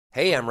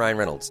Hey, I'm Ryan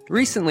Reynolds.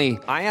 Recently,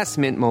 I asked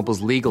Mint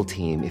Mobile's legal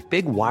team if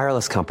big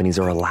wireless companies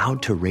are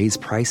allowed to raise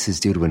prices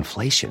due to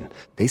inflation.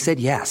 They said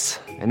yes.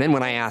 And then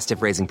when I asked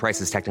if raising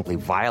prices technically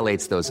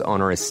violates those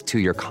onerous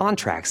two-year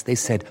contracts, they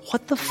said,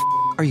 "What the f***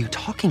 are you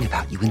talking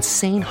about, you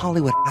insane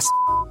Hollywood ass?"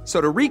 So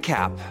to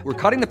recap, we're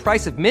cutting the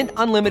price of Mint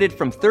Unlimited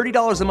from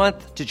 $30 a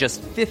month to just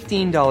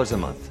 $15 a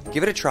month.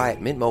 Give it a try at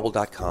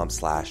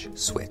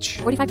mintmobile.com/switch.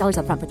 $45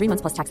 up front for 3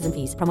 months plus taxes and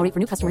fees. Promo rate for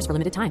new customers for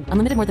limited time.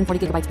 Unlimited more than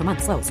 40 gigabytes per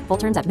month. Slows full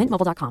terms at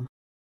mintmobile.com.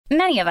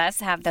 Many of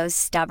us have those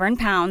stubborn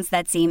pounds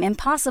that seem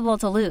impossible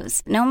to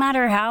lose, no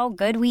matter how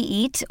good we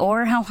eat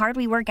or how hard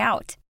we work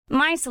out.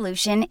 My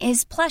solution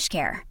is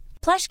PlushCare.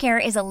 PlushCare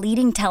is a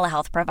leading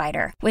telehealth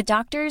provider with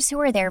doctors who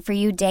are there for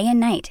you day and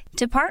night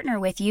to partner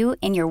with you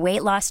in your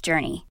weight loss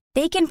journey.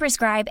 They can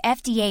prescribe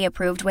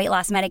FDA-approved weight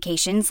loss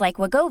medications like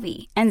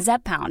Wegovy and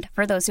Zepbound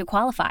for those who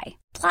qualify.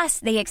 Plus,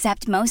 they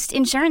accept most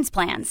insurance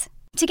plans.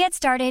 To get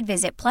started,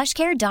 visit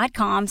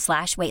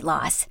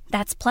plushcare.com/weightloss.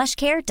 That's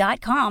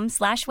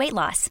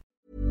plushcare.com/weightloss.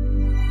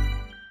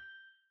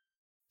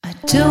 I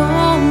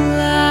don't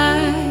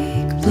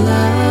like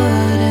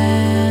blood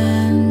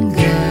and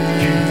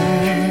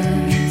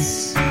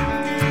guts,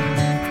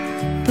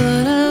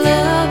 but I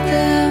love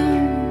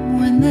them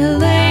when they're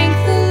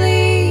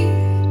lengthily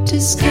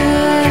discussed.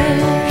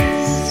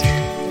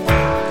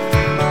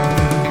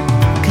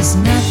 'Cause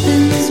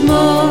nothing's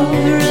more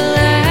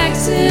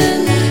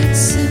relaxing,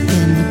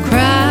 sipping the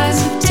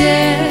cries of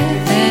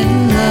death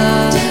and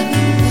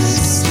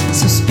lust.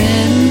 So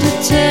spend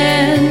a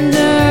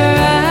tender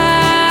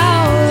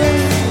hour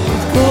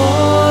with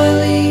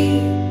Gorley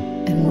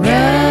and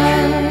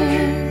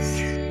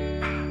Rust.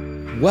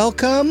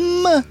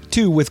 Welcome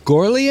to With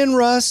Gorley and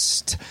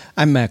Rust.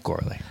 I'm Matt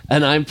Gorley.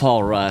 And I'm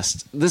Paul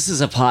Rust. This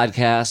is a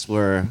podcast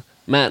where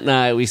Matt and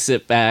I, we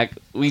sit back,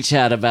 we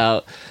chat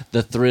about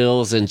the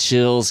thrills and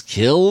chills,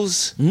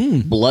 kills,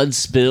 blood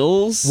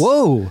spills,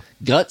 Whoa.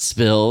 gut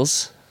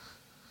spills.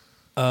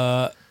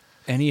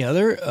 Any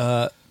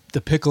other?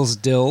 The pickles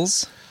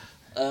dills.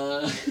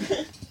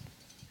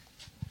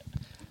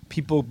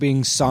 People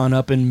being sawn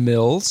up in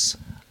mills.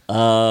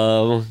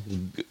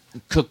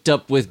 Cooked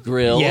up with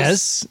grills.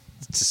 Yes.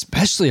 It's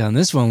especially on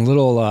this one.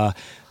 Little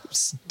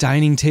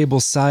dining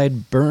table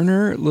side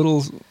burner,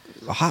 little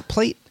hot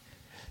plate.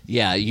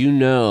 Yeah, you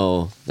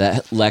know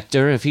that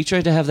Lecter, if he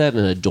tried to have that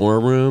in a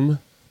dorm room,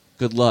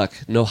 good luck.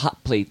 No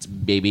hot plates,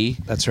 baby.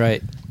 That's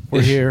right.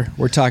 We're here.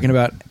 We're talking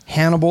about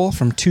Hannibal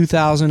from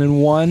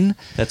 2001.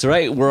 That's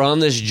right. We're on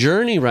this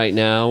journey right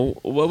now.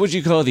 What would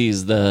you call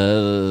these?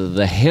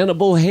 The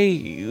Hannibal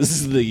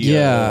haze.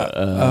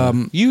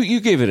 You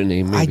gave it a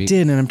name. Maybe. I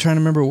did, and I'm trying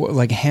to remember what,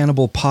 like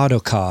Hannibal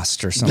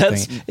Podcast or something.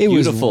 That's it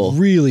beautiful. was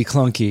really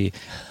clunky.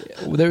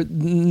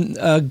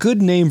 A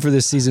good name for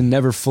this season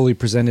never fully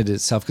presented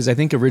itself because I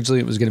think originally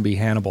it was going to be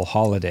Hannibal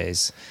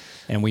Holidays,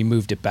 and we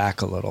moved it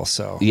back a little.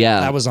 So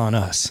yeah, that was on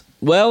us.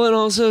 Well, and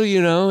also, you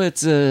know,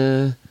 it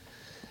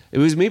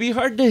was maybe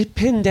hard to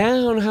pin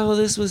down how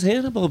this was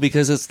Hannibal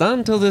because it's not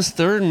until this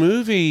third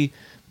movie,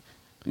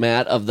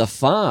 Matt, of the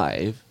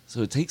 5.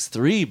 So it takes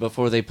 3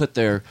 before they put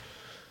their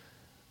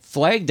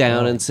flag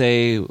down and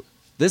say,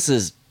 this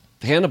is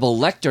Hannibal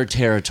Lecter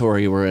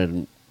territory we're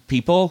in,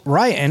 people.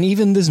 Right, and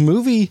even this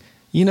movie,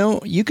 you know,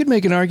 you could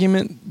make an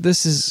argument,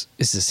 is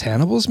this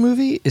Hannibal's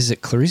movie? Is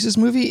it Clarice's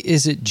movie?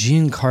 Is it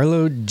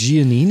Giancarlo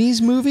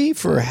Giannini's movie?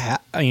 For,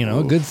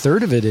 a good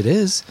third of it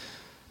is.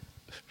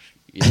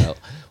 You know,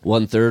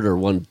 1/3 or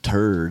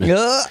 1/3.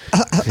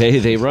 Hey,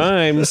 they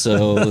rhyme,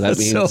 so that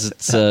means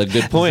it's a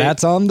good point.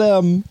 That's on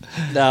them.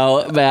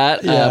 Now,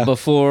 Matt,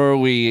 before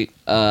we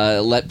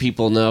let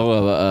people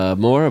know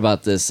more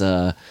about this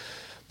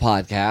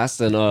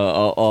podcast and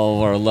all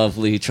of our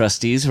lovely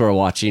trustees who are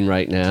watching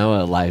right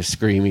now, live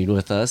streaming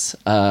with us,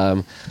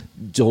 don't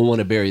want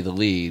to bury the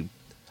lead.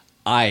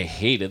 I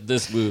hated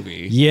this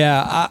movie.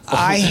 Yeah,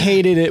 I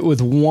hated it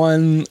with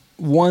one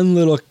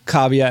little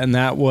caveat, and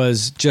that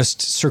was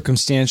just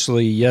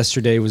circumstantially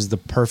yesterday was the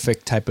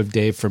perfect type of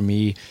day for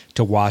me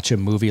to watch a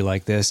movie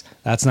like this.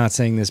 That's not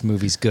saying this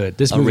movie's good.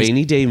 This movie's,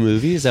 rainy day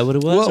movie? Is that what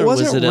it was? Well, it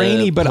wasn't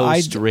rainy, but I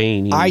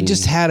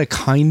just had a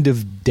kind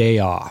of day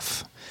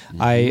off.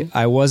 Mm-hmm.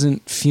 I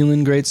wasn't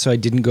feeling great, so I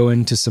didn't go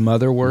into some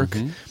other work,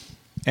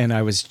 and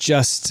I was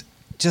just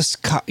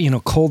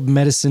cold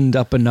medicined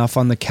up enough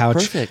on the couch.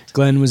 Perfect.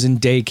 Glenn was in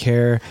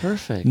daycare.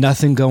 Perfect.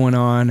 Nothing going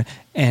on,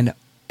 and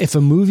if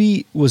a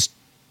movie was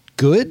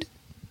good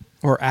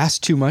or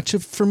asked too much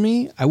for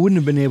me, I wouldn't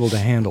have been able to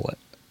handle it.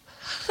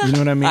 You know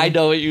what I mean? I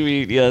know what you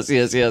mean. Yes.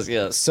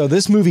 So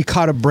this movie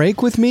caught a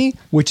break with me,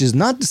 which is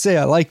not to say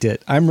I liked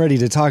it. I'm ready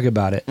to talk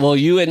about it. Well,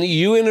 you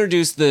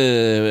introduced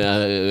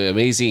the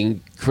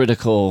amazing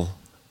critical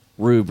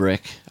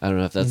rubric. I don't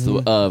know if that's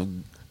the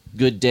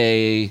good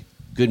day,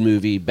 good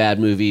movie, bad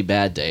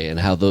day, and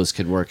how those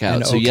could work out.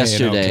 And so okay,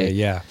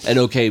 yesterday, and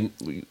okay,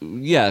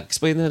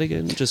 explain that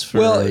again, just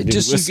for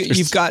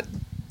you've got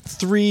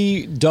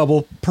 3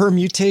 double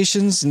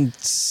permutations and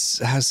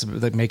has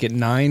to make it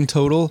 9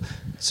 total.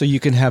 So you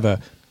can have a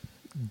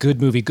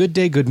good movie, good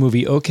day, good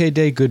movie, okay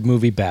day, good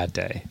movie, bad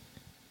day.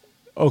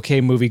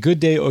 okay movie, good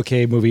day,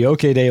 okay movie,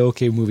 okay day,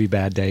 okay movie,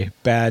 bad day,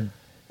 bad.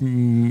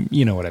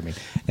 You know what I mean.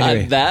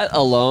 Anyway. That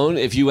alone,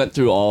 if you went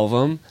through all of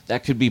them,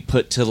 that could be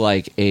put to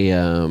like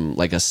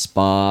a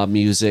spa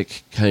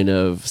music kind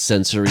of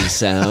sensory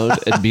sound.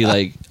 It'd be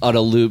like on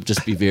a loop,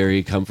 just be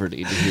very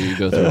comforting to hear you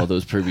go through all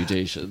those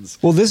permutations.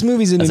 Well, this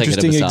movie's an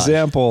interesting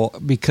example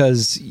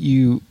because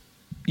you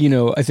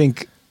know, I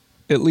think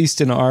at least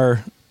in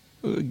our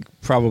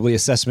probably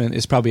assessment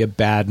is probably a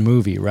bad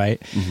movie, right?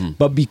 Mm-hmm.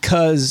 But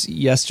because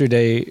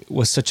yesterday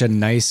was such a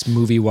nice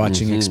movie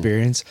watching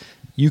experience,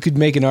 you could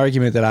make an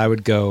argument that I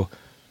would go,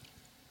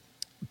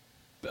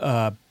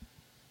 good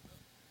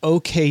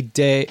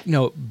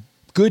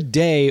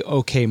day,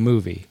 okay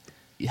movie.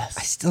 Yes.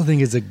 I still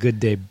think it's a good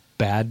day,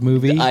 bad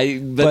movie.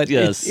 But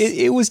yes.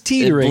 It was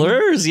teetering. It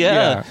blurs,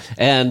 yeah.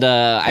 And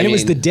it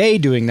was the day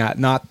doing that,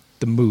 not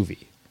the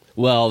movie.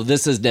 Well,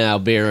 this is now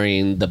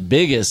bearing the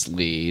biggest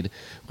lead,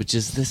 which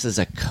is this is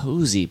a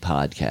cozy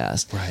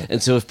podcast. Right.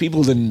 And so if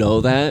people didn't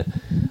know that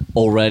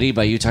already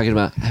by you talking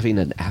about having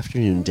an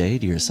afternoon day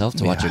to yourself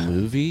to watch a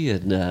movie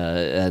and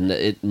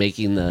it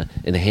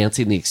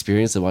enhancing the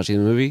experience of watching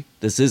the movie,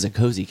 this is a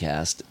cozy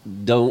cast.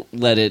 Don't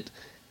let it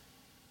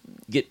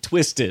get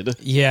twisted.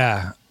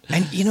 Yeah.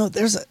 And you know,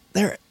 there's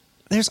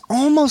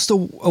almost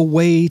a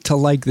way to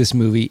like this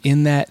movie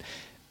in that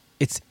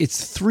it's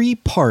 3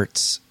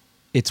 parts.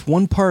 It's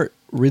 1 part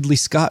Ridley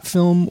Scott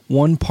film,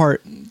 1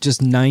 part just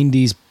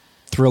 90s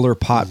thriller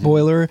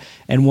potboiler,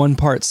 and 1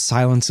 part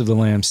Silence of the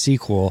Lambs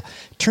sequel.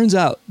 Turns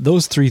out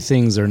those 3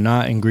 things are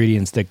not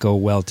ingredients that go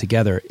well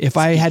together. If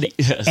I had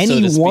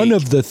any one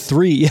of the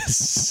 3,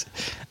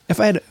 if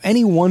I had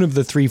any one of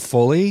the 3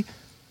 fully,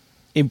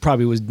 it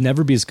probably would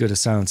never be as good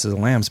as Silence of the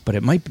Lambs, but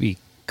it might be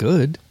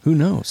good. Who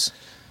knows?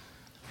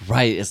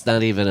 Right. It's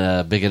not even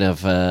a big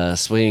enough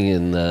swing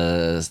in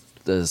the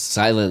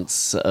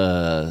Silence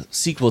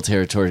sequel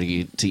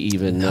territory to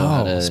even know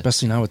how to...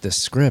 especially not with this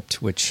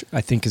script, which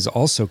I think is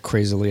also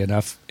crazily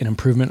enough an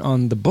improvement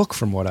on the book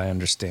from what I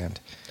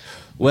understand.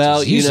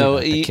 Well, you know,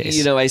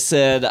 I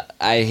said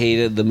I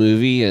hated the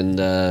movie,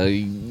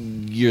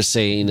 and you're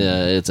saying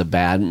it's a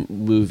bad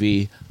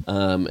movie.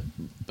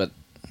 But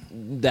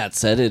that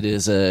said, it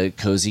is a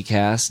cozy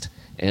cast,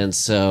 and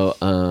so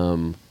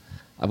I'm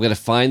going to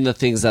find the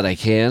things that I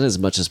can as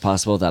much as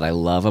possible that I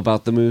love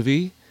about the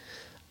movie.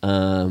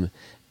 And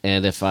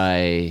if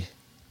I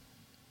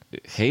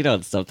hate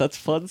on stuff, that's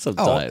fun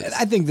sometimes.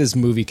 I think this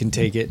movie can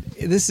take it.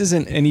 This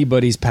isn't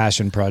anybody's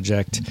passion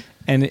project,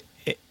 and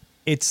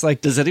it's like...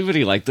 Does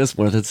anybody like this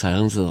more than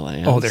Silence of the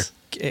Lambs?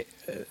 Oh,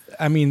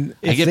 I mean,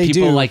 if I get they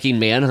people liking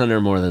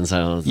Manhunter more than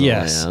Silence of the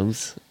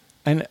Lambs.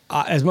 And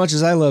as much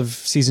as I love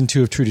season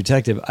 2 of True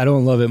Detective, I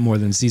don't love it more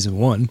than season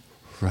 1.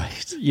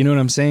 Right. You know what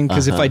I'm saying?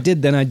 Because if I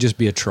did, then I'd just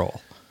be a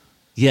troll.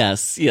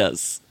 Yes.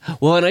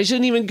 Well, and I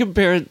shouldn't even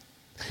compare it.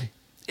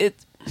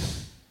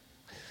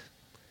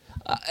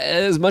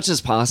 As much as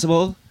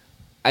possible,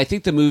 I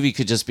think the movie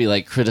could just be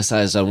like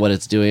criticized on what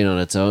it's doing on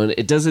its own.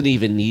 It doesn't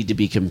even need to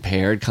be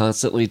compared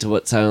constantly to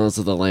what Silence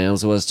of the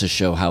Lambs was to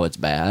show how it's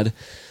bad.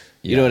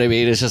 You know what I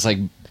mean? It's just like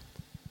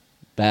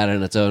bad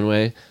in its own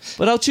way.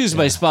 But I'll choose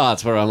my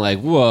spots where I'm like,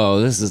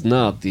 whoa, this is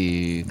not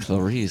the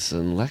Clarice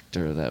and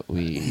Lecter that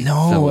we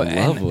fell in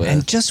love with.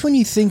 And just when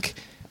you think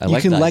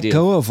you can let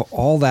go of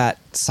all that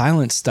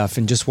silent stuff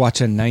and just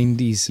watch a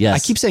 90s... Yes. I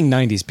keep saying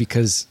 90s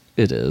because...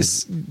 It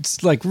is.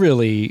 It's like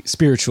really,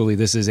 spiritually,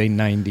 this is a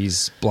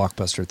 90s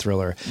blockbuster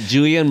thriller.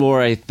 Julianne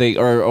Moore, I think,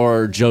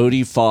 or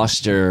Jodie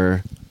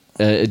Foster,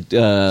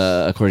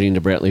 according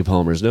to Brantley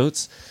Palmer's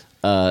notes,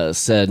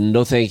 said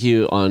no thank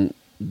you on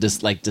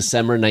this, like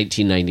December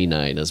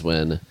 1999 is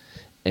when.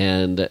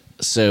 And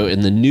so in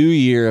the new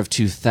year of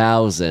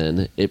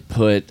 2000, it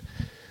put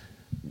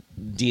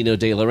Dino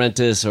De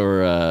Laurentiis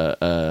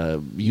or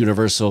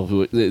Universal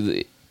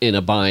who in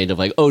a bind of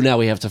like, oh, now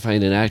we have to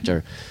find an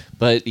actor.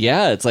 But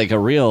yeah, it's like a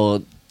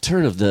real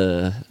turn of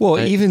the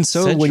even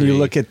so, century. when you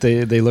look at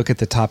they look at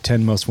the top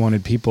 10 most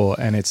wanted people,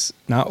 and it's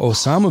not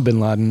Osama bin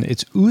Laden,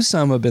 it's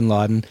Usama bin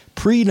Laden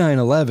pre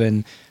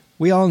 9/11.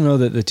 We all know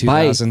that the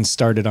 2000s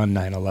started on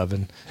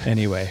 9/11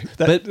 anyway.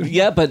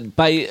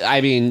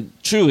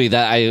 Truly,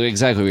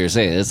 exactly what you're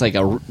saying. It's like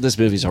this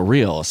movie's a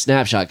real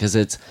snapshot because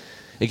it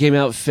came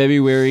out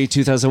February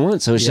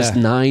 2001, so it's just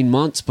 9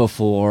 months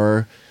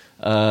before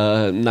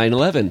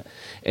 9/11,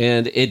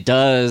 and it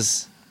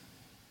does.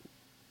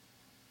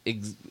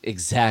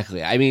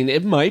 Exactly. I mean,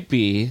 it might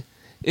be,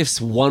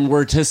 if one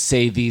were to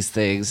say these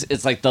things,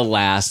 it's like the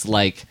last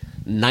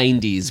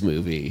 90s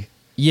movie.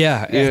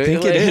 Yeah, I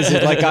think it is.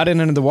 It got in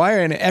under the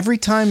wire, and every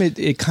time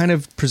it kind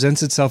of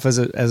presents itself as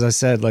I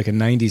said, like a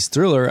 90s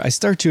thriller, I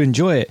start to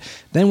enjoy it.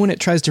 Then when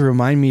it tries to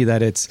remind me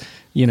that it's,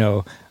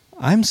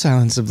 I'm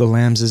Silence of the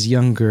Lambs'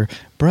 younger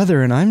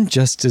brother, and I'm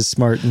just as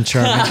smart and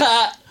charming.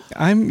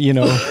 I'm,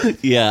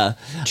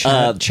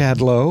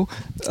 Chad Lowe.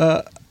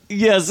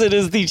 Yes, it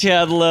is the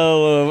Chad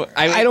Lowe.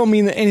 I don't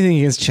mean anything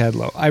against Chad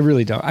Lowe. I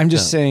really don't. I'm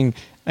just saying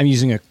I'm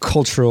using a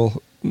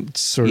cultural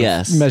sort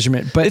of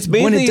measurement. But it's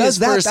mainly when it does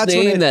his first that's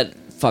name when that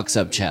fucks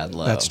up Chad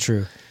Lowe. That's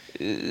true.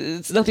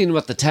 it's nothing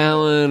about the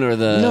talent or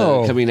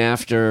the coming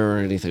after or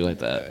anything like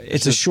that.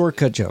 It's a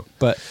shortcut joke,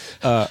 but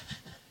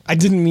I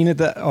didn't mean it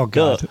that. Oh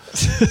God,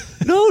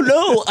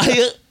 no.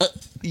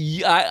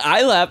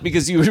 I laughed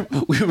because we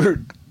were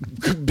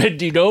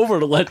bending over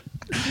to let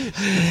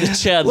the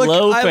Chad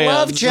Lowe fans. I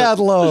love Chad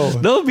Lowe.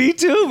 No, me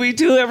too.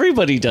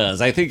 Everybody does.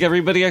 I think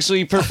everybody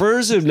actually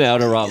prefers him now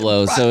to Rob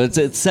Lowe. So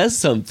it says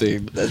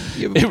something.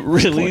 It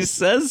really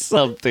says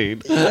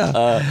something.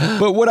 Yeah.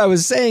 But what I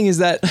was saying is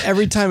that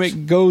every time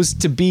it goes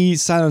to be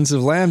Silence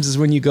of the Lambs is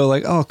when you go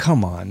like, oh,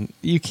 come on.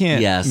 You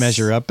can't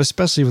measure up,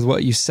 especially with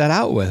what you set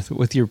out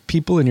with your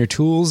people and your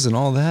tools and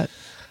all that.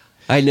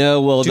 I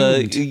know. Well,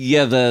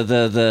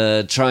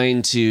 the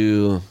trying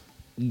to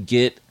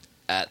get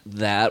at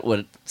that,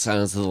 what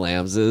Silence of the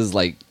Lambs is,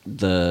 like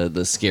the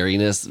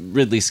scariness,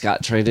 Ridley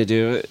Scott trying to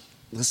do it.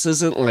 This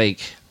isn't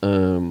like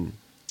the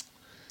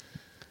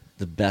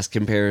best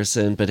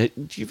comparison, but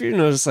if you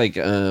notice, like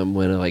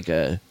when like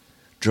a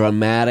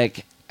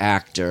dramatic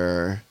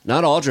actor,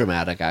 not all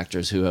dramatic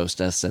actors who host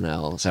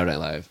SNL, Saturday Night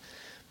Live,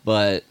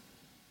 but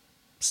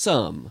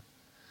some,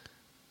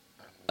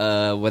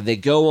 when they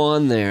go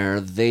on there,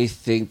 they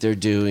think they're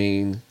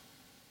doing,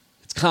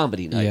 it's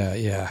comedy night.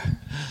 Yeah.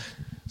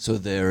 So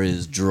there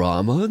is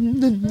drama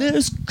and then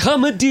there's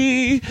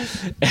comedy.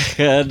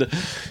 And,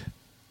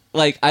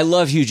 like, I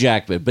love Hugh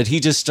Jackman, but he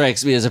just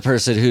strikes me as a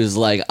person who's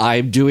like,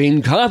 I'm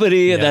doing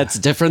comedy, and that's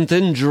different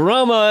than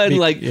drama.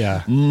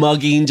 And,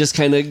 mugging just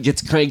kind of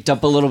gets cranked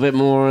up a little bit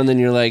more. And then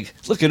you're, like,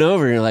 looking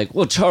over and you're like,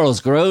 well, Charles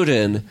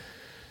Grodin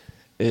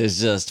is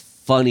just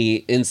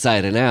funny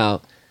inside and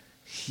out.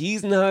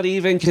 He's not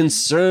even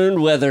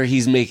concerned whether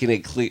he's making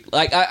it clear.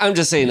 Like, I'm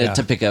just saying it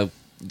to pick a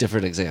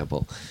different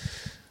example.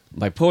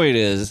 My point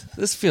is,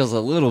 this feels a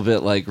little bit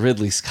like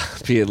Ridley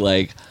Scott being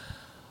like,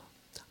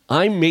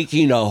 I'm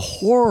making a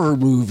horror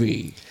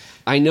movie.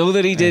 I know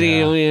that he did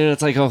Alien,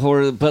 it's like a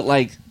horror, but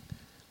like,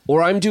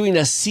 or I'm doing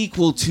a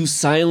sequel to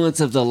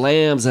Silence of the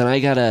Lambs, and I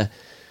gotta...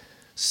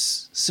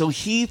 So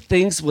he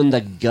thinks when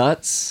the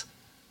guts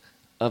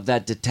of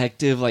that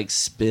detective like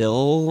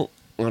spill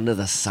onto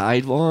the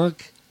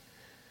sidewalk,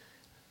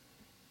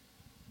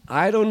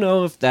 I don't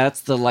know if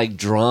that's the like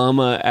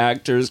drama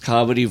actors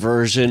comedy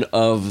version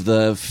of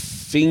the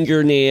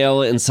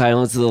fingernail in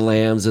Silence of the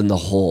Lambs in the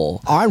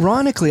hole.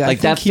 Ironically, I like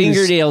think that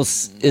fingernail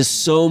is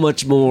so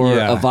much more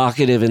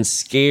evocative and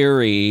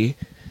scary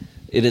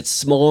in its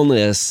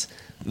smallness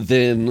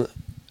than,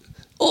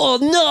 oh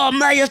no,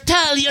 my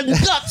Italian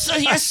guts are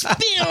here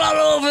spill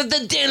all over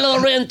the De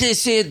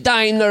Laurentiis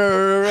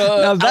diner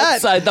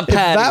outside the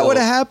patio. If that would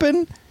have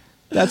happened,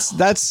 that's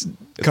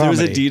if there was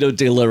a Dino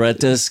De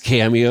Laurentiis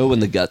cameo when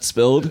the gut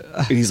spilled,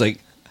 and he's like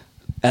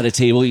at a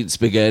table eating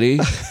spaghetti,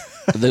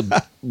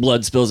 the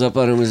blood spills up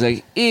on him, he's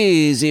like,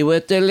 easy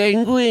with the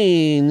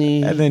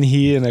linguine. And then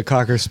he and a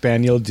Cocker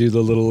Spaniel do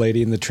the little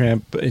lady in the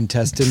tramp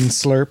intestine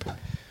slurp.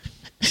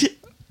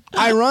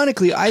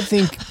 Ironically, I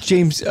think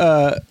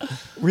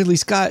Ridley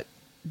Scott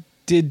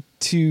did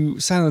to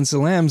Silence of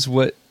the Lambs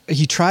what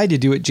he tried to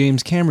do what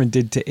James Cameron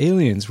did to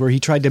Aliens, where he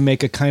tried to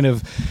make a kind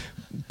of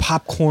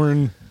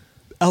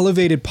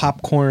elevated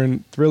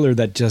popcorn thriller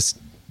that just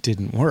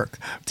didn't work.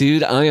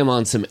 Dude, I am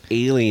on some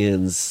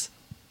Aliens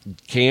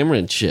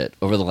Cameron shit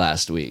over the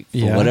last week.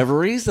 For whatever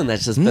reason,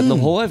 that's just been the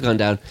hole I've gone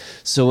down.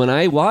 So when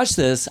I watched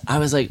this, I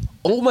was like,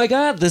 oh my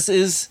God, this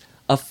is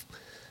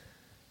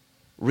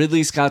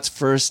Ridley Scott's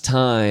first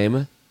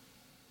time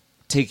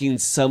taking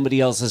somebody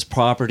else's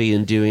property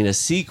and doing a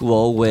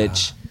sequel,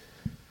 which,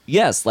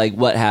 yes, like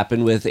what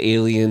happened with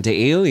Alien to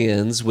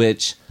Aliens,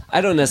 which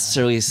I don't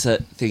necessarily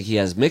think he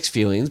has mixed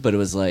feelings, but it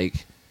was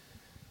like,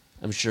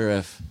 I'm sure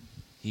if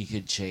he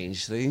could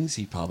change things,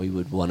 he probably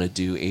would want to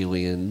do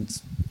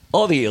Aliens,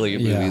 all the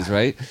Alien movies,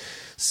 right?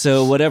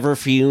 So whatever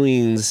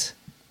feelings,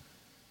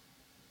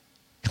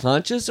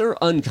 conscious or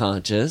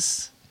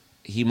unconscious,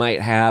 he might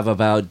have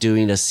about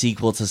doing a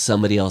sequel to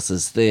somebody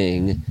else's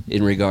thing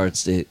in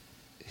regards to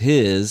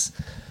his,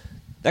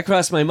 that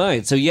crossed my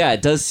mind. So yeah,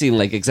 it does seem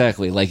like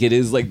exactly like it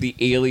is like the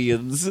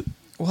Aliens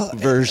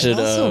version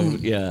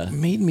of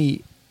made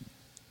me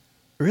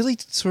really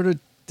sort of,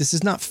 this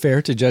is not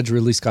fair to judge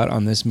Ridley Scott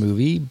on this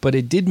movie, but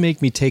it did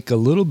make me take a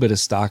little bit of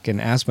stock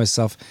and ask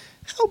myself,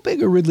 how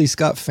big a Ridley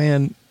Scott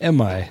fan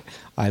am I?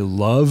 I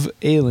love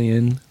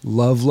Alien,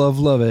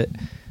 love it.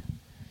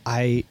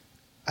 I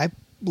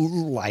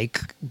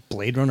like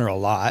Blade Runner a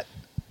lot.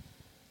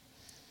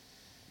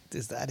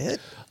 Is that it?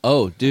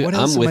 Oh, dude,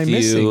 I'm with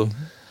you.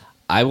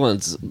 I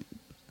once...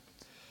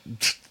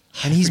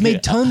 And he's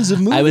made tons of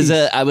movies.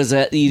 I was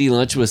at eating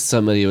lunch with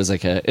somebody. It was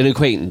like an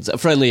acquaintance, a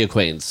friendly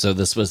acquaintance. So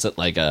this wasn't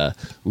like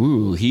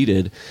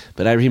heated.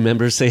 But I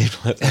remember saying,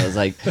 I was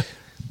like,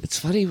 it's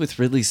funny with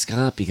Ridley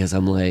Scott because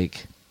I'm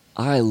like,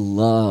 I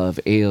love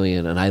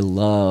Alien and I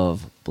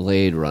love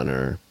Blade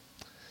Runner.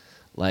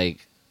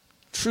 Like,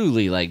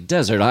 truly like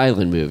desert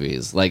island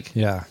movies. Like,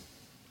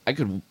 I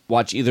could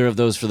watch either of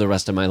those for the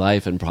rest of my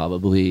life and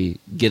probably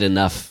get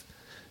enough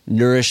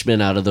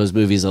nourishment out of those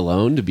movies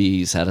alone to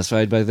be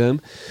satisfied by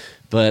them.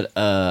 But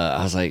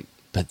I was like,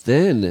 but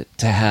then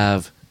to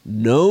have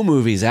no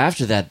movies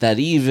after that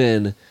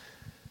even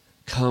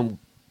come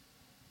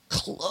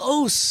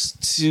close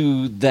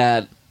to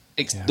that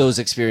those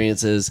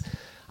experiences.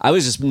 I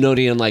was just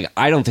noting, like,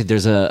 I don't think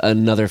there's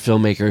another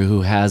filmmaker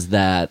who has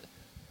that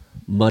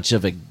much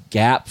of a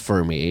gap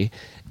for me.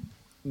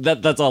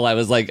 That's all I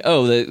was like,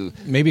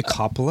 maybe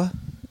Coppola.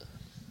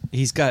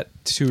 He's got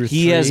 2 or 3.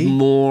 He has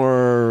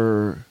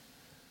more.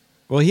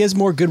 Well, he has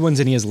more good ones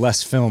and he has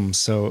less films,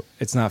 so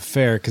it's not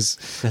fair because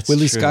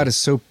Ridley Scott is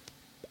so.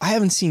 I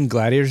haven't seen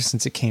Gladiator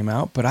since it came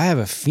out, but I have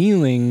a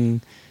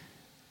feeling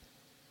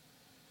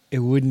it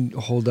wouldn't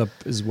hold up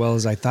as well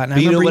as I thought. And I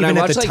remember even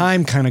at the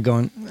time kind of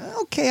going,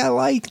 okay, I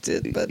liked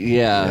it, but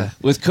yeah.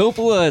 With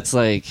Coppola, it's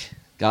like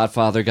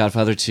Godfather,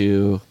 Godfather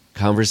 2,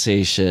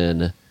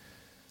 Conversation,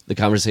 The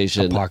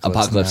Conversation,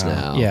 Apocalypse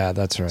Now. Yeah,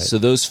 that's right. So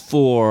those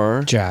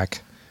 4.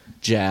 Jack.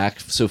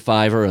 So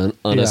 5 are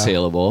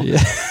unassailable. Yeah.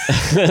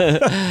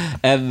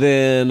 And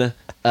then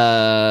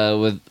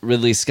with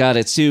Ridley Scott,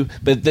 it's 2.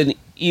 But then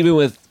even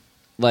with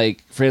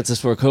like Francis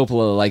Ford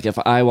Coppola, like if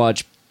I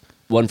watch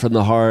One from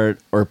the Heart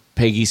or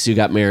Peggy Sue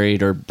Got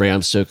Married or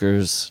Bram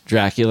Stoker's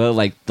Dracula,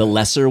 like the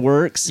lesser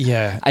works,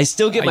 I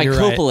still get my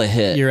Coppola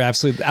hit. You're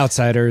absolutely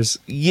Outsiders.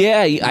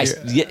 Yeah,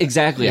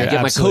 exactly. I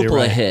get my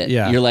Coppola hit.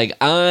 Yeah. You're like,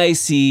 I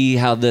see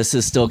how this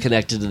is still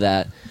connected to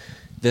that.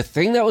 The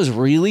thing that was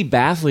really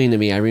baffling to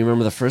me, I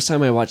remember the first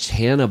time I watched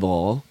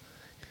Hannibal,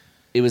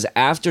 it was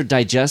after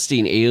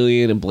digesting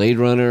Alien and Blade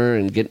Runner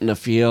and getting a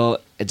feel,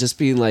 and just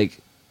being like,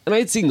 and I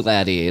had seen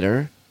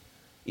Gladiator.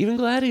 Even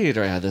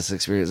Gladiator, I had this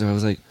experience where I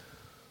was like,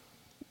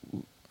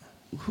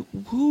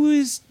 who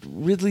is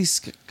Ridley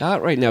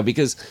Scott right now?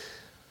 Because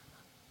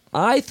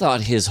I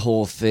thought his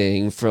whole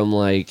thing from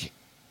like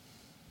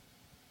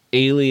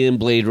Alien,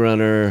 Blade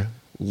Runner,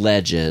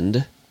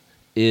 Legend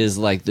is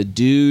like the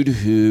dude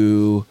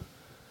who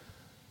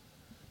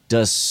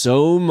does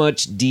so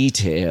much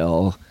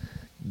detail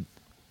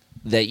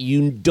that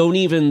you don't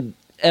even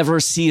ever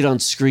see it on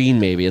screen.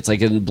 Maybe it's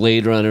like in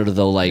Blade Runner,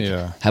 they'll like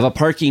have a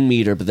parking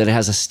meter, but then it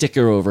has a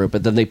sticker over it,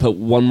 but then they put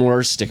one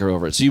more sticker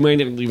over it, so you might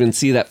not even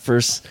see that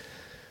first.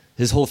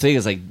 His whole thing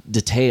is like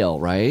detail,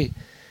 right?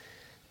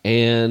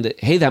 And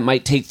hey, that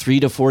might take 3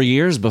 to 4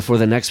 years before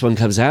the next one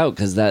comes out,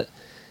 because that,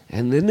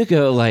 and then to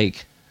go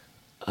like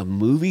a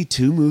movie,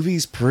 2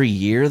 movies per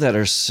year that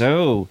are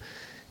so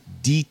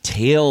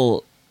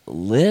detailless,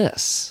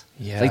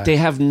 like they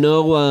have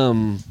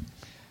no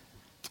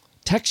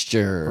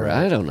texture.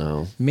 Right. I don't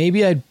know.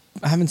 Maybe I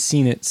haven't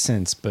seen it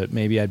since, but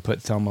maybe I'd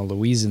put Thelma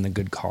Louise in the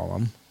good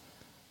column.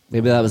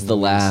 Maybe that was the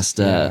last.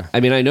 I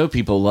mean, I know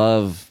people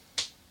love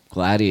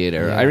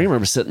Gladiator. I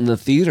remember sitting in the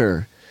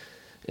theater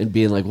and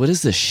being like, "What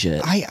is this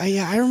shit?"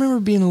 I remember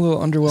being a little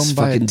underwhelmed this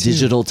by fucking it too.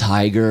 Digital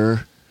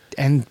Tiger.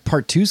 And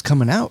part 2's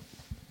coming out.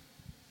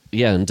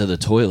 Yeah, into the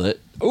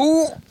toilet.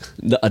 Oh,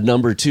 a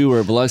number 2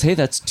 where it belongs. Hey,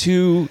 that's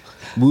 2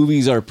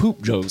 movies are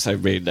poop jokes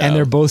I've made now, and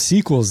they're both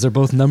sequels. They're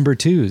both number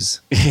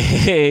 2s.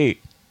 Hey,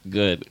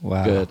 good.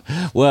 Wow. Good.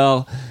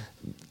 Well,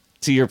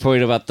 to your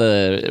point about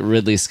the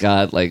Ridley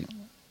Scott, like,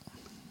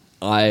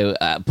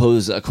 I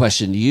pose a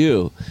question to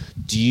you.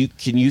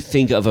 Can you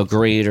think of a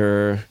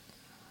greater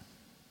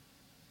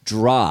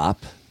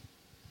drop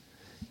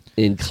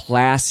in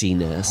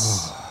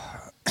classiness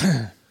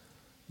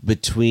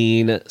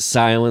between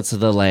Silence of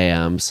the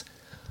Lambs,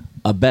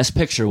 a Best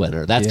Picture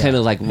winner? That's kind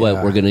of like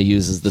what we're going to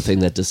use as the thing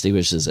that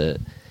distinguishes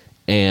it,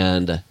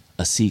 and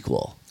a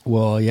sequel.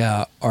 Well,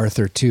 yeah,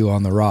 Arthur 2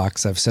 on the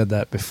rocks. I've said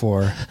that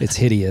before. It's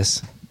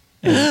hideous.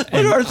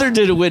 And Arthur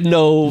didn't win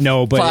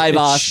but 5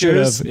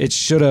 Oscars. It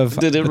should have.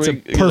 It's a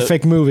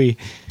perfect movie.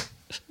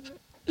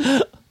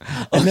 And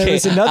there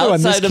was another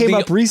one. This came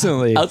up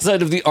recently.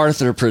 Outside of the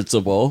Arthur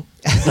principle,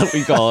 that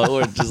we call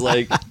it, which is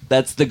like,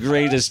 that's the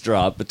greatest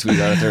drop between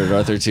Arthur and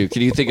Arthur 2.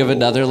 Can you think of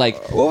another,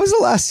 like... What was the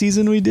last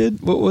season we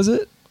did? What was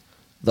it?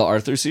 The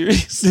Arthur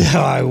series? Yeah,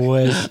 I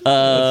would.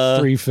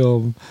 Free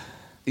film.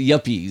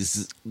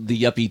 Yuppies.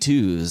 The Yuppie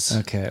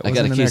 2s. Okay. I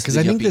got a case because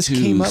I think this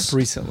came up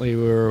recently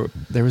where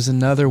there was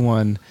another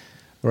one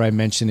where I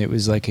mentioned it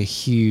was like a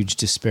huge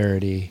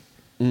disparity.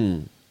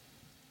 Did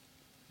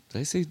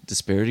I say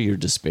disparity or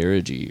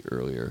disparity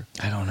earlier?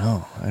 I don't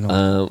know.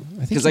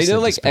 Because I know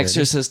like disparity.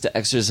 Exorcist to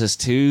Exorcist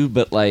 2,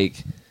 but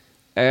like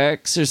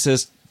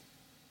Exorcist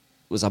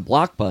was a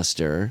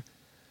blockbuster,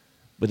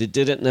 but it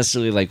didn't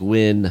necessarily like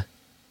win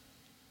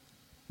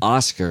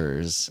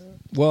Oscars.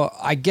 Well,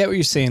 I get what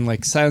you're saying.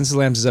 Like Silence of the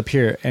Lambs is up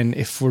here, and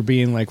if we're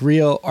being like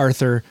real,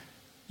 Arthur,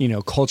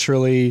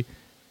 culturally,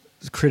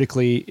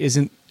 critically,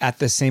 isn't at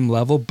the same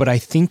level. But I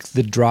think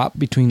the drop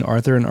between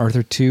Arthur and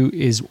Arthur 2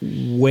 is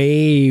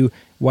way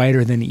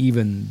wider than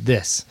even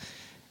this.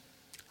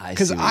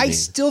 Because I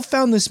still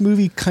found this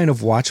movie kind of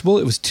watchable.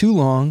 It was too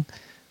long.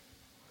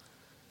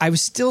 I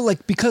was still like,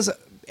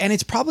 and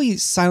it's probably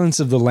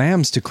Silence of the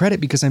Lambs to credit,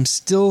 because I'm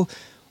still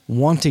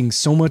wanting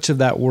so much of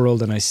that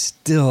world, and I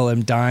still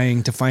am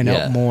dying to find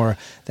out more.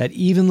 That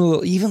even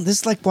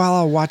this, like, while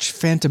I'll watch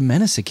Phantom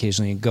Menace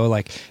occasionally and go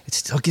like, it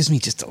still gives me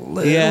just a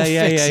little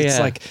fix. It's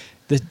like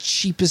the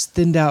cheapest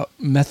thinned out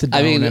methadone.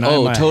 I mean,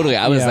 totally.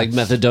 I was yeah. like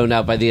methadone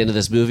out by the end of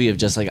this movie of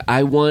just like,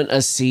 I want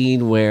a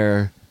scene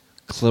where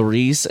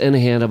Clarice and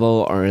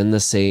Hannibal are in the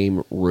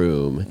same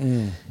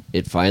room.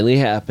 It finally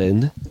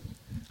happened.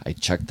 I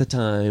checked the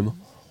time.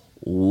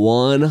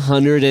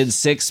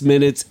 106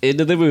 minutes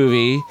into the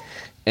movie,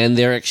 and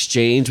their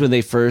exchange when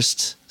they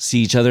first see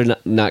each other,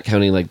 not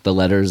counting like the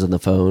letters on the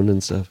phone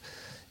and stuff,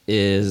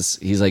 is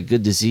he's like,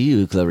 "Good to see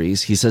you,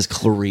 Clarice." He says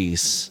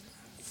Clarice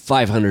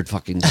 500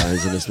 fucking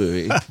times in this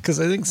movie. Because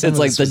I think it's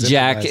like the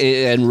Jack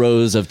and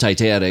Rose of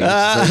Titanic.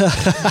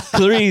 Like,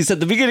 Clarice at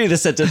the beginning of the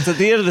sentence, at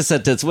the end of the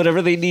sentence,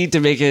 whatever they need to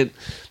make it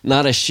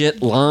not a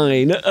shit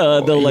line.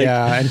 They'll like,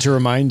 yeah, and to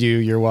remind you,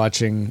 you're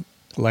watching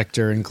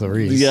Lecter and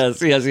Clarice. Yes.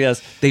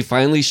 They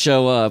finally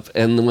show up,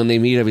 and when they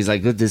meet up, he's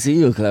like, "Good to see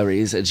you,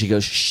 Clarice," and she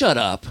goes, "Shut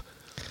up."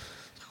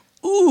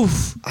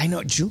 Oof. I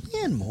know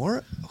Julianne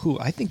Moore, who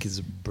I think is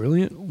a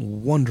brilliant,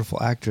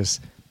 wonderful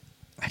actress.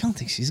 I don't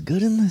think she's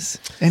good in this.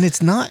 And it's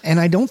not, and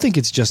I don't think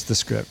it's just the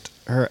script.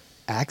 Her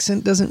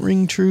accent doesn't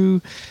ring true.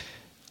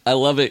 I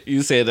love it.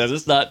 You say that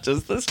it's not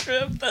just the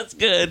script. That's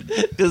good.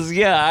 Because,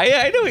 yeah,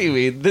 I know what you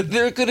mean.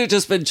 There could have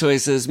just been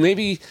choices.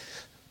 Maybe,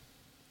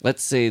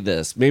 let's say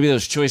this. Maybe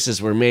those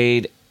choices were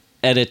made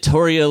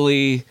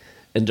editorially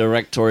and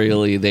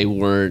directorially. They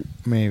weren't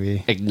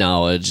maybe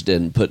acknowledged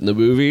and put in the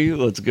movie.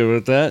 Let's go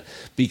with that.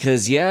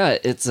 Because, yeah,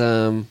 it's...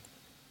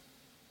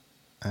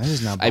 I'm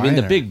just not buying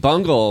the her. big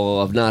bungle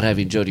of not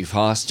having Jodie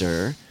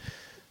Foster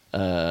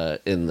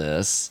in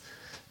this,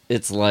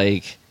 it's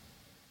like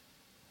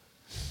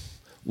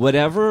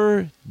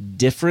whatever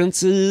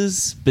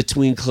differences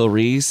between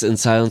Clarice and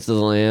Silence of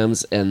the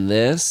Lambs and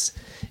this,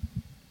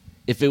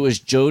 if it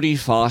was Jodie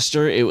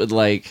Foster, it would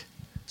like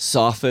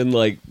soften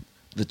like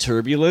the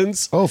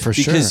turbulence. Oh, for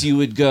sure. Because you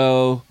would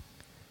go,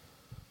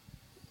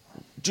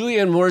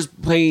 Julianne Moore's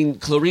playing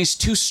Clarice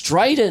too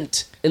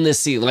strident in this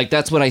scene. Like,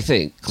 that's what I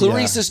think.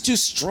 Clarice is too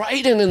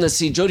strident in this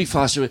scene. Jodie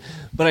Foster.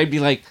 But I'd be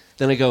like,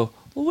 then I go,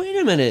 well, wait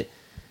a minute.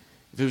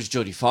 If it was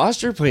Jodie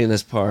Foster playing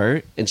this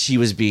part and she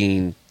was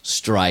being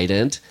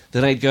strident,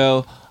 then I'd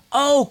go,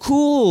 oh,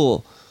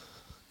 cool.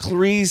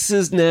 Clarice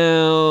is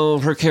now,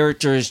 her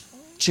character has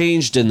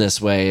changed in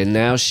this way, and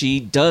now she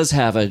does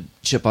have a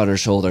chip on her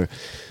shoulder.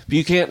 But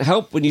you can't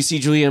help when you see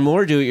Julianne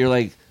Moore do it, you're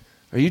like,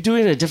 are you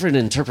doing a different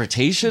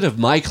interpretation of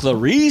my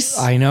Clarice?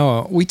 I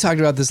know. We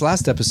talked about this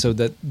last episode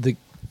that the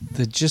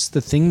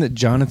thing that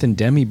Jonathan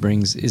Demme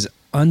brings is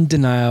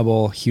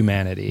undeniable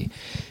humanity.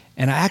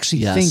 And I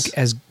actually think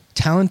as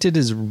talented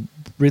as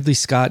Ridley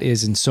Scott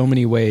is in so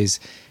many ways,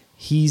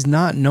 he's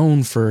not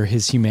known for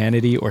his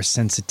humanity or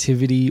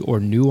sensitivity or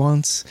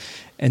nuance.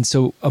 And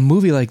so a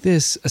movie like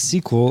this, a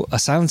sequel, a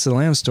Silence of the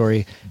Lambs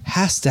story,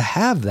 has to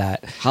have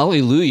that.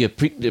 Hallelujah.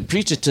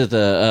 Preach it to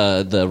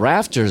the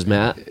rafters,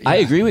 Matt. Yeah. I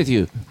agree with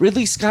you.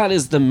 Ridley Scott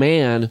is the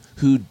man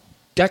who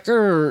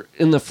Decker,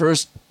 in the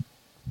first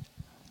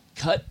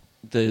cut,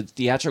 the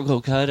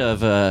theatrical cut of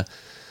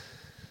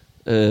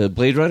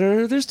Blade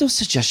Runner, there's no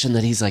suggestion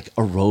that he's like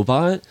a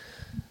robot.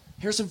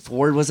 Harrison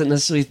Ford wasn't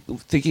necessarily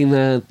thinking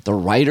that. The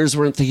writers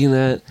weren't thinking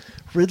that.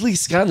 Ridley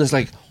Scott is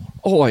like,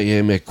 oh, I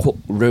am a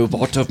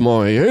robot of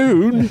my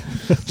own.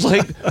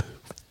 Like,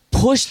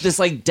 push this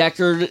like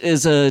Deckard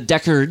is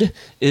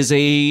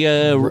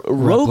a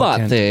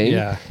robot thing.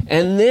 Yeah.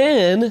 And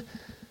then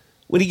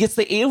when he gets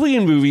the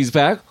Alien movies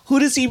back, who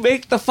does he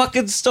make the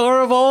fucking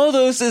star of all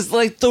those? Is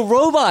like the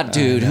robot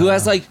dude who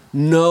has like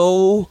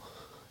no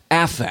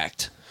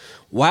affect.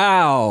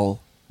 Wow.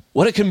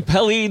 What a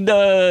compelling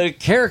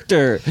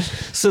character.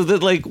 So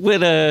that like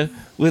with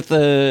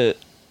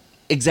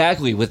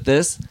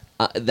this,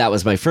 that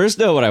was my first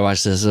note when I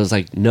watched this. I was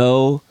like,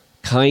 no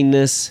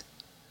kindness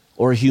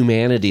or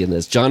humanity in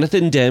this.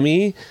 Jonathan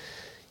Demme,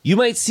 you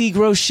might see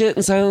gross shit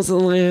in Silence of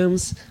the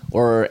Lambs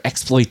or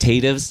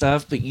exploitative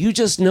stuff, but you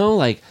just know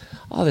like,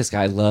 oh, this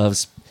guy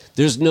loves...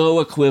 There's no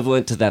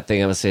equivalent to that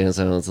thing I was saying in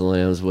Silence of the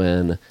Lambs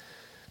when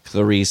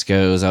Clarice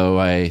goes,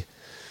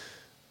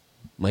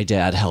 my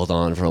dad held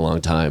on for a long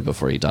time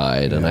before he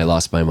died, and I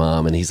lost my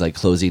mom. And he's like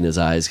closing his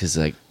eyes because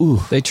like, ooh,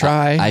 they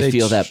try. I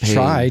feel that pain.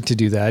 Try to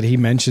do that. He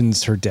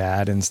mentions her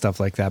dad and stuff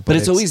like that, but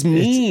it's always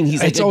mean. He's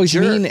like it's always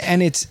jerk. mean,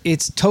 and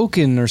it's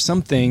token or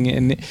something.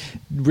 And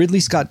Ridley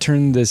Scott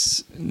turned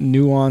this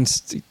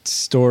nuanced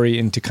story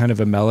into kind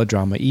of a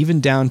melodrama, even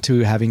down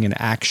to having an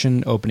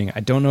action opening. I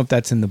don't know if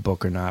that's in the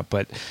book or not,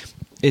 but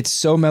it's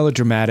so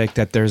melodramatic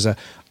that there's a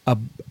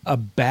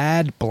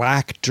bad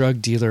black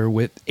drug dealer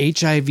with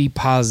HIV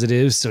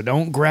positive, so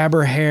don't grab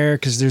her hair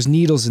because there's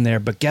needles in there.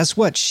 But guess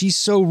what? She's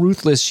so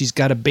ruthless. She's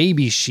got a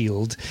baby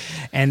shield.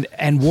 And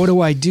what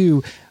do I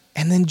do?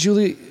 And then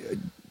Julie,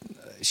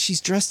 she's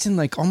dressed in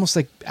like almost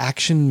like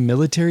action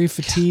military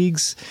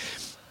fatigues.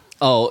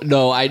 Oh,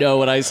 no, I know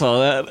when I saw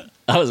that.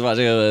 I was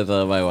watching it with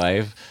my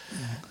wife,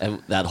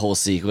 and that whole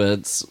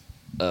sequence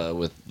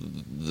with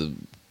the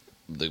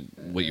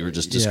what you were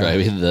just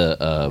describing,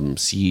 the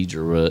siege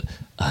or what.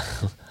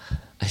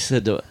 I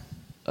said to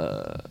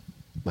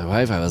my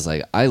wife, I was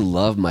like, I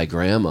love my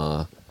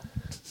grandma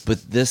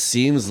But this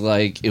seems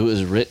like it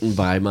was written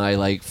by my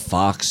like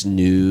Fox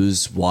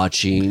News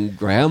watching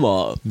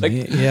grandma. Like,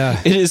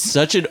 yeah, it is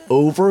such an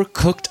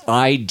overcooked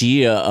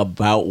idea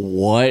about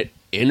what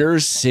inner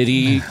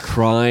city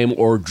crime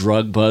or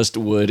drug bust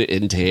would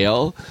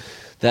entail.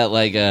 That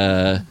like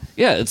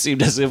it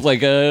seemed as if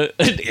like an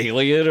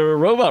alien or a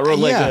robot or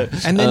like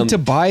and then to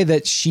buy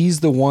that she's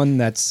the one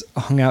that's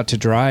hung out to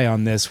dry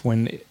on this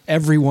when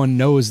everyone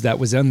knows that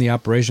was in the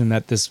operation,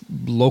 that this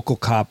local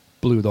cop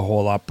blew the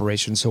whole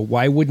operation. So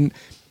why wouldn't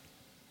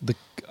the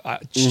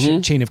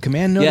chain of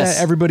command know that?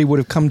 Everybody would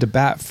have come to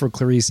bat for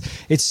Clarice.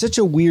 It's such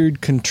a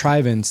weird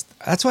contrivance.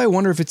 That's why I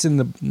wonder if it's in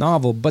the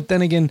novel. But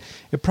then again,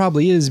 it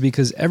probably is,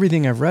 because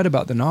everything I've read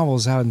about the novel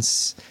is how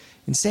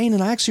insane.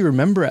 And I actually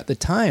remember at the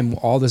time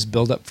all this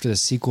build up for the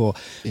sequel,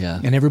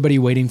 and everybody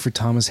waiting for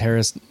Thomas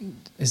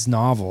Harris's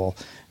novel,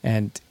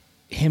 and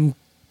him.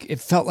 It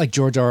felt like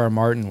George R.R.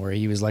 Martin, where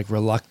he was like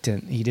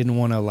reluctant. He didn't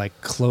want to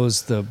like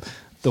close the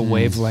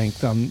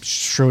wavelength on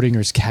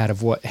Schrodinger's cat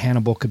of what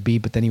Hannibal could be,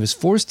 but then he was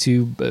forced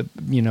to,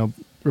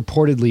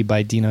 reportedly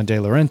by Dino De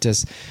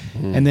Laurentiis,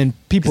 and then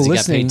people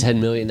listening. He got paid $10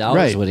 million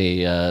right. when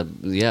he,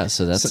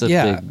 so that's a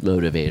big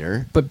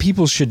motivator. But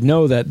people should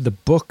know that the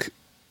book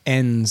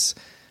ends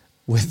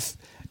with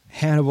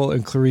Hannibal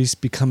and Clarice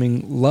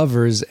becoming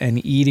lovers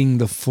and eating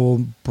the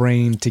full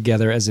brain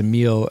together as a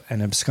meal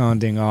and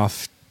absconding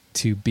off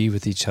to be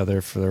with each other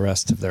for the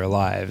rest of their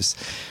lives,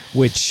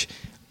 which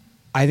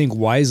I think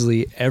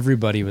wisely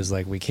everybody was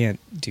like, we can't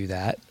do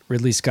that.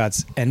 Ridley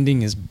Scott's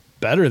ending is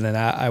better than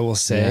that, I will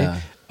say. Yeah.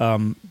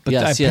 But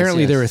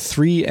apparently there are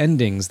 3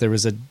 endings. There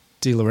was a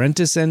De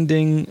Laurentiis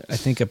ending, I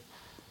think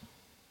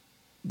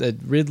the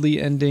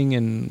Ridley ending,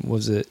 and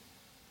was it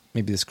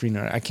maybe the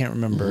screenwriter? I can't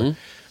remember. Mm-hmm.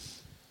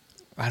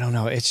 I don't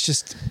know. It's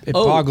just, it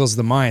boggles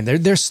the mind.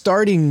 They're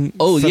starting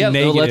from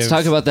negative. Let's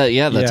talk about that.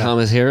 Yeah, the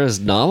Thomas Harris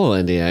novel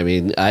ending. I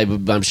mean,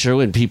 I'm sure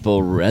when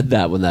people read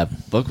that, when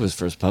that book was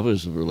first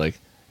published, we were like,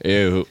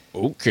 ew,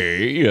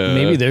 okay.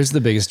 Maybe there's the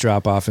biggest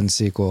drop-off in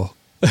sequel.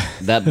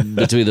 That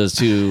between those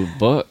 2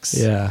 books.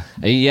 Yeah.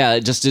 Yeah,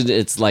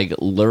 it's like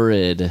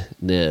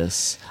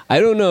luridness. I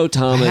don't know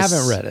Thomas. I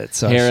haven't read it.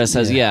 So Harris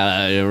says,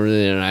 I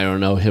don't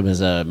know him as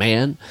a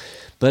man.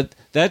 But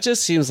that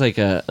just seems like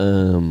I'd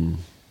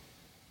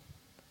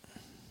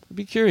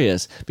be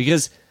curious,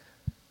 because,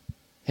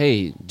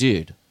 hey,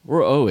 dude,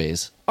 we're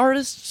always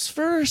artists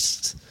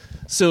first.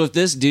 So if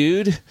this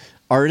dude,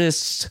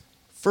 artists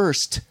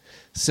first.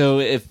 So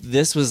if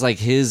this was like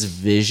his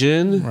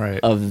vision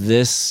of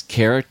this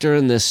character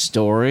and this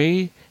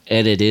story,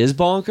 and it is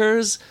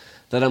bonkers,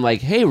 then I'm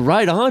like, hey,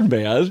 right on,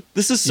 man.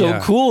 This is so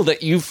cool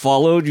that you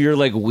followed your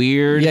like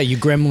weird. Yeah, you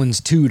Gremlins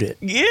 2'd it.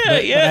 Yeah,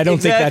 but I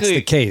don't think that's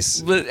the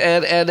case. But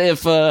and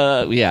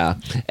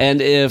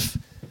if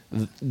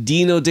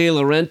Dino De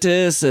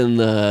Laurentiis and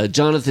the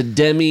Jonathan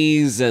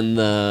Demis and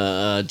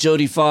the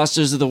Jodie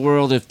Fosters of the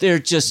world, if they're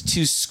just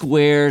too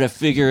square to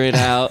figure it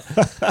out,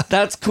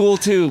 that's cool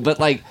too. But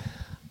like,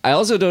 I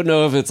also don't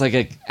know if it's like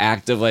an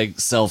act of like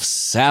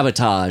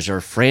self-sabotage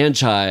or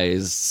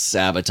franchise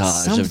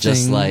sabotage of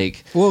just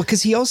like... Well,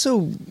 because he also,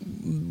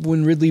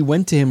 when Ridley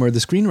went to him, or the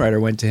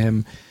screenwriter went to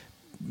him,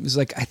 was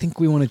like, I think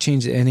we want to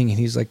change the ending. And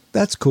he's like,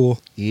 that's cool.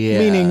 Yeah.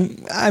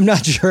 Meaning, I'm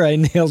not sure I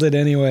nailed it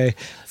anyway.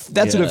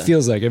 That's what it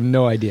feels like. I have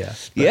no idea.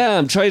 But. Yeah,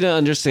 I'm trying to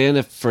understand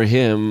if for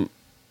him,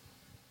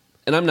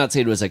 and I'm not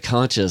saying it was a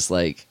conscious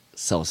like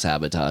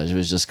self-sabotage. It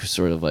was just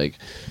sort of like,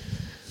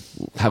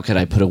 how can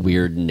I put a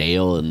weird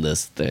nail in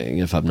this thing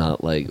if I'm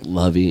not like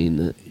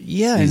loving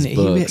these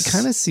books? It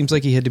kind of seems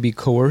like he had to be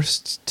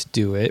coerced to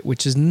do it,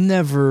 which is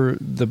never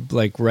the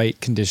like right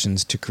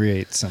conditions to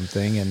create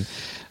something. And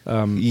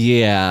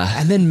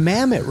and then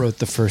Mamet wrote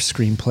the first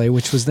screenplay,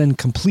 which was then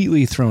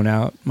completely thrown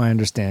out, my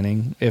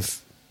understanding,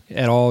 if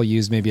at all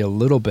used maybe a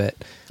little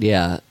bit.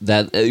 Yeah,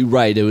 that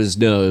right. It was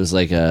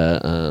like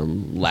a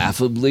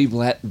laughably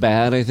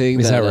bad, I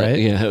think. Is that right?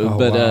 Yeah,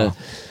 wow.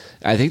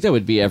 I think that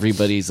would be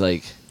everybody's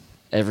like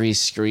every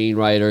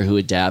screenwriter who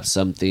adapts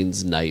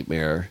something's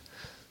nightmare.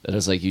 That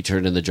is like you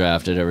turned in the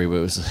draft and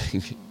everybody was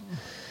like,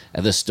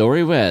 and the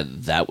story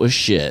went, that was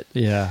shit.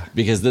 Yeah,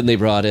 because then they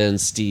brought in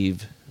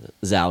Steve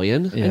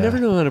Zalian. Yeah. I never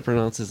know how to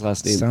pronounce his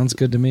last name. Sounds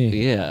good to me.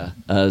 Yeah.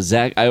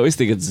 Zach. I always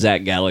think it's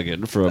Zach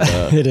Galligan from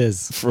it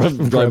is from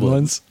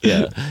Gremlins.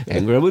 Yeah,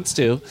 and Gremlins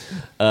too.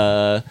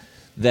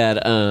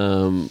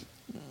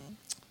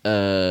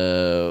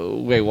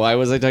 Wait, why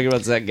was I talking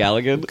about Zach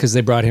Galligan? Because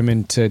they brought him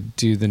in to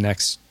do the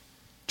next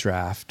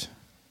draft.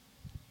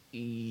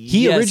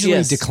 He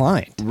originally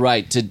declined.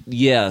 Right. And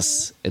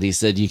he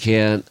said you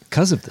can't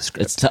because of the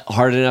script. It's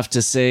hard enough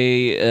to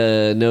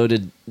say no to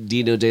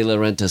Dino De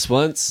Laurentiis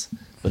once,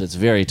 but it's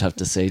very tough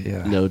to say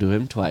no to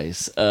him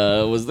twice.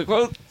 Was the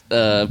quote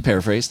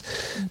paraphrased?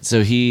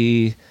 So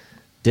he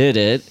did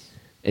it,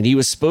 and he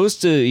was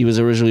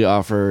originally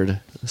offered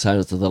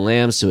Silence of the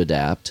Lambs to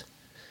adapt,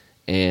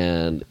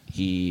 and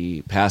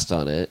he passed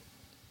on it.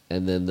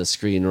 And then the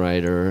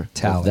screenwriter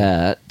of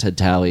that, Ted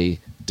Talley,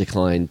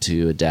 declined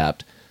to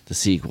adapt the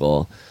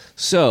sequel.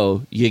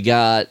 So you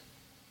got,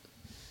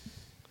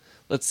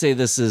 let's say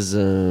this is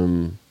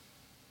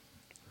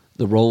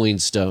the Rolling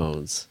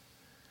Stones.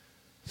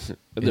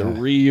 They're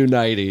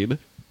reuniting.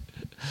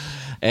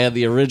 And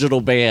the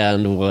original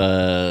band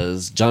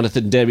was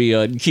Jonathan Demme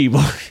on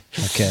keyboard.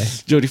 Okay.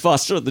 Jodie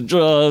Foster on the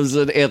drums,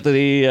 and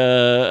Anthony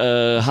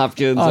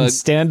Hopkins on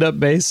stand-up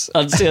bass.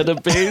 On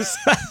stand-up bass.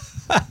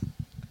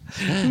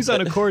 Who's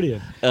on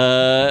accordion?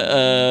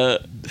 Frankie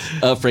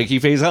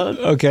Faison.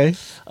 Okay.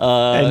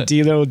 And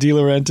Dino De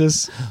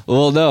Laurentiis.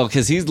 Well, no,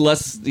 because he's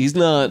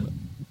not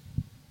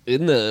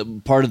in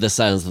the part of the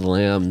Silence of the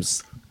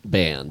Lambs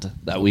band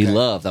that we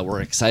love, that we're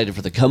excited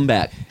for the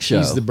comeback show.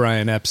 He's the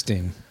Brian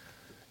Epstein.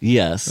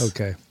 Yes.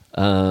 Okay.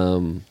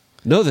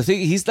 No, the thing,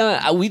 he's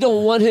not. We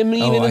don't want him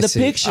even in the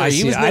picture. I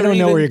don't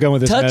know where you're going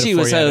with this touchy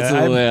with Silence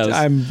of the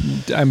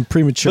Lambs. I'm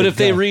premature. But if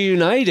they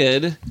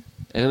reunited,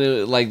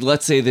 and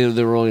let's say they're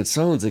the Rolling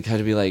Stones, it'd kind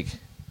of be like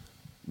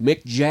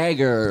Mick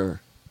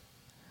Jagger.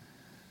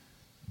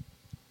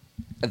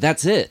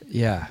 That's it.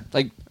 Yeah.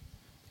 Like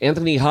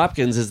Anthony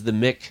Hopkins is the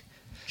Mick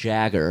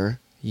Jagger.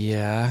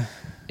 Yeah.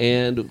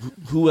 And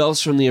who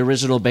else from the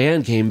original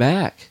band came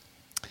back?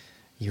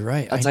 You're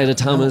right. Outside of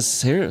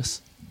Thomas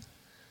Harris.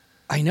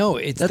 I know.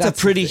 That's a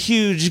pretty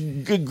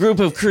huge group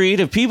of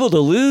creative people to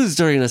lose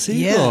during a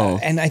sequel. Yeah,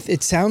 and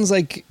it sounds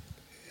like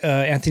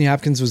Anthony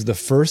Hopkins was the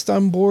first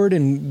on board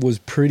and was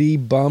pretty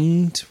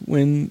bummed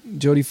when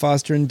Jodie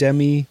Foster and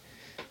Demme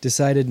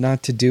decided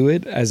not to do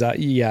it.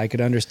 I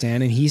could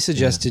understand. And he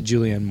suggested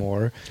Julianne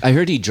Moore. I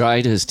heard he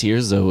dried his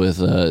tears, though, with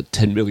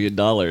 $10 million.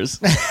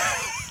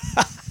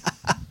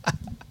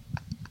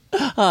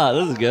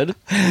 This is good.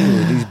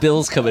 Ooh, these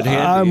bills come in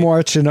handy. I'm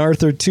watching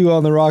Arthur 2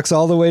 on the Rocks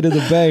all the way to the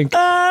bank.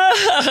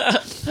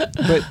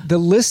 But the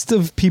list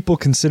of people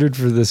considered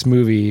for this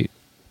movie,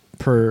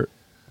 per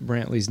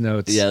Brantley's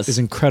notes, is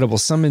incredible.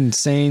 Some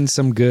insane,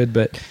 some good.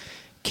 But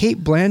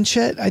Cate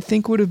Blanchett, I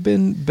think, would have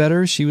been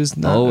better. She was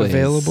not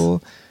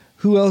available.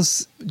 Who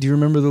else? Do you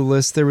remember the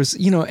list? There was,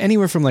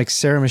 anywhere from like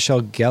Sarah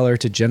Michelle Gellar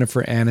to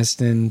Jennifer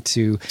Aniston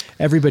to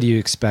everybody you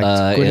expect.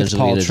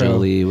 Angelina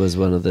Jolie was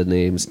one of the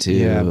names too.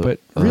 Yeah, but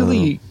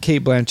really,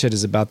 Cate Blanchett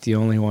is about the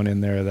only one in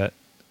there that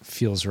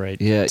feels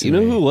right. Yeah, you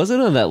know who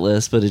wasn't on that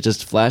list, but it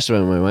just flashed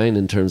around my mind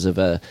in terms of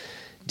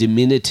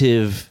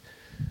diminutive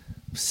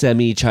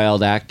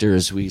semi-child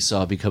actors we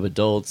saw become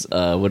adults.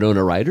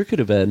 Winona Ryder could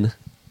have been.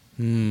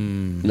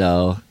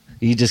 No,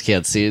 you just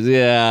can't see it.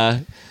 Yeah.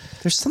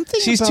 There's something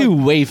she's too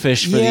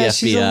wayfish for the FBI.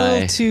 She's a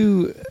little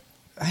too,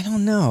 I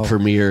don't know.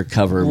 Premier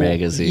cover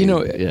magazine.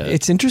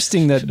 It's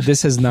interesting that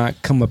this has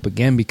not come up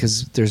again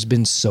because there's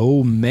been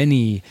so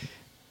many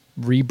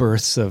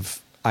rebirths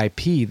of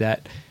IP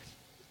that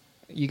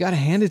you got to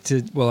hand it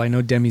to, I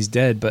know Demi's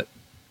dead, but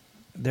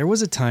there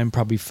was a time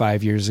probably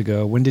 5 years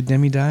ago. When did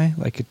Demi die?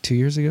 Like 2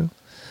 years ago?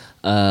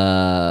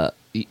 Yeah.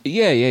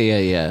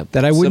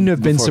 That I wouldn't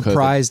have been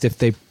surprised if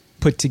they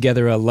put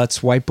together a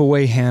Let's Wipe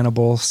Away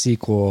Hannibal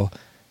sequel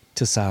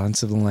to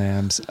Silence of the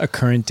Lambs, a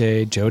current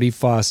day Jodie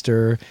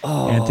Foster,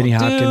 Anthony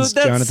Hopkins,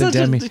 Jonathan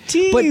Demme.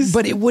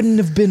 But it wouldn't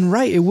have been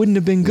right. It wouldn't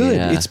have been good.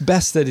 Yeah. It's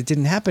best that it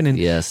didn't happen. And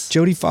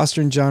Jodie Foster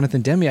and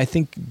Jonathan Demme, I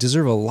think,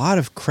 deserve a lot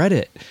of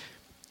credit.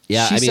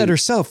 Yeah, she said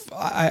herself,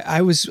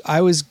 I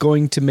was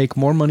going to make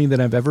more money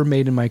than I've ever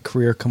made in my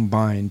career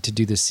combined to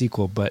do this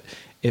sequel, but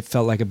it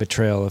felt like a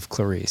betrayal of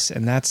Clarice,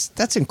 and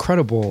that's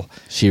incredible.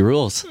 She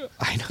rules.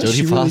 I know.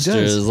 Jodie Foster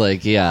is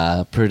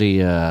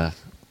pretty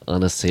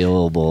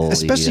unassailable,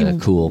 especially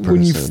cool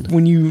person.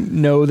 When you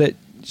know that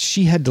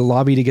she had to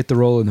lobby to get the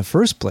role in the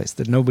first place,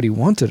 that nobody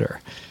wanted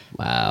her.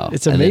 Wow,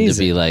 it's amazing. And then to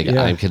be like,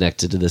 I'm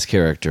connected to this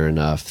character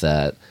enough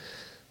that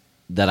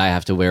I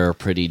have to wear a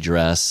pretty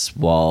dress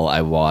while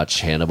I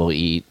watch Hannibal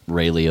eat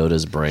Ray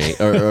Liotta's brain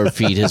or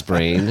feed his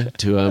brain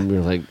to him.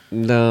 You're like,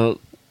 no,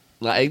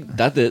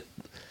 that's it.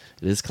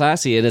 It is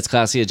classy, and it's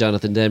classy at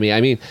Jonathan Demme. I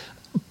mean,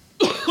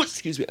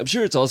 excuse me. I'm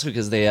sure it's also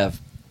because they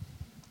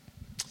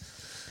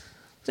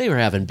were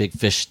having big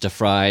fish to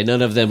fry.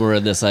 None of them were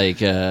in this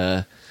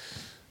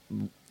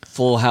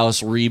Full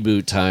House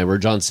reboot time where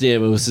John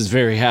Stamos is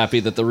very happy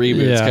that the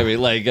reboot's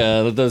coming.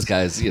 Those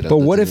guys, But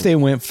what if they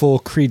went full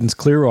Creedence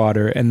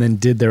Clearwater and then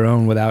did their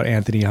own without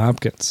Anthony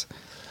Hopkins?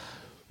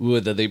 Ooh,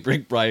 and then they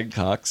bring Brian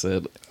Cox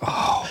in.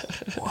 Oh,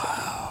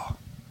 wow.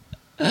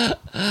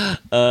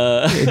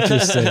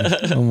 Interesting.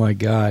 Oh my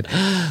God.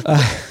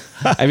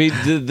 I mean,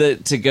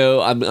 to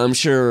go, I'm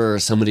sure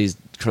somebody's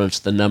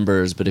crunched the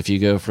numbers, but if you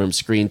go from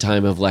screen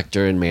time of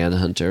Lecter and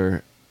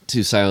Manhunter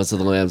to Silence of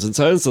the Lambs, and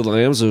Silence of the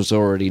Lambs was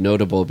already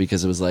notable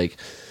because it was like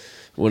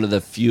one of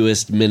the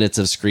fewest minutes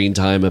of screen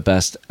time, a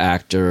Best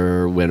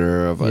Actor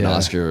winner of an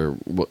Oscar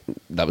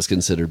that was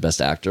considered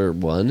Best Actor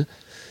won.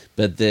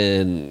 But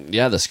then,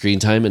 the screen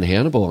time in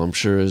Hannibal, I'm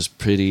sure, is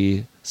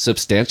pretty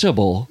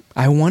substantiable.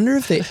 I wonder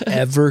if they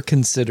ever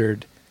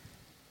considered,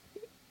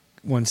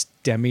 once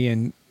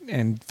Demme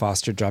and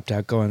Foster dropped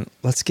out, going,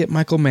 let's get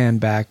Michael Mann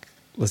back.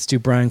 Let's do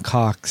Brian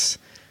Cox.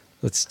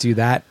 Let's do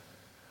that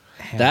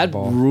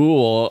Hannibal. That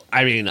rule,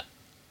 I mean,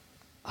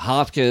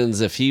 Hopkins,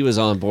 if he was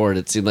on board,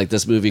 it seemed like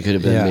this movie could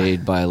have been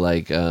made by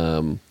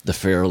the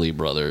Farrelly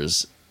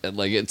brothers. And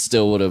it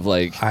still would have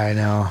I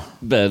know.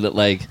 Been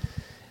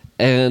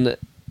and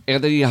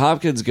Anthony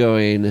Hopkins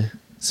going,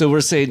 so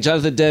we're saying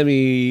Jonathan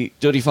Demme,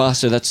 Jodie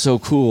Foster, that's so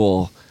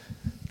cool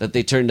that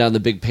they turned down the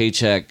big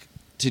paycheck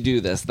to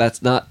do this.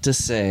 That's not to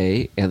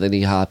say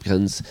Anthony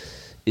Hopkins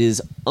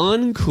is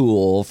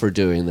uncool for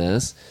doing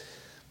this,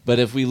 but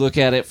if we look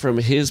at it from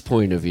his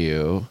point of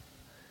view,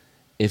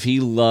 if he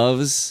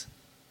loves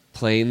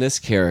playing this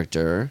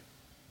character,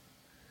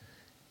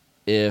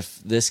 if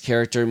this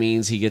character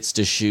means he gets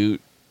to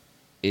shoot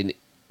in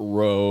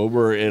Rome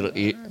or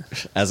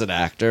as an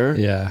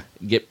actor,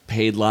 get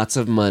paid lots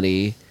of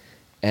money,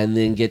 and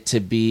then get to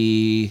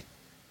be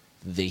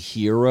the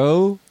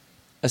hero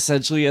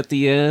essentially at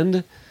the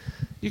end,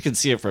 you can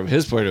see it from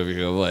his point of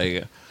view.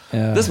 Like,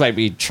 this might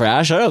be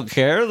trash. I don't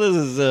care. This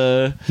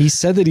is. He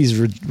said that he's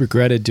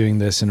regretted doing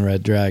this in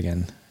Red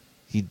Dragon.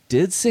 He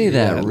did say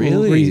that,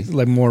 really?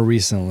 Like more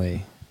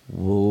recently.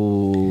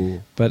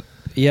 Whoa. But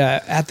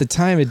yeah, at the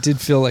time it did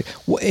feel like,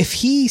 well, if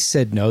he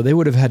said no, they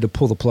would have had to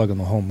pull the plug on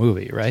the whole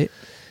movie, right?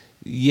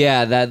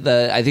 Yeah,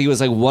 I think it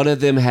was like one of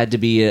them had to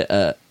be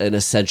an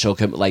essential.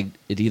 Like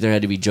it either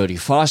had to be Jodie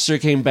Foster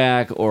came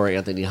back or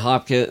Anthony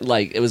Hopkins.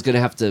 Like it was going to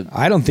have to.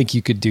 I don't think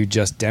you could do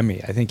just Demme.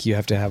 I think you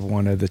have to have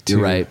one of the two.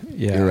 You're right.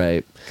 Yeah, you're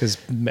right. Because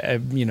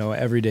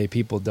everyday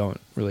people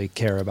don't really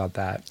care about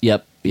that.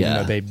 Yep.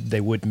 Yeah.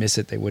 They would miss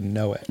it. They wouldn't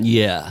know it.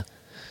 Yeah.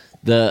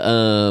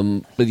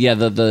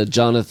 The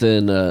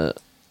Jonathan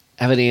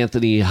having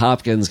Anthony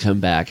Hopkins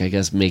come back, I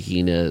guess,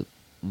 making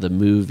the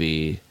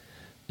movie.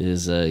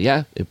 Is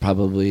it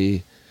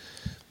probably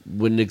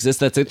wouldn't exist.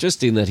 That's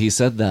interesting that he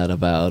said that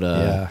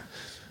about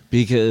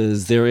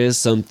because there is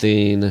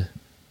something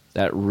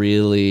that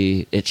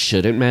really it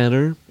shouldn't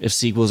matter if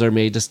sequels are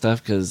made to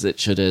stuff because it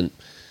shouldn't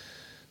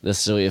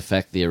necessarily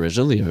affect the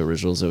original. The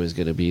original's always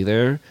going to be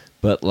there,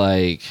 but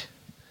like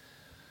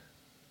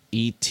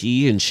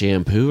E.T. and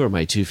Shampoo are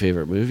my two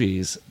favorite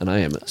movies, and I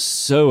am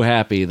so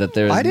happy that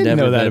there's. I didn't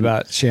know that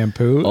about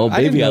Shampoo. Oh,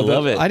 baby, I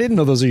love it. I didn't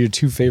know those are your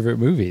two favorite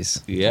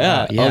movies.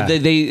 Yeah, yeah. Oh,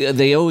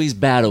 they always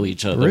battle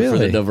each other for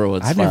the number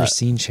one spot. I've never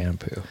seen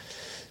Shampoo.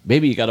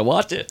 Maybe you got to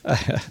watch it.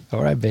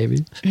 All right,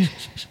 baby.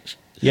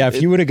 Yeah,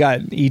 if you would have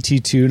got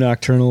ET2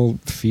 Nocturnal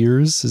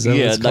Fears, is that what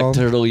it's called?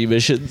 Nocturnal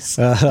Emissions.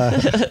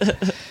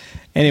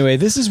 Anyway,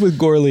 this is with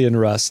Gorley and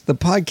Russ, the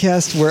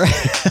podcast where.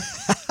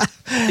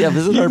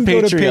 Visit our Patreon.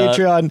 Go to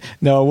Patreon.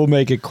 No, we'll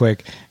make it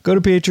quick. Go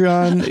to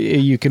Patreon.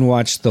 You can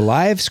watch the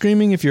live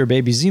screaming if you're a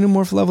baby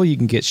xenomorph level. You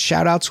can get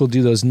shout outs. We'll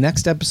do those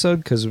next episode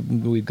because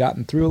we've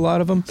gotten through a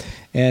lot of them.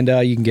 And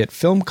you can get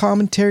film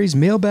commentaries,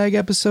 mailbag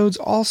episodes,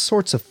 all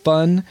sorts of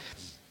fun.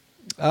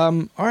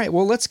 All right,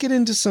 well, let's get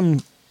into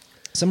some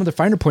of the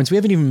finer points. We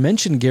haven't even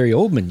mentioned Gary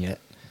Oldman yet.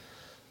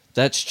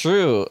 That's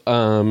true.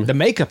 The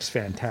makeup's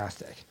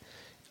fantastic.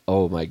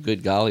 Oh, my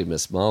good golly,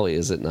 Miss Molly,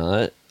 is it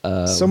not?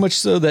 So much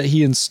so that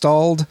he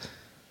installed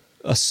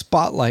a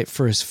spotlight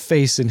for his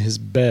face in his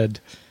bed.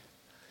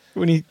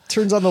 When he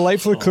turns on the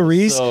light for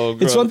Clarice,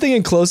 it's one thing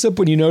in close-up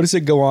when you notice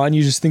it go on,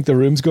 you just think the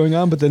room's going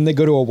on, but then they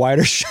go to a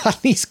wider shot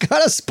and he's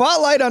got a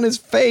spotlight on his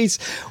face.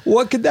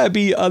 What could that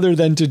be other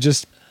than to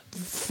just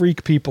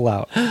freak people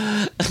out?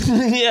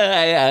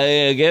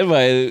 Again,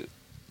 my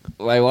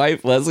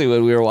wife, Leslie,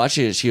 when we were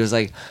watching it, she was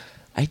like,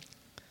 I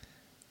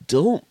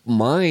don't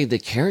mind the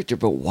character,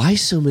 but why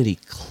so many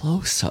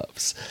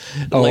close-ups?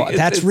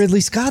 That's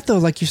Ridley Scott, though,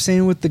 like you're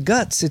saying with the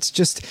guts. It's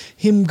just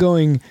him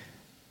going,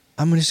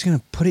 I'm just going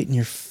to put it in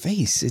your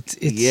face. It's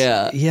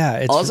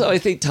also, I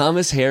think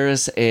Thomas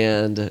Harris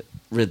and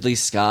Ridley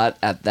Scott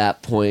at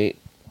that point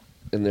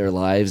in their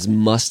lives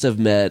must have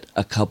met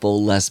a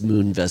couple Les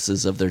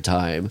Moonveses of their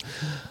time,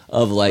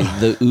 of like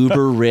the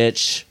uber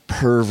rich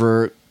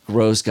pervert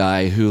gross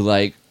guy who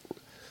like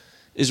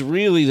is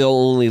really the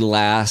only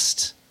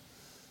last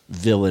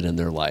villain in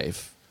their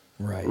life,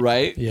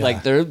 right? Yeah.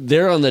 Like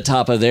they're on the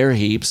top of their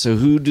heap, so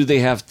who do they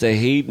have to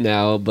hate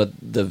now but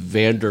the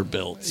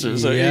Vanderbilts or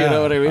something? You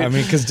know what I mean? I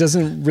mean, because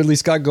doesn't Ridley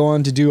Scott go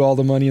on to do all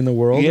the money in the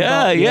world?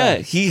 Yeah.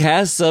 He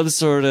has some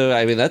sort of,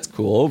 I mean, that's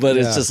cool, but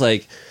it's just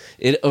like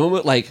it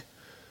almost like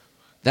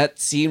that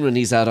scene when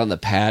he's out on the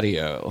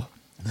patio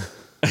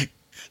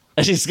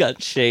and he's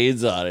got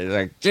shades on. He's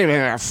like, give me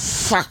a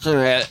fucking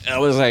it. I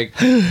was like,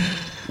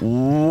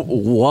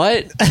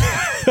 what?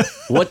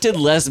 What did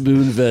Les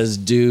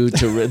Moonves do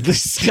to Ridley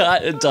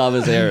Scott and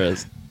Thomas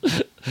Harris?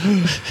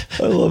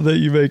 I love that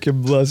you make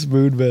him Les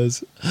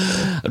Moonves.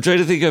 I'm trying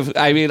to think of,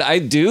 I mean, I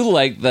do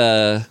like in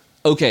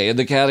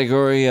the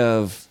category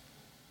of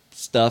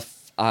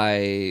stuff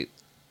I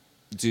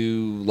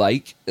do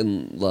like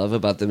and love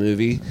about the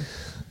movie,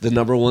 the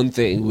number one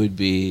thing would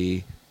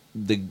be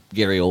the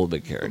Gary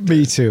Oldman character.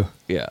 Me too.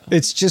 Yeah.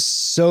 It's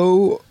just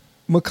so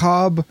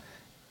macabre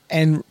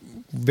and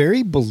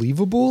very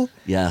believable.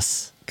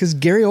 Yes. Because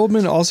Gary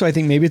Oldman also, I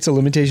think maybe it's a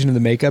limitation of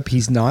the makeup.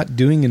 He's not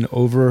doing an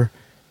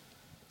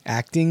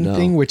overacting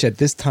thing, which at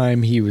this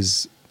time he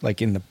was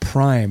like in the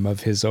prime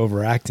of his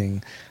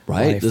overacting.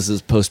 Right. life. This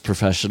is the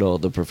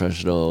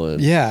professional.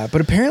 And yeah,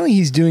 but apparently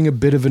he's doing a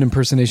bit of an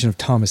impersonation of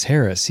Thomas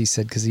Harris, he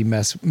said, because he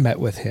met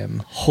with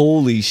him.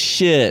 Holy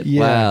shit.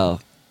 Yeah. Wow.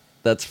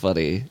 That's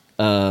funny.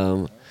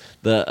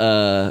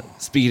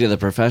 Speaking of The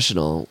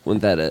Professional, when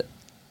that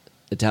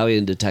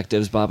Italian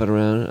detective's bopping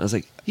around, I was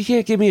like, you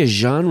can't give me a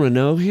Jean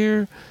Reno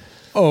here?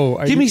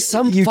 Oh, give me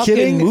some fucking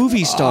kidding?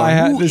 movie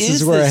star. Who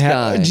is this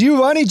guy?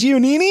 Giovanni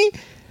Giannini?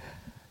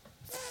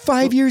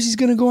 5 years he's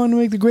going to go on to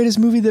make the greatest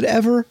movie that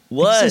ever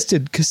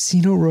existed,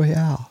 Casino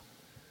Royale.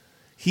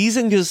 He's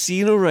in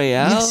Casino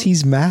Royale? Yes,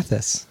 he's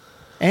Mathis.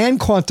 And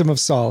Quantum of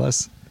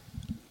Solace.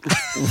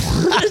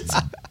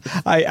 What?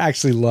 I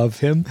actually love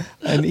him.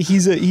 And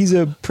he's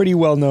a pretty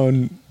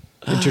well-known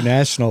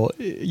international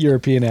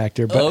European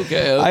actor. But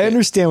okay. I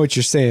understand what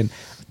you're saying.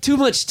 Too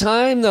much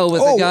time, though,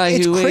 with a guy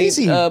who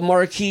crazy. ain't a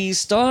marquee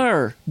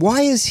star.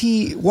 Why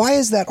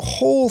is that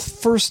whole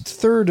first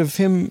third of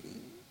him...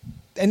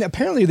 And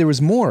apparently there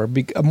was more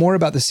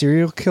about the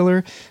serial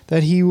killer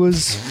that he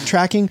was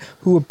tracking,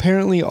 who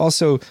apparently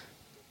also,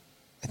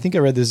 I think I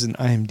read this in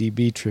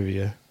IMDb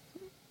trivia,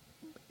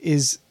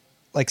 is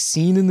like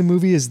seen in the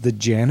movie as the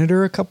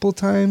janitor a couple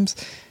times,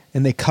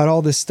 and they cut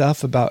all this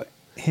stuff about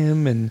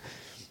him and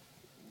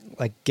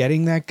like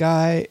getting that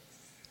guy.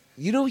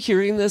 You know,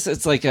 hearing this,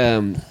 it's like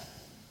not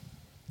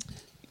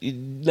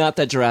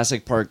that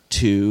Jurassic Park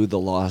 2, The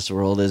Lost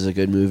World, is a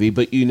good movie,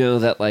 but you know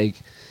that like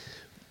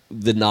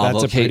the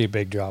novel. That's a pretty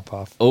big drop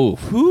off. Oh,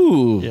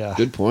 whew, yeah,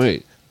 good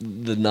point.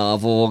 The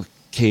novel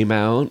came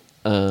out,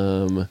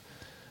 and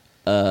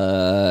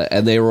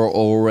they were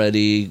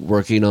already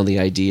working on the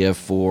idea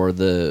for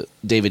the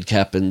David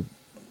Koepp and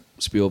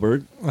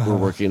Spielberg were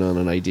working on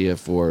an idea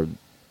for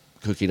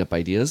cooking up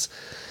ideas,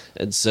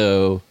 and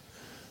so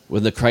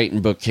when the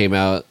Crichton book came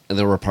out and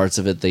there were parts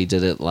of it they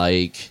didn't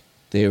like,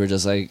 they were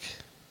just like,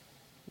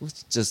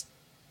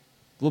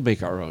 we'll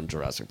make our own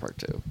Jurassic Park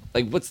 2.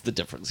 Like, what's the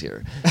difference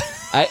here?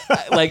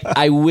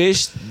 I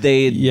wish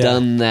they had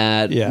done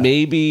that.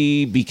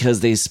 Maybe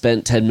because they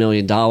spent $10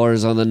 million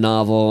on the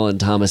novel and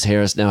Thomas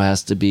Harris now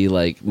has to be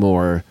like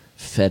more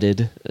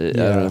feted. I don't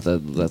know if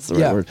that's the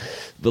right word.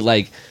 But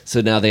like,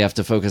 so now they have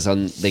to focus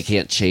on, they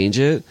can't change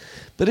it.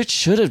 But it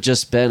should have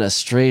just been a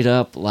straight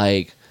up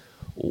like,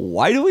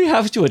 why do we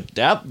have to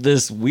adapt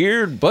this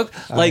weird book?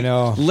 Like,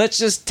 let's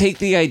just take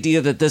the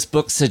idea that this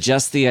book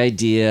suggests the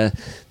idea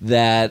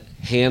that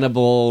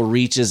Hannibal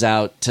reaches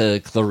out to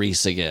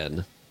Clarice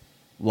again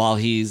while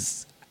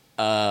he's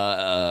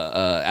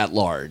at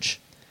large.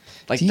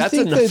 Like, that's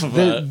enough of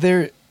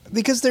a...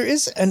 Because there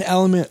is an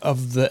element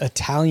of the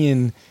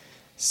Italian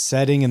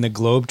setting and the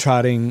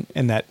globetrotting,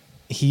 and that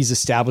he's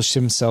established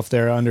himself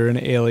there under an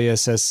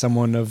alias as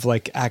someone of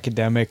like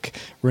academic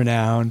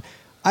renown.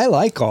 I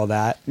like all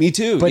that. Me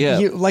too, but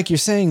yeah. Like you're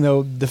saying,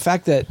 though, the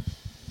fact that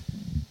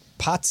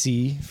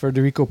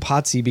Federico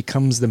Pazzi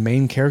becomes the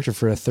main character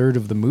for a third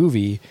of the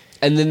movie.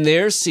 And then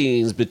their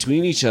scenes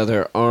between each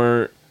other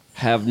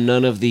have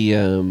none of the,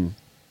 in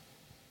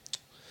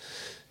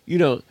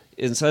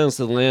Silence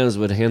of the Lambs,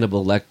 when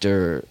Hannibal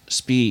Lecter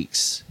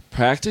speaks,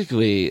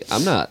 practically,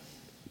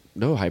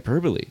 no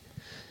hyperbole.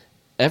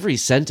 Every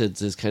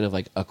sentence is kind of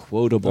like a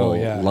quotable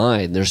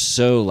line. They're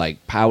so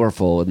like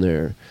powerful in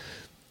their...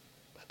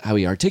 how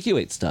he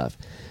articulates stuff.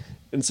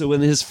 And so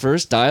when his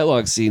first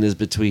dialogue scene is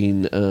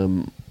between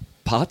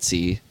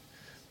Pazzi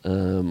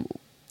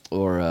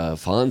or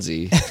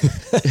Fonzie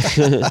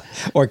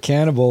or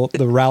Cannibal,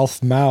 the Ralph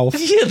Malph.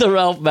 Yeah, the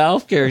Ralph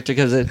Malph character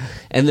comes in,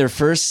 and their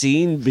first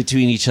scene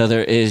between each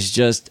other is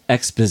just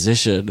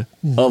exposition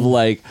of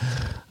like,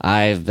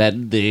 I've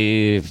been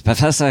the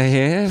professor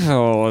here,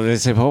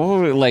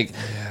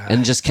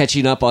 and just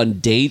catching up on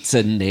dates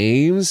and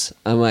names.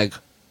 I'm like,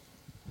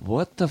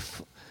 what the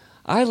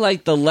I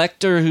like the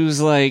Lecter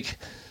who's like,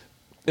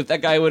 if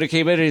that guy would have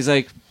came in and he's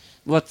like,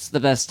 what's the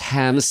best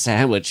ham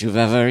sandwich you've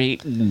ever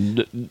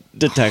eaten,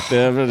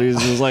 detective? And he's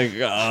just like,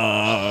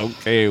 oh,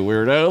 okay,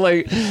 weirdo.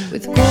 Like,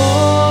 with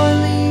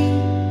barley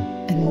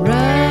and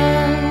rust.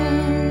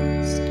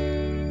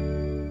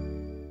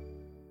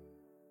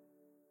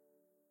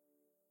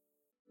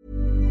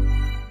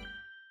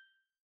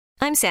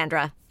 I'm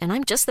Sandra, and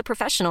I'm just the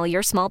professional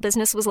your small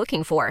business was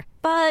looking for.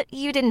 But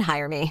you didn't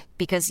hire me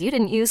because you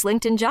didn't use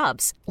LinkedIn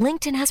Jobs.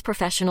 LinkedIn has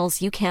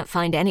professionals you can't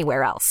find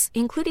anywhere else,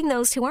 including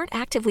those who aren't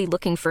actively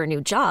looking for a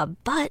new job,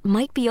 but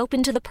might be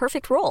open to the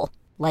perfect role,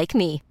 like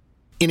me.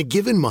 In a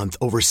given month,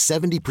 over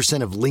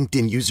 70% of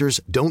LinkedIn users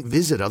don't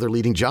visit other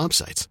leading job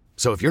sites.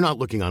 So if you're not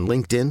looking on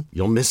LinkedIn,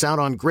 you'll miss out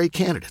on great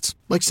candidates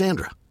like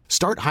Sandra.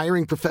 Start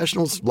hiring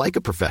professionals like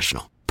a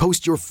professional.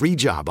 Post your free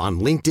job on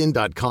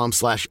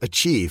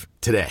linkedin.com/achieve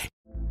today.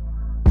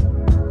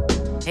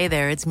 Hey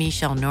there, it's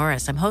Michelle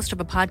Norris. I'm host of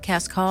a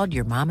podcast called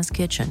Your Mama's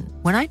Kitchen.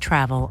 When I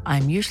travel,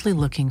 I'm usually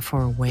looking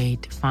for a way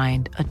to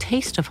find a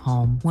taste of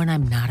home when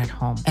I'm not at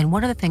home. And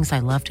one of the things I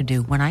love to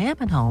do when I am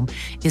at home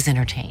is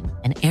entertain.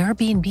 And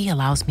Airbnb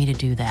allows me to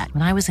do that.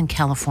 When I was in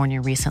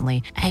California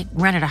recently, I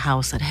rented a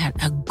house that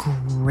had a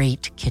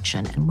great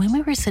kitchen. And when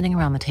we were sitting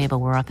around the table,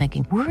 we were all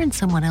thinking, we're in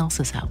someone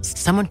else's house.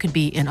 Someone could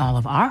be in all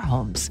of our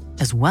homes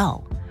as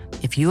well.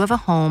 If you have a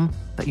home,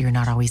 but you're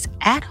not always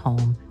at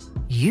home,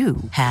 you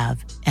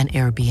have an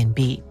Airbnb.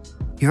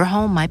 Your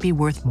home might be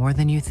worth more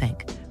than you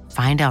think.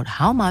 Find out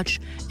how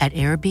much at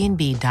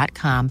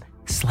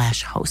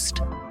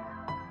airbnb.com/host.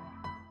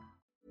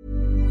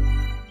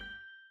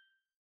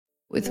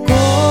 with Corley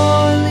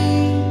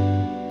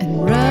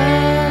and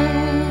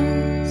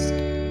Rust.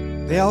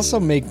 They also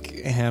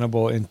make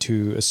Hannibal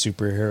into a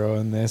superhero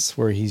in this,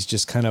 where he's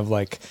just kind of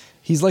like,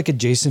 he's like a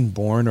Jason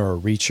Bourne or a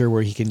Reacher,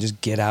 where he can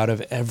just get out of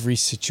every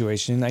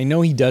situation. I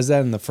know he does that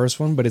in the first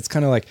one, but it's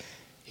kind of like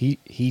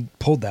he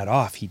pulled that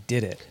off. He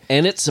did it.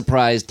 And it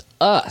surprised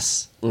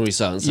us when we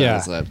saw it in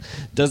Silence of the Lambs.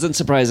 Doesn't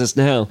surprise us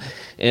now.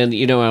 And,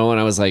 you know, when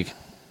I was like,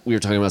 we were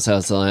talking about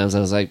Silence of the Lambs, I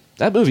was like,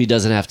 that movie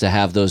doesn't have to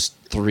have those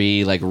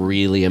 3 like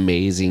really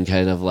amazing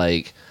kind of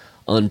like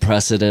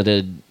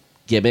unprecedented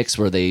gimmicks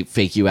where they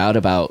fake you out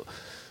about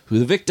who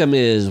the victim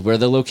is, where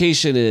the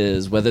location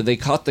is, whether they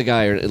caught the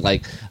guy or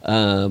like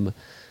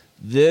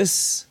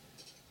this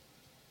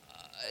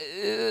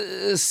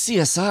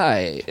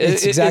CSI.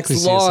 It's exactly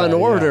it's Law CSI, and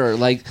Order. yeah.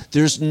 Like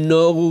there's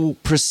no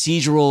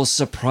procedural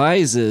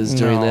surprises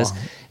during this.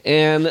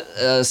 And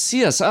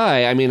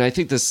CSI, I mean, I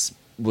think this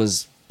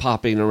was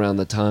popping around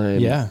the time.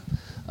 Yeah.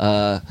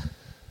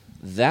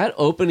 That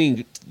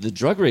opening, the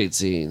drug raid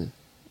scene,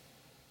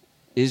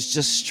 is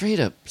just straight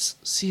up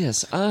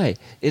CSI.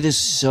 It is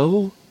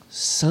so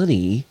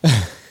sunny,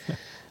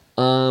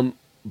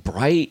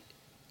 bright.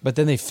 But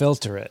then they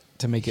filter it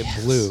to make it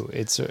blue.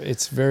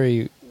 It's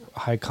very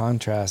high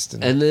contrast.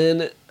 And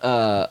then,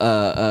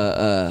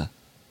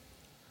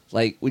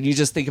 like when you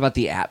just think about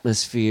the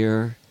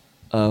atmosphere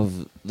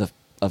of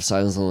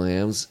Silence of the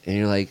Lambs, and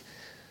you're like,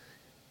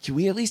 can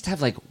we at least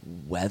have like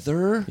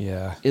weather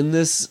in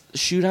this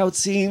shootout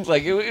scene?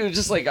 Like it was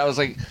just like, I was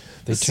like,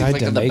 they this tried seems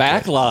like to in the make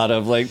back it. lot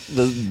of like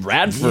the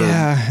Radford.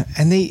 Yeah,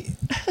 and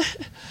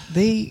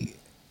they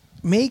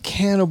make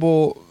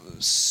Hannibal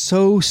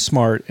so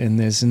smart in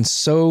this and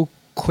so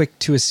quick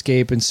to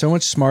escape and so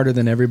much smarter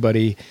than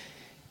everybody.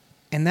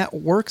 And that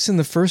works in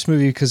the first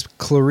movie because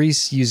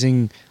Clarice,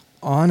 using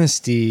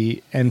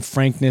honesty and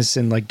frankness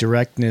and like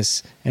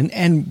directness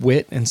and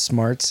wit and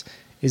smarts,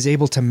 is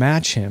able to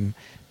match him.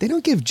 They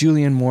don't give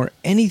Julianne Moore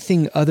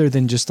anything other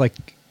than just like,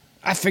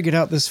 I figured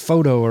out this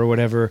photo or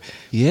whatever.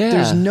 Yeah.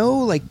 There's no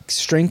like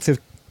strength of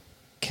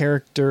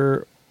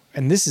character,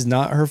 and this is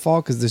not her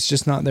fault because it's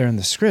just not there in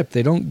the script.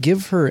 They don't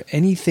give her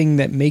anything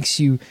that makes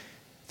you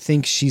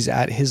think she's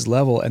at his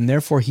level, and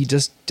therefore he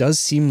just does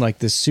seem like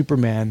this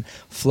Superman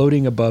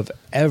floating above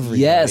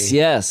everybody.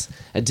 Yes.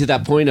 And to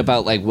that point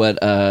about like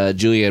what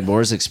Julianne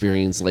Moore's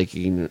experience like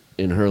in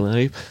her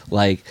life,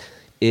 like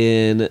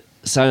in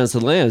Silence of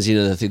the Lambs, you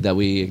know, the thing that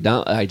we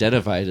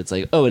identified, it's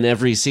like, oh, in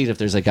every scene, if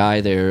there's a guy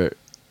there,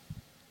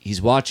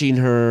 he's watching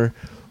her,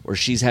 or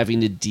she's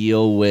having to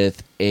deal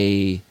with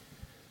a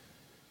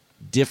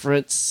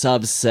different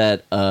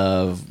subset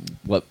of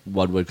what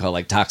one would call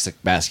like toxic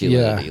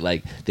masculinity. Yeah.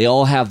 Like they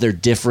all have their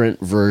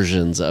different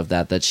versions of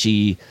that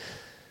she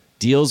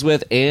deals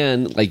with,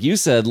 and like you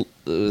said,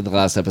 the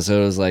last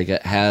episode was like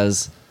it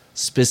has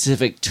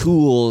specific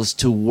tools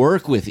to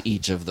work with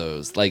each of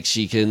those. Like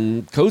she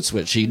can code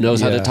switch. She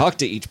knows how to talk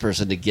to each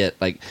person to get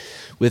like.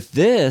 With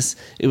this,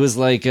 it was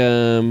like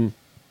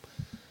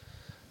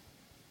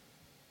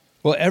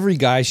well, every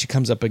guy she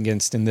comes up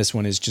against in this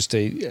one is just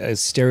a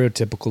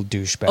stereotypical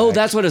douchebag. Oh,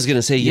 that's what I was going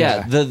to say.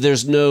 Yeah,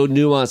 there's no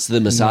nuance to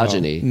the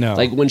misogyny. No.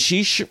 Like when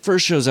she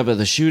first shows up at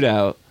the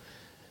shootout,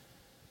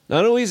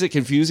 not only is it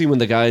confusing when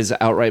the guy's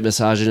outright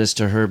misogynist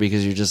to her,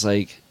 because you're just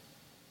like,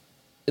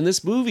 in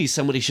this movie,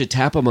 somebody should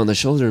tap him on the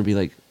shoulder and be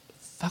like,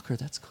 fuck her,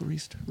 that's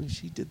Clarice Sterling.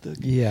 She did the...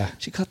 Yeah.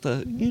 She cut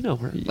the... You know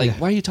her. Like,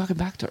 why are you talking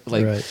back to her?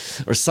 Like,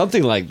 right. Or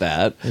something like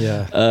that.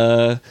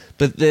 Yeah.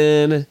 But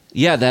then,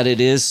 that it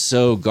is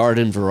so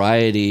garden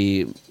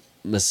variety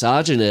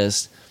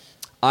misogynist.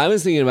 I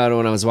was thinking about it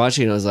when I was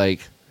watching. I was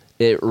like,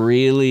 it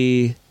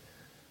really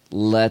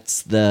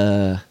lets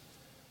the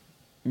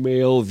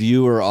male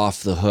viewer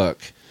off the hook.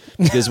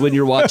 Because when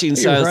you're watching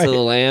Silence of the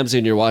Lambs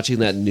and you're watching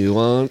that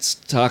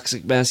nuanced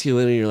toxic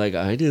masculinity, you're like,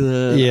 I do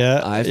that.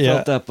 Yeah. I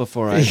felt that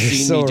before. I've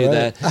seen you do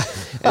that.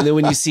 And then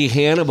when you see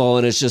Hannibal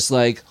and it's just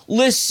like,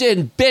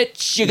 listen,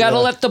 bitch, you got to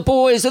let the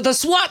boys of the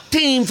SWAT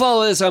team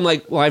follow this. I'm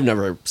like, well, I've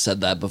never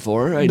said that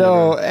before.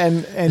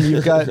 And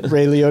you've got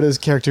Ray Liotta's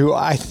character, who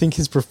I think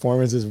his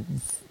performance is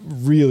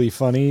really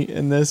funny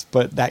in this,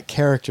 but that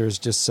character is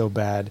just so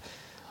bad.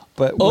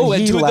 But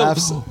when he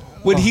laughs...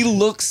 When he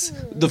looks,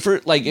 the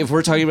first, like if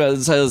we're talking about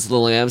Silence of the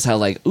Lambs, how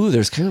like, ooh,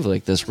 there's kind of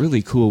like this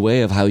really cool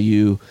way of how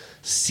you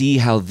see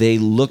how they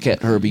look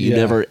at her, but you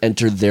never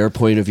enter their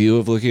point of view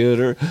of looking at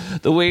her.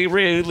 The way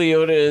Ray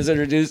Liotta is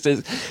introduced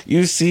is,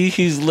 you see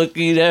he's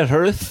looking at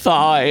her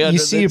thigh under you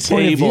see the a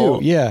point table.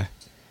 of view, yeah.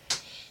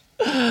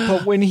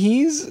 But when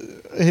his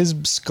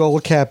skull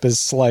cap is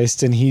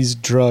sliced and he's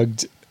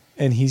drugged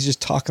and he's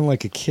just talking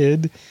like a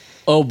kid...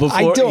 Oh,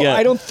 before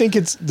I don't think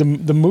it's the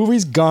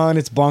movie's gone.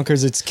 It's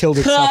bonkers. It's killed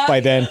itself by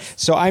then.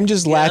 So I'm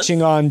just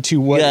latching on to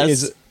what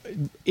is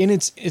in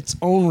its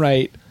own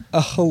right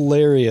a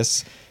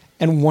hilarious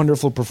and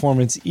wonderful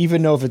performance,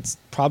 even though if it's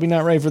probably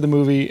not right for the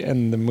movie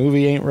and the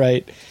movie ain't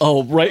right.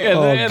 Oh, right.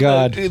 And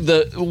God.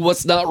 The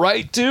what's not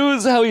right too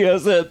is how he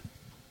has that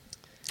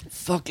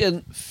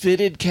fucking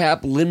fitted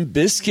cap Limp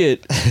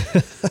Bizkit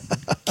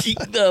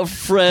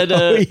Fred.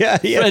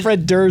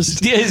 Fred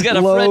Durst. Yeah, he's got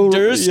a Fred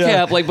Durst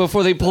cap. Like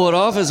before they pull it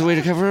off as a way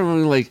to cover him.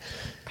 I'm like,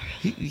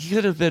 he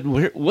could have been.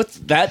 What's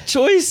that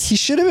choice? He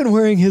should have been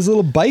wearing his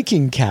little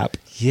biking cap.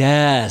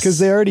 Yes, because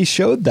they already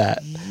showed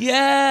that.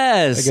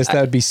 Yes, I guess that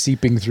would be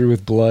seeping through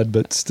with blood,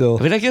 but still.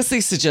 I mean, I guess they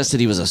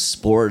suggested he was a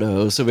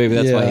sporto, so maybe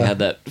that's why he had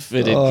that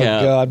fitted cap.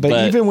 Oh God!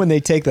 But even when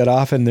they take that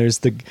off, and there's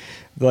the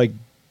like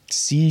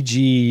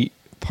CG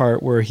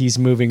part where he's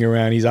moving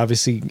around, he's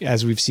obviously,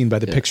 as we've seen by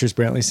the pictures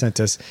Brantley sent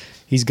us,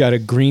 he's got a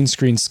green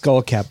screen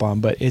skull cap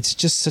on, but it's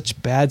just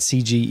such bad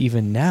CG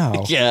even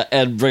now. Yeah,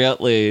 and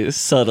Brantley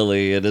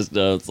subtly in his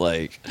notes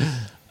like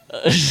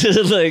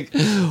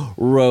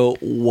wrote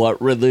what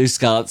Ridley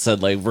Scott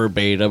said like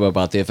verbatim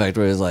about the effect,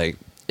 where he's like,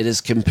 it is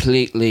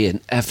completely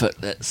and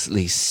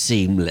effortlessly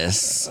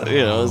seamless.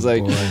 It's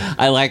like, boy.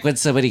 I like when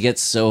somebody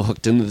gets so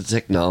hooked into the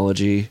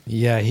technology.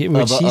 Yeah,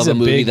 he's a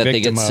movie that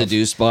they get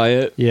seduced by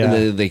it. Yeah, and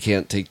then they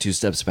can't take two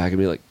steps back and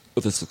be like,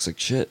 oh, this looks like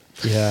shit.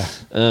 Yeah,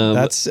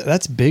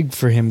 that's big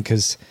for him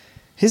because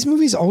his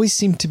movies always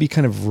seem to be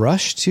kind of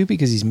rushed too,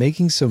 because he's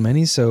making so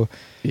many. So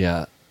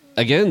yeah,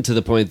 again, to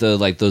the point though,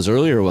 like those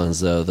earlier ones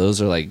though, those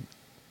are like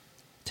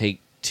take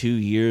 2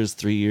 years,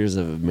 3 years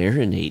of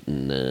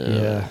marinating.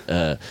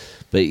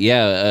 But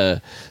yeah,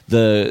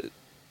 to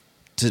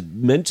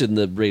mention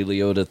the Ray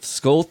Liotta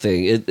skull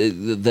thing,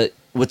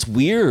 what's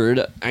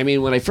weird, I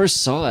mean, when I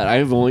first saw it,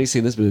 I've only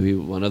seen this movie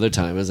one other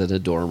time. I was in a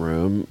dorm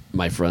room.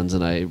 My friends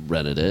and I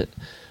rented it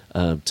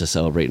to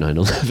celebrate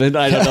 9/11.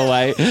 I don't know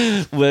why,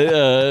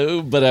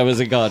 but I was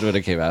in college when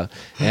it came out.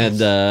 And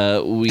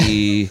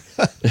we,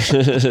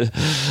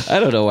 I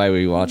don't know why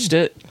we watched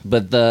it,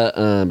 but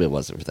it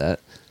wasn't for that.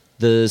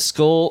 The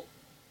skull,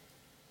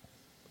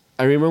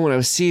 I remember when I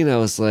was seeing it, I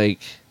was like,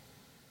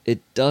 it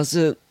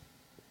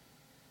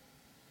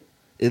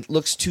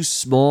looks too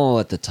small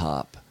at the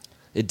top.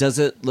 It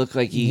doesn't look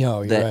like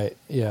you're right.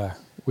 Yeah.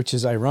 Which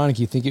is ironic.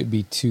 You think it would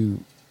be too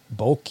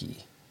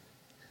bulky.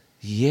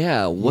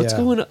 Yeah. What's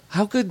going on?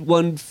 How could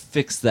one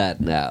fix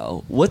that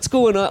now? What's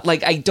going on?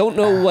 Like, I don't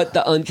know what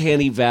the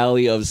uncanny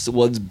valley of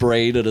one's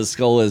brain and a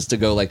skull is to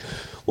go like,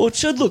 well, it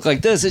should look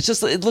like this. It's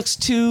just, it looks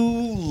too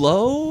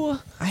low.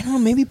 I don't know.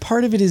 Maybe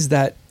part of it is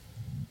that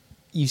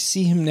you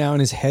see him now and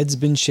his head's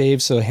been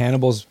shaved. So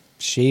Hannibal's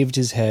shaved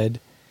his head.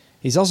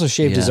 He's also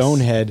shaved his own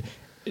head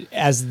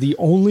as the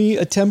only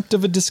attempt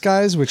of a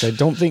disguise, which I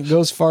don't think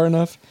goes far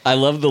enough. I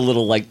love the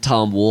little like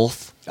Tom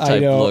Wolfe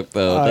type look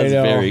though. That's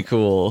very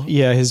cool.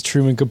 Yeah, his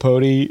Truman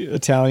Capote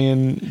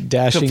Italian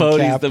dashing Capote's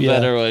cap. The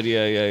better one.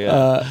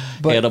 Yeah.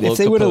 But Hannibal if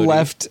they would have Capote.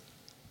 left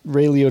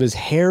Ray Liotta's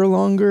hair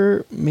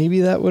longer, maybe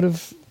that would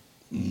have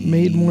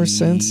made more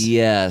sense.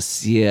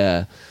 Yes,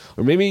 yeah.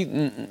 Or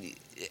maybe,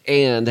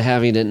 and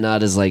having it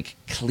not as like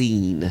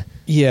clean.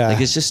 Yeah.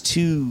 Like it's just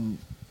too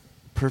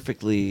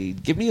perfectly,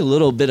 give me a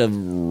little bit of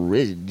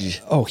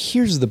ridge. Oh,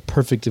 here's the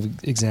perfect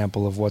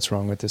example of what's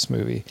wrong with this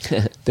movie.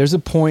 There's a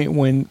point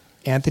when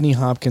Anthony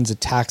Hopkins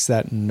attacks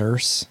that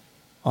nurse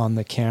on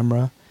the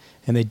camera,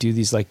 and they do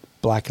these like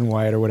black and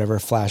white or whatever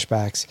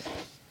flashbacks.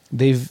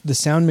 The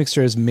sound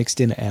mixer has mixed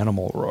in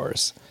animal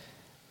roars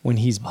when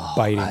he's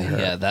biting her.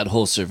 Yeah, that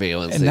whole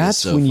surveillance and thing that's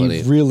is so when funny.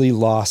 you've really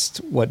lost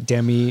what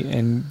Demme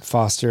and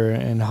Foster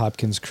and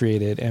Hopkins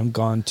created and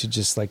gone to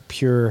just like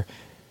pure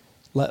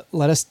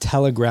let us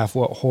telegraph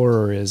what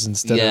horror is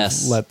instead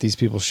of let these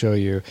people show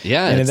you.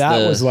 Yeah, and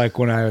that was like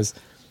when I was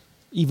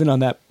even on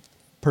that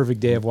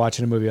perfect day of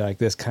watching a movie like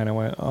this, kind of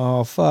went,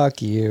 oh,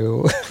 fuck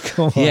you.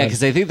 Come on. Yeah,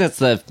 because I think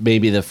that's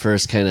maybe the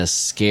first kind of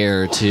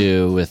scare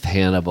too with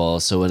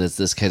Hannibal. So when it's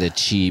this kind of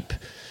cheap,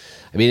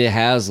 I mean, it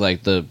has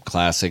like the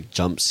classic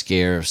jump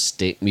scare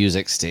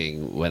music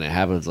sting when it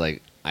happens.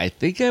 Like, I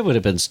think I would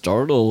have been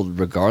startled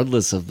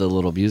regardless of the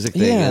little music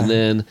thing. Yeah. And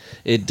then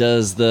it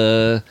does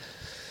the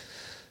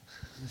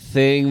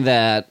thing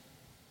that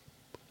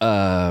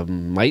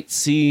might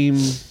seem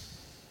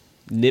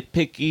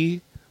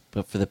nitpicky,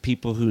 but for the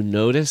people who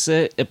notice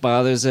it, it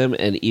bothers them.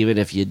 And even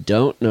if you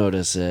don't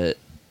notice it,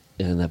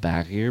 in the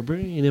back of your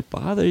brain, it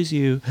bothers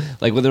you.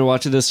 Like when they're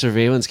watching the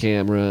surveillance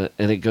camera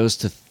and it goes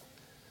to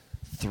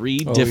three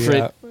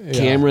different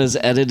cameras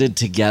edited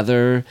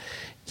together,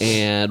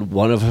 and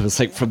one of them is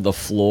like from the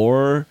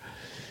floor.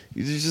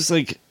 You're just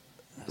like,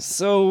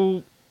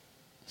 so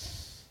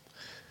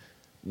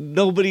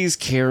nobody's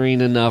caring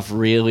enough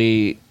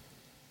really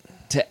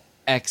to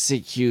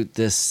execute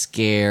this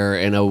scare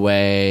in a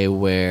way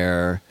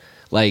where,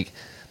 like,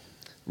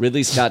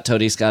 Ridley Scott,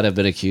 Tony Scott have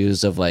been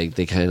accused of, like,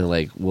 they kind of,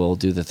 like, will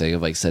do the thing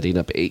of, like, setting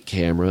up 8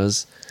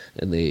 cameras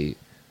and they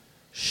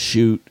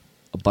shoot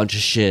a bunch of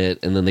shit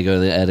and then they go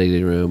to the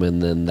editing room,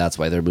 and then that's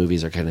why their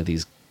movies are kind of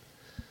these,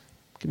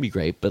 can be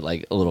great, but,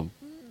 like, a little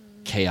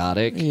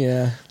chaotic.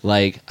 Yeah.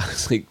 Like, I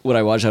was like, when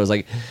I watched it, I was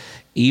like,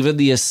 even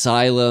the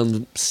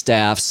asylum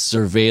staff's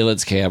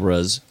surveillance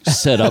cameras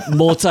set up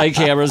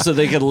multi-cameras so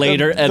they can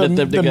later edit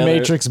them together. The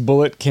Matrix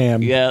bullet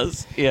cam.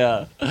 Yes,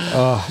 yeah.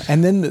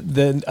 And then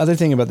the other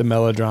thing about the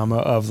melodrama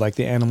of like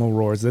the animal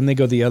roars, then they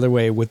go the other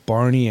way with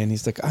Barney, and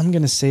he's like, I'm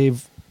going to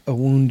save a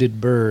wounded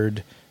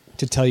bird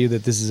to tell you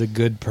that this is a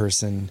good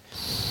person.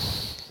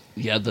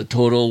 Yeah, the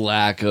total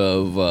lack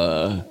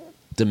of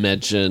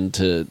dimension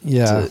to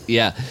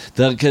Yeah.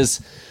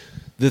 Because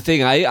the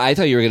thing I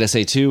thought you were gonna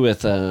say too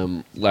with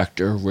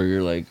Lecter, where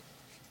you're like,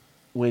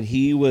 when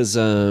he was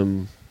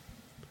when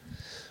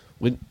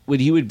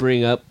he would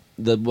bring up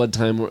the one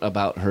time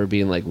about her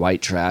being like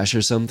white trash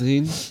or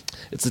something,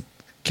 it's a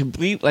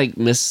complete like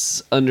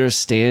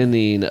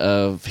misunderstanding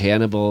of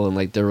Hannibal and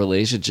like their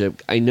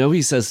relationship. I know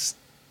he says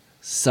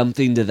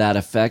something to that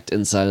effect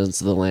in Silence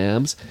of the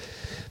Lambs,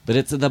 but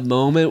it's at the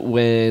moment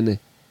when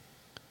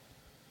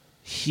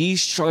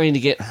he's trying to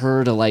get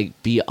her to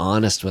like be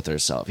honest with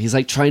herself. He's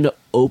like trying to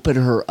open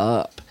her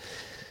up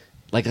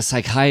like a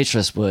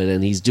psychiatrist would,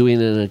 and he's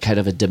doing it in a kind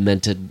of a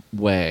demented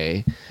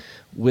way.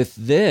 With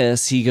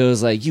this, he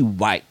goes like, "You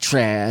white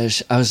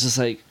trash." I was just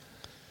like,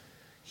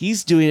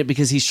 he's doing it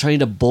because he's trying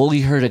to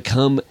bully her to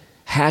come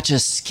hatch a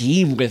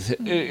scheme with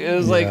it. It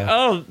was like,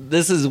 oh,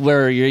 this is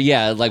where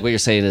you're, like what you're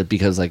saying, it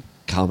becomes like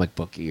comic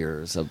booky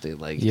or something.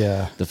 Like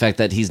the fact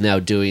that he's now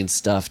doing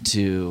stuff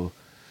to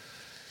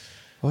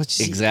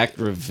exact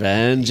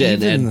revenge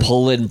and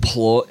pull in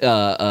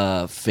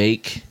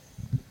fake.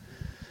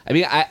 I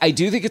mean, I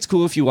do think it's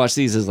cool if you watch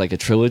these as like a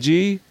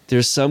trilogy.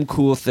 There's some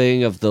cool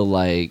thing of the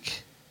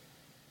like,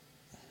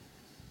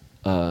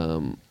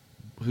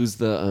 who's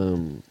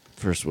the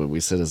first one? We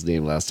said his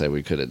name last time.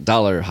 We couldn't.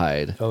 Dollar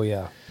Hyde. Oh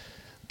yeah.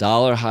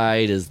 Dollar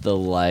Hyde is the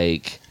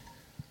like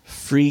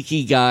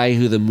freaky guy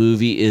who the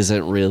movie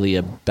isn't really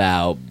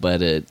about,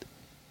 but it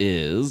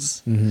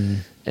is. Mm-hmm.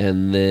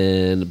 And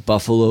then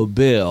Buffalo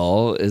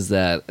Bill is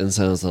that in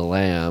Silence of the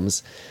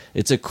Lambs.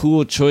 It's a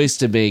cool choice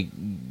to make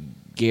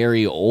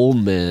Gary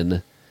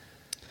Oldman,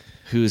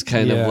 who's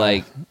kind of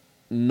like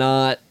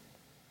not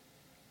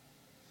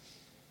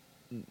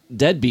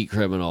deadbeat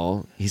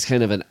criminal. He's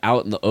kind of an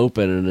out in the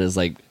open, and his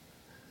like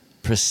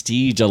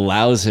prestige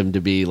allows him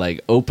to be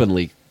like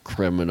openly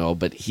criminal,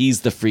 but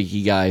he's the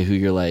freaky guy who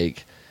you're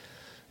like,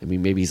 I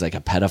mean, maybe he's like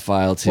a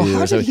pedophile too. Well,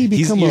 how did he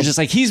become you're just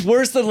like, he's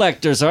worse than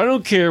Lecter, so I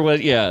don't care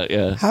what.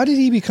 Yeah. How did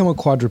he become a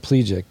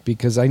quadriplegic?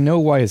 Because I know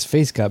why his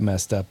face got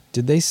messed up.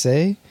 Did they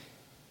say?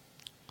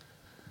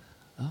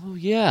 Oh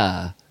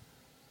yeah,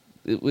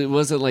 it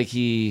wasn't like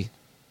they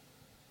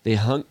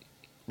hung,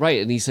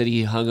 right? And he said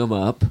he hung him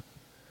up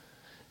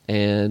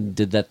and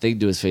did that thing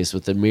to his face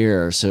with the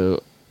mirror.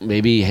 So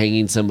maybe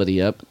hanging somebody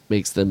up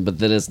makes them, but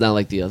then it's not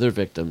like the other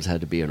victims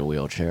had to be in a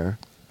wheelchair.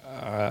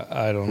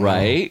 I don't know.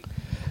 Right?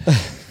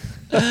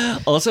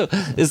 Also,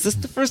 is this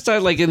the first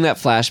time, like in that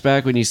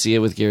flashback when you see it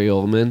with Gary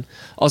Oldman?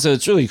 Also,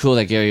 it's really cool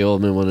that Gary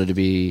Oldman wanted to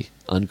be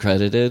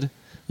uncredited.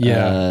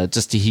 Yeah.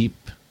 Just to heap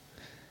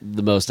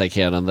the most I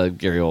can on the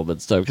Gary Oldman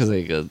stuff, because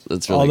I think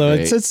it's really Although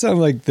great. it did sound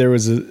like there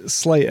was a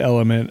slight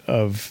element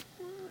of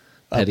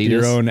up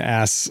your own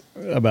ass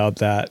about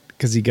that,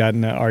 because he got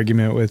in an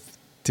argument with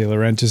De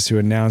Laurentiis, who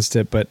announced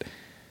it, but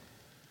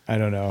I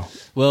don't know.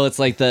 Well, it's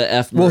like the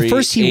F. Murray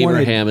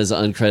Abraham is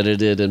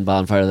uncredited in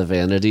Bonfire of the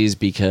Vanities,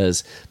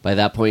 because by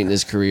that point in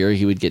his career,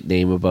 he would get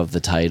name above the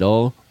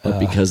title.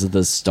 But because of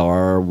the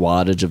star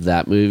wattage of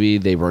that movie,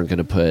 they weren't going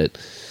to put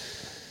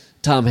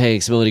Tom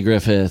Hanks, Melanie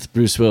Griffith,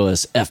 Bruce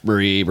Willis, F.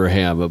 Murray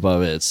Abraham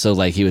above it. So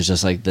like he was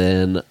just like,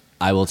 then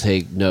I will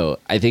take note.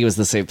 I think it was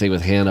the same thing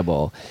with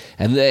Hannibal.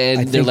 And then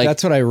I think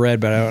that's what I read,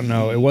 but I don't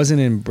know. It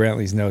wasn't in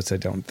Brantley's notes, I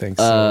don't think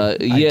so.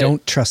 I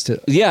don't trust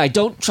it. Yeah, I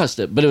don't trust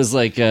it. But it was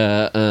like,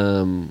 why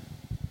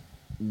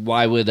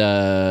would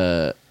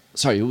they...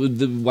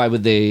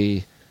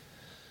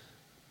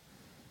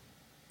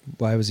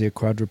 Why was he a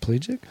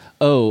quadriplegic?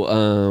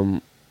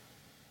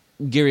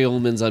 Gary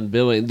Oldman's on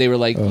billing. They were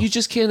like, you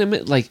just can't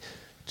admit, like,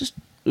 just,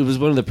 it was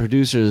one of the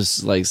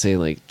producers like saying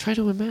like, try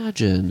to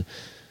imagine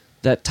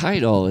that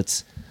title.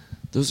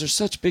 Those are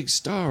such big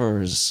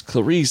stars.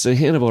 Clarice and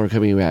Hannibal are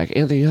coming back.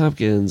 Anthony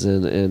Hopkins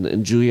and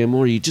Julianne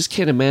Moore. You just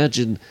can't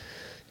imagine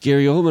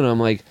Gary Oldman. I'm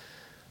like,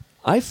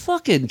 I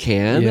fucking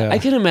can. Yeah. I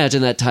can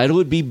imagine that title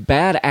would be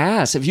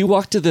badass. If you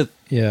walked to the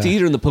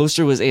theater and the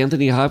poster was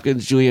Anthony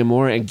Hopkins, Julianne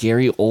Moore, and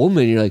Gary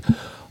Oldman, you're like,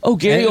 oh,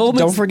 Gary Oldman.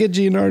 Don't forget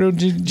Leonardo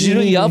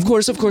Giannini. Yeah, of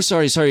course.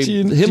 Sorry.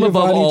 Him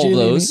above all Giannini.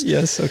 those.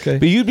 Yes, okay.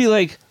 But you'd be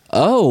like,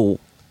 oh,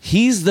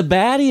 he's the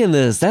baddie in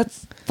this.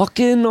 That's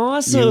fucking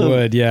awesome. You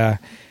would, yeah.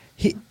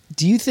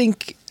 Do you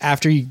think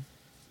after he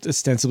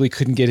ostensibly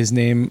couldn't get his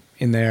name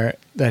in there,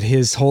 that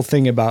his whole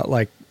thing about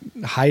like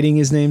hiding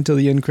his name till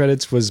the end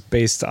credits was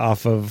based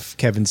off of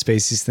Kevin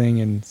Spacey's thing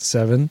in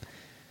Seven?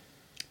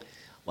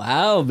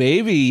 Wow,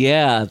 maybe,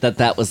 yeah.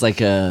 That was like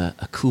a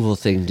cool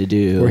thing to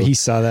do. Where he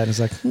saw that and was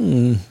like,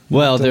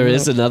 Well, there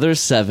is another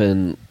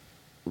Seven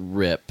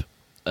rip,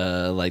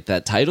 like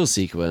that title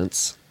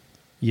sequence.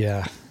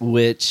 Yeah.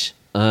 Which...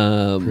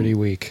 pretty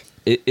weak.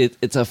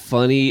 It's a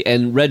funny...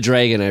 And Red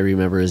Dragon, I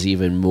remember, is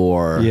even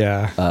more...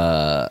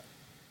 Yeah.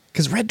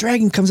 Because Red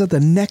Dragon comes out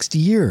the next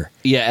year.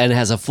 Yeah, and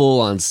has a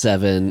full-on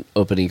Seven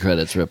opening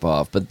credits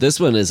ripoff. But this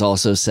one is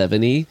also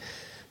 70...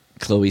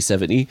 Chloe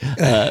 70,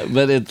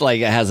 but it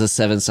has a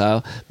Seven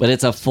style, but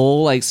it's a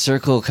full like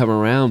circle come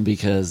around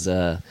because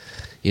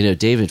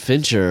David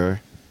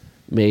Fincher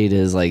made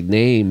his like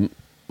name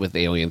with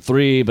Alien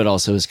 3, but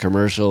also his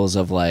commercials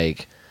of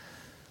like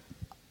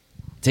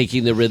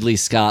taking the Ridley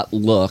Scott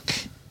look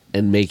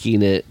and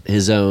making it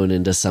his own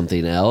into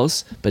something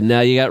else. But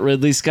now you got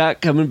Ridley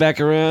Scott coming back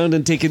around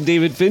and taking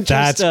David Fincher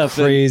stuff. That's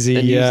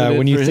crazy. And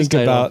when you think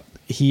about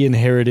he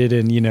inherited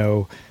and,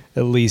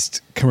 at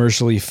least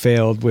commercially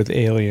failed with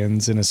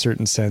Aliens in a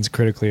certain sense,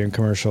 critically and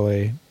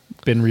commercially,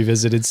 been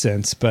revisited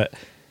since. But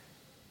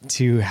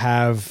to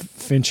have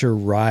Fincher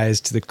rise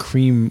to the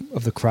cream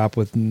of the crop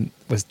with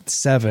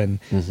Seven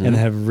and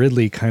have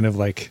Ridley kind of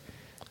like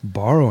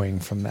borrowing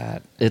from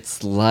that.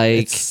 It's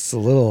like it's a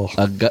little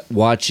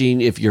watching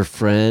if your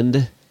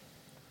friend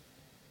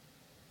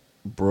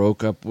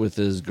broke up with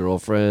his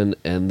girlfriend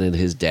and then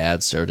his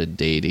dad started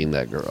dating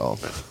that girl.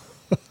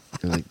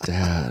 You're like,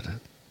 Dad,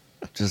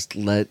 just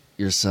let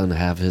your son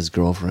have his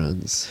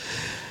girlfriends.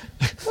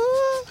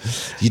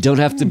 You don't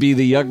have to be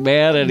the young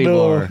man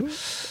anymore. No.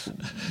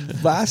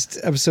 Last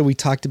episode, we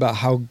talked about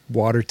how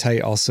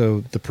watertight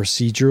also the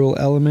procedural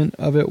element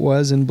of it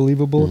was and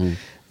believable.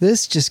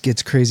 This just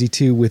gets crazy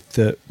too with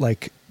the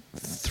like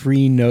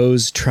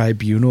three-nose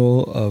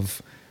tribunal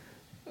of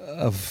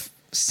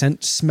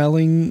scent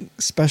smelling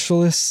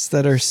specialists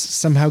that are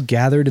somehow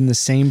gathered in the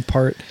same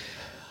part.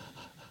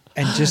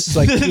 And just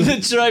like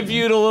the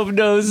tribunal of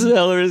nose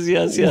smellers,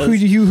 yes. Who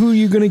are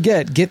you gonna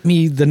get? Get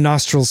me the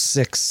nostril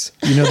 6.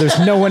 There's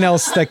no one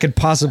else that could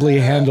possibly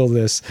handle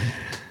this.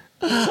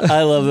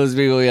 I love those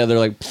people. Yeah, they're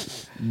like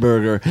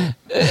burger.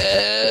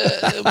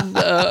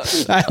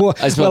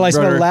 I smell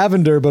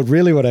lavender, but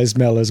really what I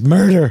smell is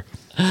murder.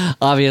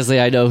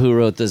 Obviously, I know who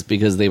wrote this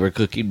because they were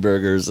cooking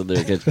burgers and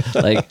they're good.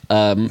 Like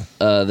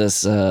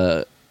this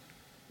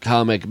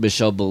comic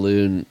Michelle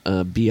Balloon,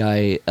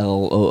 Billoon.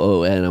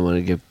 I want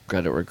to give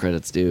credit where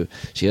credit's due.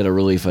 She had a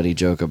really funny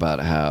joke about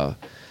how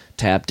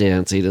tap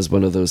dancing is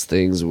one of those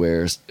things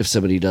where if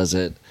somebody does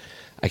it,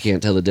 I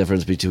can't tell the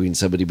difference between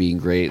somebody being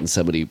great and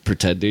somebody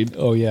pretending.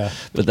 Oh yeah,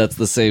 but that's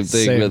the same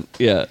thing.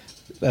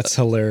 That's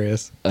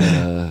hilarious.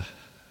 I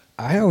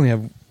only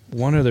have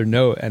one other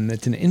note, and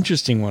it's an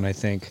interesting one, I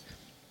think,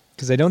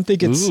 because I don't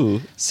think it's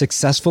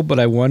successful, but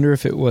I wonder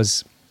if it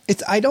was.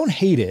 I don't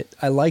hate it.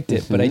 I liked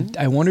it, but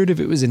I wondered if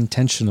it was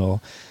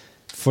intentional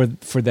for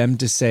them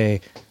to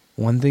say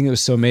one thing that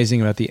was so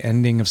amazing about the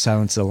ending of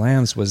Silence of the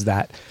Lambs was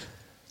that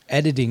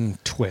editing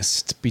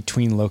twist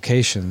between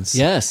locations.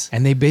 Yes.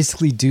 And they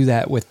basically do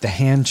that with the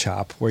hand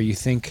chop where you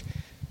think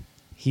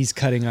he's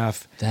cutting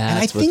off. And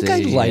I think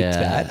I liked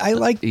that. I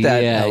liked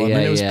that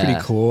element. It was pretty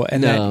cool.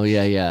 And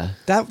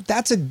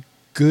that's a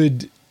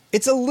good,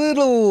 it's a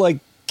little like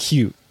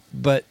cute,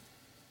 but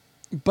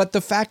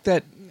the fact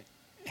that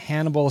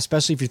Hannibal,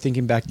 especially if you're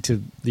thinking back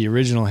to the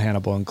original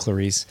Hannibal and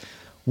Clarice,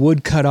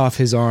 would cut off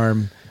his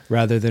arm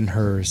rather than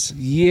hers.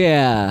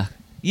 Yeah.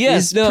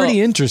 Yes, it's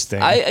pretty interesting.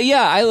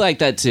 I like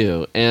that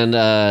too, and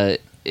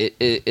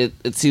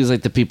it seems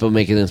like the people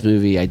making this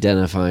movie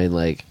identifying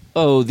like,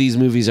 oh, these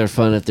movies are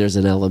fun if there's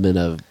an element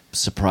of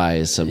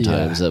surprise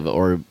sometimes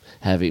or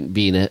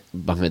being it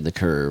behind the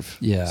curve.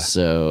 Yeah.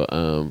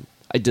 So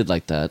I did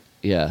like that.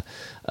 Yeah.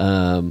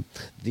 I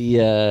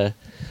was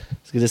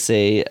gonna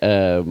say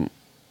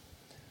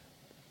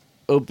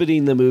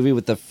opening the movie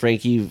with the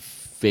Frankie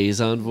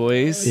Faison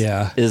voice.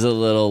 Is a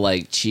little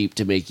like cheap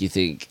to make you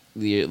think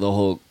the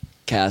whole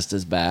cast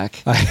is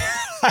back.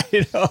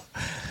 I know.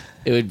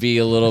 It would be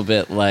a little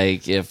bit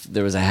like if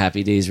there was a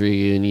Happy Days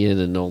reunion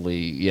and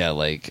only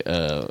Ralph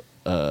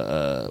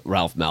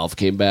Malph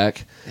came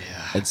back. Yeah.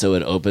 And so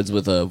it opens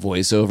with a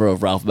voiceover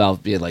of Ralph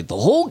Malph being like, the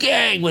whole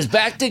gang was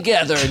back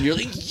together, and you're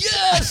like,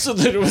 yes. And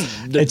then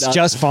it's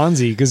just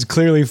Fonzie, because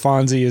clearly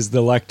Fonzie is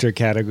the Lecter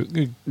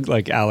category,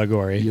 like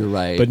allegory. You're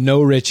right. But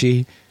no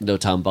Richie. No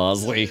Tom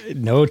Bosley.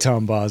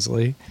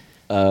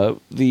 Do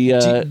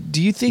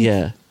you think?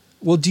 Yeah.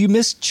 Well, do you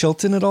miss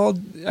Chilton at all?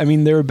 I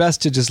mean, they were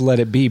best to just let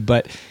it be,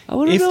 but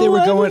if they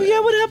were going...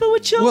 what happened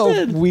with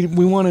Chilton? Well,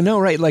 we want to know,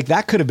 right? Like,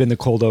 that could have been the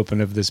cold open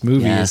of this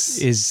movie,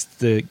 is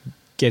the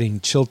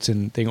getting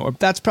Chilton thing. Or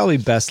that's probably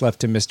best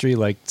left to mystery,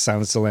 like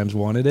Silence of the Lambs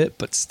wanted it,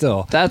 but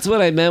still. That's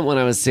what I meant when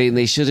I was saying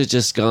they should have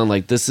just gone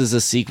like, this is a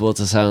sequel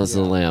to Silence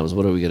of the Lambs.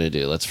 What are we going to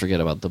do? Let's forget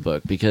about the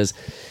book. Because,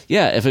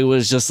 if it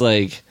was just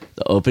like,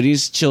 the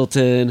opening's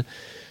Chilton...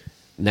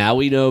 Now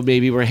we know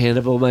maybe where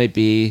Hannibal might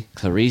be.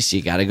 Clarice,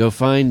 you got to go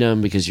find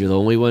him because you're the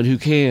only one who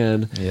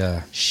can.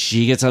 Yeah.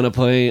 She gets on a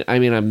plane. I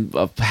mean, I'm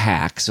a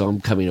hack, so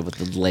I'm coming up with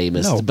the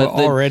lamest. No, but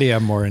already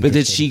I'm more interested. But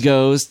then she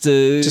goes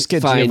to just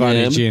get find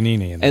Giovanni him.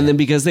 Giannini in and then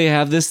because they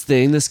have this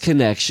thing, this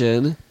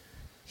connection,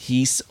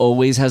 he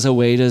always has a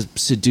way to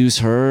seduce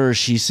her or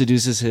she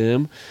seduces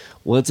him.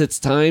 Once it's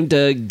time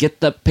to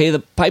pay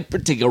the piper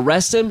to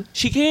arrest him,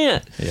 she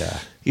can't. Yeah.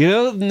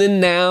 And then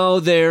now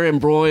they're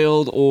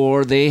embroiled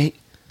or they...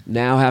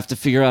 now have to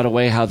figure out a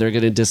way how they're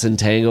going to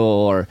disentangle,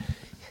 or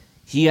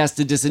he has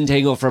to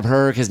disentangle from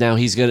her because now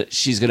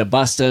she's gonna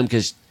bust him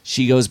because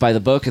she goes by the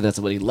book and that's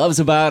what he loves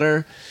about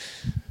her.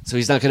 So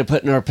he's not going to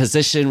put in her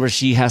position where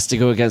she has to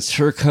go against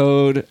her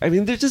code. I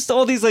mean, there's just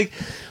all these like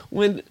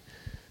when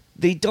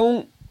they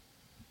don't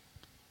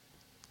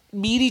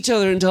meet each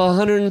other until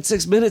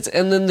 106 minutes,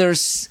 and then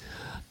it's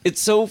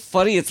so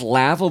funny, it's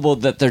laughable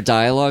that their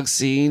dialogue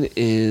scene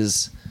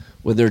is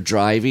when they're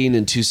driving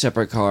in two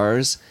separate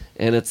cars,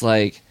 and it's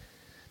like,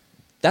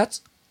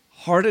 that's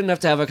hard enough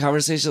to have a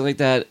conversation like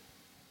that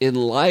in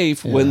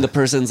life when the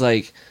person's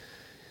like,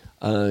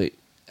 and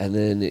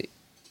then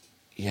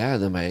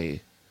my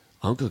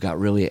uncle got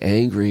really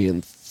angry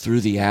and threw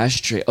the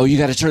ashtray. Oh, you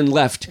got to turn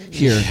left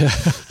here.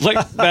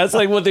 Like, that's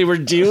like what they were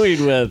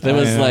dealing with. It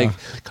was like,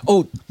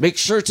 oh, make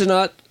sure to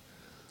not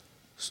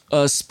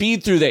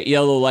speed through that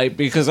yellow light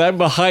because I'm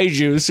behind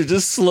you, so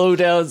just slow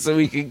down so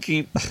we can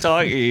keep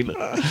talking. Did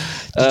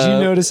you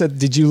notice that?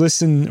 Did you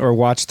listen or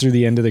watch through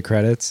the end of the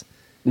credits?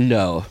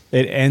 No.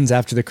 It ends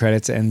after the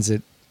credits ends.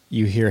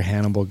 You hear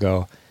Hannibal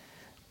go,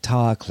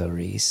 "Ta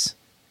Clarice,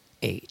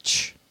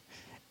 H,"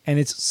 and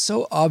it's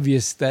so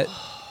obvious that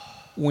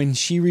when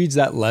she reads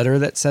that letter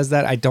that says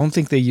that, I don't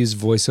think they used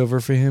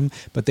voiceover for him,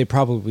 but they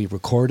probably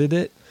recorded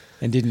it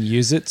and didn't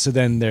use it. So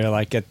then they're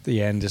like at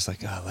the end, just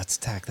like, oh, let's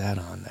tack that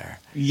on there.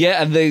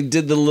 Yeah, and they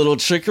did the little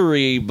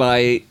trickery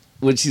by,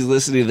 when she's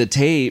listening to the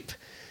tape,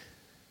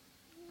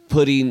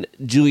 putting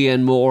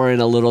Julianne Moore in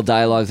a little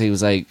dialogue thing. He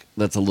was like,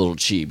 that's a little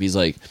cheap. He's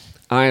like,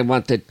 I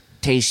want to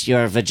taste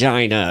your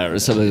vagina or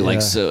something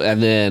like so.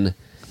 And then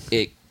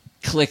it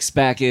clicks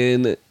back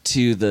in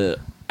to the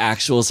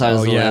actual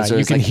Silence of the Lambs.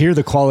 You can hear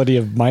the quality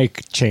of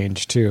mic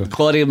change too.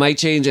 Quality of mic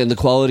change and the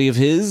quality of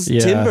his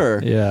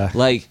timbre. Yeah.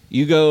 Like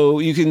you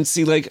can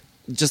see like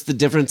just the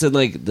difference in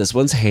like this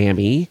one's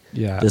hammy.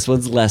 Yeah. This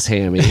one's less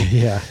hammy.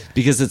 Yeah.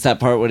 Because it's that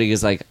part when he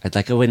is like, I'd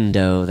like a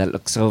window that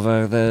looks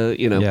over the,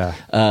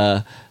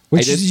 Yeah.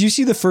 Did you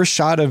see the first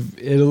shot of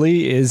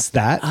Italy is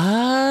that?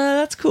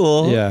 That's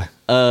cool. Yeah.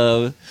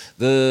 I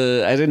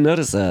didn't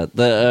notice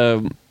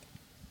that.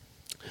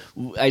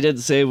 I did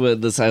say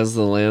with the Silence of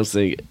the Lambs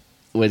thing,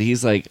 when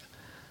he's like,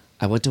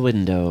 I want a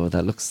window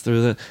that looks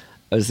through the...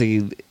 I was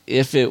thinking,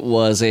 if it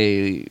was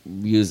a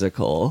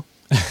musical,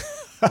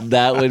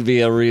 that would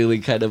be a really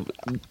kind of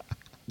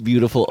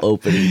beautiful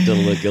opening to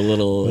look a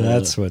little...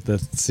 That's what the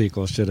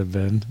sequel should have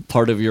been.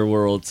 Part of your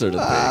world sort of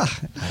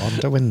thing. I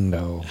want a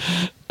window.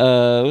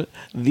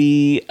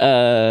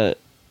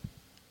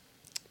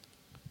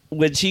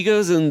 When she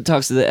goes and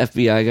talks to the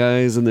FBI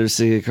guys and they're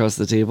sitting across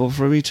the table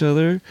from each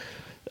other,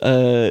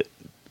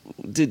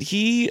 did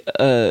he...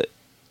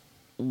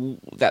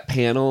 that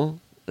panel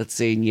that's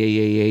saying yay,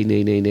 yay, yay,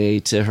 nay, nay, nay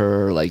to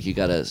her, like, you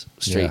gotta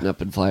straighten up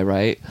and fly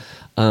right.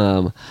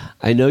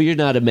 I know you're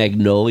not a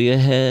Magnolia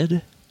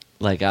head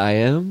like I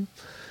am,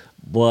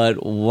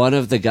 but one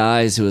of the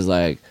guys who was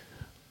like,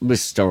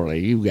 Miss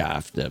Sterling, you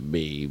have to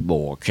be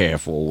more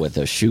careful with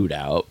a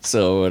shootout.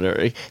 So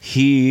whatever.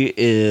 He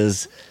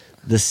is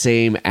the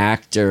same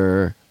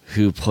actor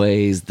who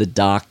plays the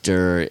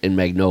doctor in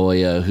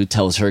Magnolia, who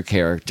tells her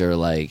character,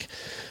 like,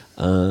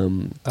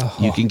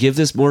 you can give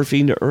this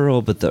morphine to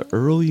Earl, but the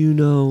Earl you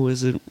know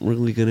isn't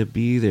really going to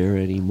be there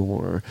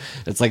anymore.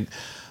 It's like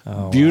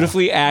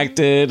beautifully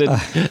acted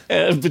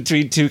and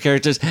between two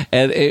characters.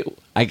 And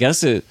I can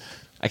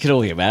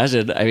only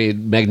imagine. I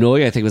mean,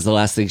 Magnolia, I think, was the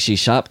last thing she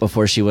shot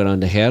before she went on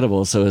to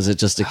Hannibal. So is it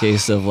just a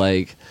case of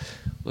like,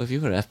 well, if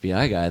you were an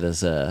FBI guy,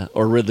 that's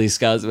or Ridley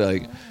Scott's be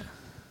like,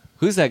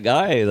 who's that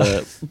guy?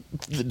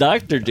 The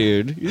doctor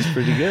dude. He's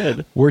pretty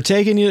good. We're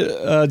taking you,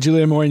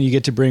 Julianne Moore, and you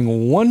get to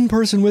bring one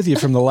person with you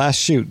from the last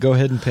shoot. Go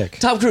ahead and pick.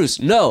 Tom Cruise.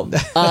 No.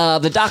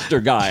 The doctor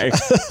guy.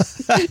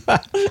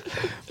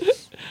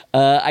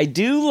 I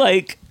do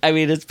like, I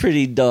mean, it's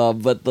pretty dumb,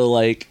 but the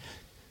like,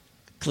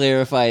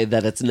 clarify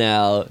that it's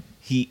now,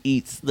 he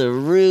eats the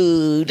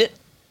rude.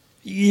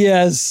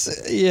 Yes.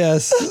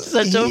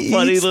 Such a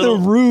funny little.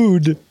 the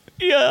rude.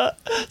 Yeah.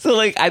 So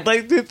like, I'd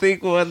like to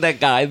think when that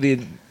guy,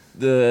 the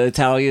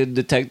Italian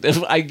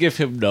detective, I give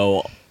him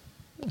no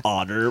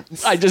honor.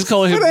 I just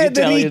call him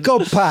Italian.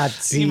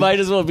 Pazzi. He might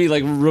as well be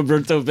like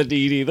Roberto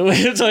Benigni, the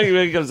way I'm talking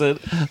about he comes in.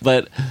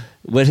 But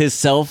when his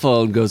cell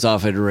phone goes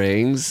off and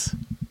rings,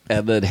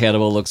 and then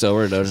Hannibal looks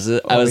over and notices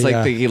it, I was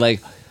thinking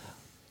like,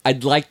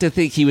 I'd like to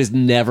think he was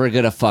never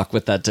gonna fuck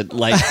with that until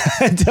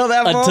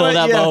that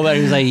moment.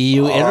 He was like,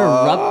 you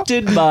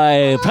interrupted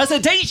my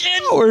presentation.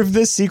 Or if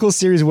this sequel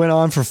series went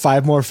on for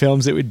 5 more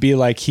films, it would be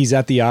like he's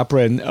at the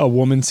opera and a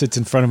woman sits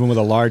in front of him with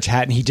a large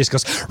hat and he just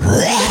goes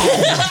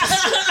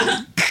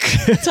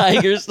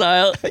tiger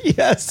style.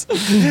 Yes.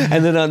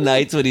 And then on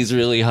nights when he's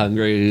really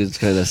hungry, he's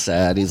kind of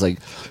sad, he's like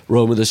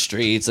roaming the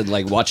streets and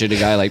like watching a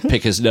guy like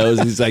pick his nose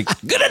and he's like,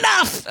 good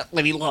enough,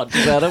 when he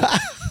launches at him.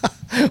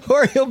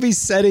 Or he'll be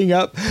setting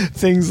up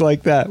things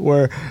like that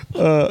where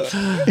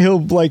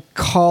he'll like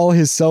call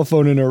his cell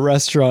phone in a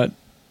restaurant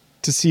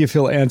to see if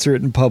he'll answer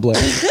it in public.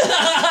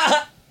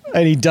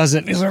 And he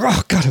doesn't. He's like,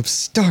 oh God, I'm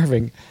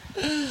starving.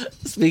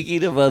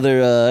 Speaking of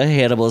other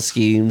Hannibal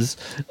schemes,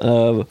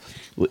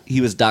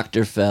 he was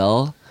Dr.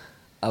 Fell.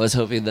 I was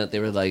hoping that they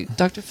were like,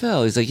 Dr.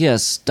 Fell. He's like,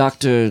 yes,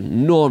 Dr.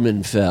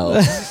 Norman Fell.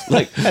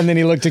 Like, and then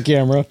he looked at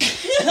camera,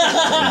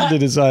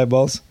 did his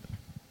eyeballs.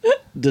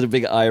 Did a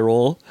big eye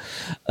roll.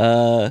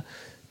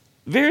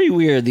 Very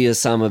weird, the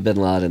Osama bin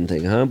Laden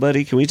thing, huh,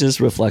 buddy? Can we just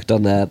reflect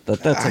on that?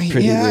 That's a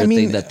pretty weird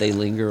thing that they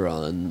linger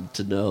on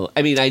to know.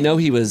 I mean, I know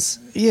he was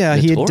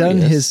notorious. He had done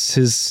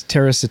his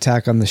terrorist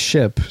attack on the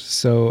ship,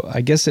 so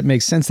I guess it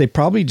makes sense. They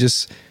probably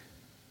just...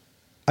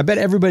 I bet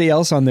everybody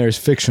else on there is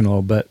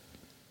fictional, but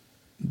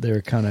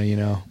they're kind of,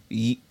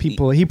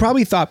 people... He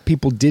probably thought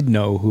people did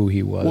know who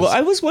he was. Well,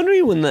 I was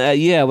wondering when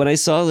I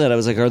saw that, I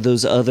was like, are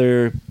those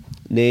other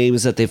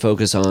names that they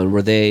focus on,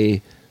 were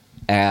they...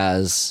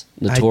 as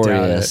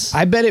notorious?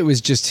 I bet it was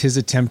just his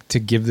attempt to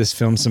give this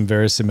film some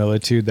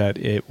verisimilitude that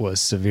it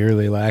was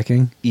severely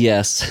lacking.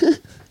 Yes.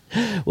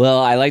 Well,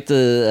 I like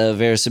the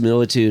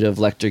verisimilitude of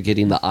Lecter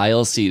getting the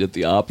aisle seat at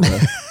the opera.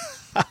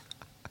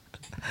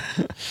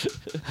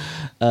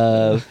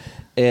 And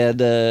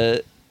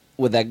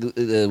with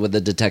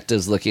the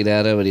detectives looking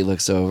at him and he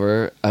looks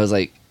over, I was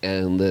like,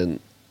 and then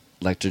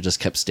Lecter just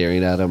kept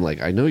staring at him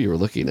like, I know you were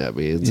looking at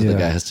me. And so the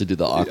guy has to do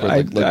the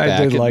awkward look back.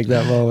 I did like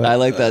that moment. I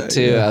like that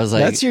too. I was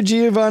like... That's your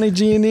Giovanni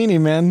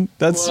Giannini, man.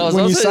 That's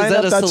when you sign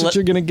up, that's what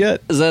you're going to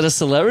get. Is that a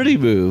celebrity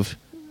move?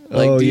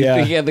 Like, do you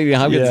think Anthony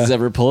Hopkins has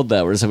ever pulled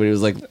that where somebody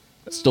was like,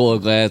 stole a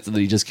glance and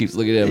then he just keeps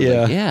looking at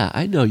him like,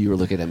 I know you were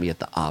looking at me at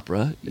the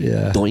opera.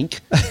 Yeah. Doink.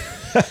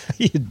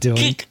 You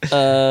doink.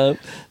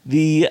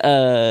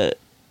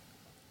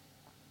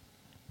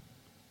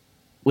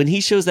 When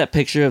he shows that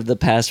picture of the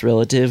past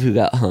relative who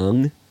got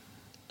hung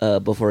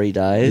before he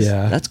dies,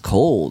 that's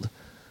cold.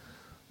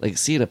 Like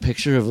seeing a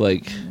picture of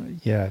like,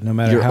 no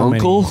matter your how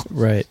uncle, many,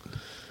 right?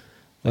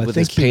 Well, with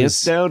his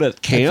pants down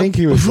at camp. I think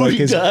he was like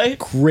his died?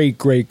 great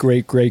grandfather,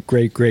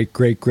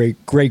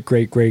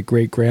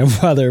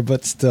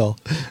 but still.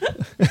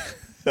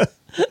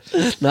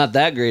 Not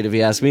that great, if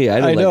you ask me.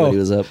 I didn't like what he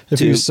was up to. If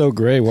he was so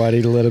great, why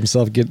did he let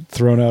himself get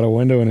thrown out a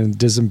window and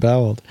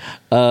disemboweled?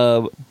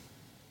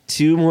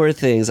 Two more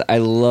things. I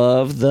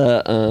love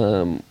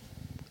the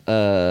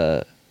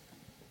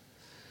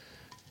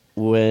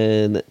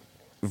when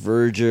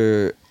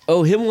Verger...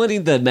 Oh, him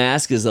wanting the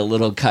mask is a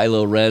little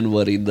Kylo Ren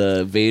wanting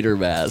the Vader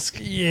mask.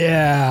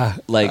 Yeah.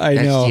 Like,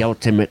 that's the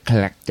ultimate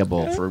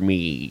collectible for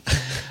me.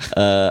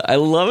 I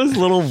love his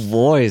little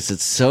voice.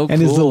 It's so cool.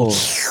 His little...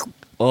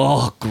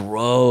 Oh,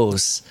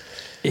 gross.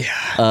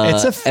 Yeah.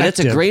 It's effective. And it's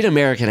a great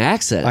American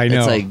accent. I know.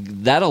 It's like,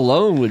 that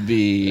alone would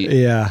be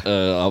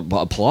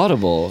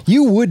applaudable.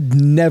 You would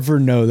never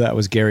know that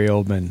was Gary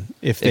Oldman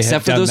if they Except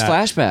had for done those that.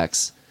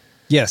 flashbacks.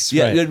 Yes,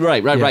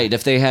 right.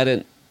 If they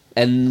hadn't...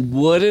 And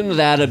wouldn't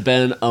that have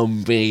been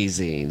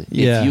amazing?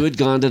 Yeah. If you had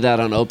gone to that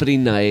on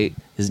opening night,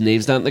 his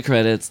name's not in the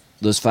credits,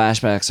 those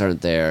flashbacks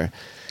aren't there.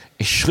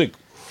 It's like,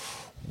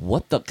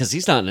 what the... Because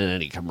he's not in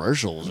any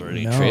commercials or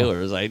any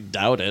trailers. I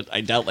doubt it.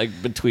 I doubt,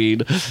 like,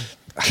 between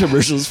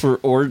commercials for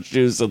orange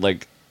juice and,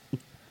 like...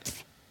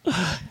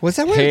 Was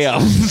that what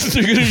Ham.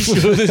 They're going to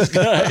show this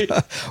guy.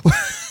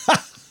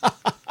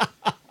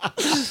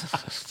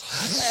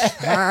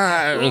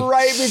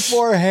 Right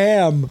before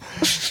Ham.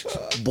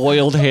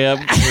 Boiled ham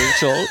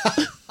commercial.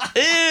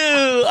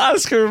 Ew,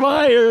 Oscar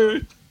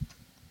Mayer.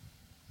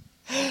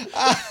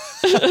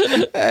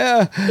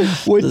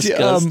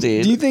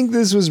 Do you think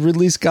this was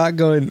Ridley Scott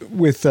going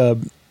with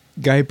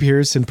Guy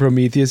Pearce and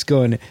Prometheus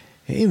going,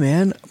 hey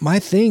man, my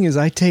thing is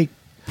I take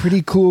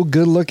pretty cool,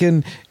 good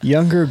looking,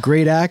 younger,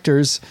 great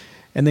actors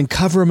and then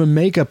cover them in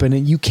makeup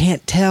and you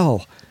can't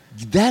tell.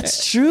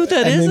 That's true.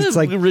 That is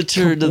a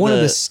return to one of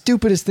the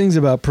stupidest things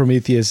about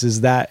Prometheus is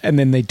that, and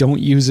then they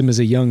don't use him as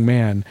a young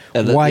man.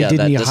 Why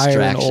didn't he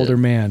hire an older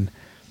man?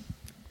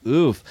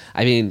 Oof.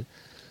 I mean,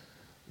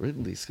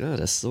 Ridley Scott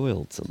has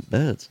soiled some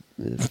beds.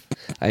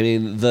 I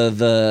mean,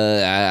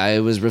 I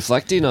was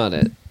reflecting on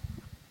it.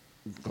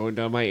 Going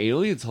down my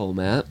aliens hole,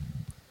 Matt.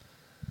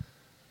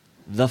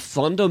 The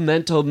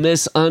fundamental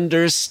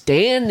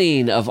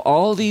misunderstanding of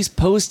all these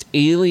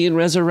post-Alien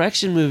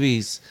Resurrection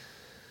movies.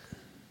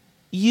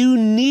 You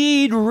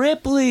need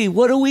Ripley.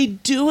 What are we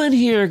doing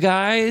here,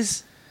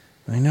 guys?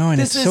 I know, and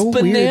this it's so is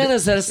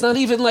bananas weird that it's not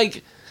even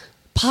like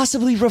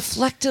possibly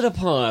reflected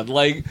upon.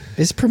 Like,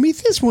 is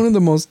Prometheus one of the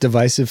most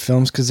divisive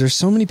films? Because there's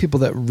so many people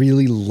that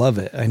really love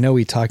it. I know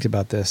we talked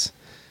about this.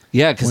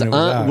 Yeah, because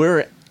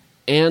we're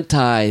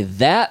anti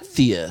that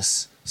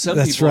theus. Some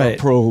That's people right.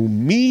 are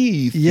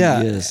Prometheus.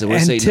 Yeah, and we're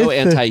saying no,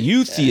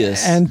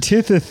 anti-Eutheus.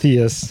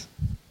 Antithetheus.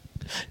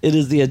 It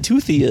is the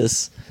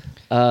Antitheus.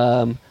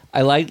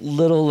 I like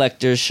little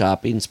Lecter's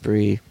shopping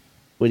spree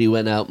when he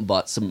went out and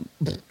bought some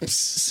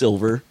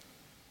silver.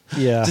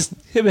 Yeah. Just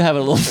him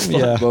having a little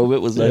fun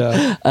moment was like.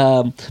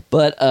 Yeah.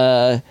 But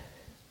a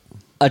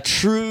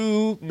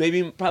true,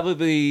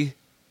 probably,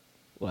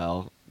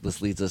 well,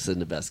 this leads us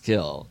into Best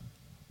Kill.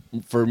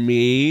 For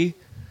me,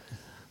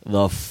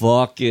 the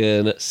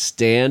fucking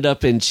stand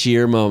up and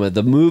cheer moment.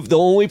 The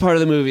only part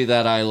of the movie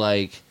that I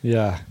like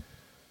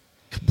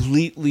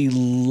completely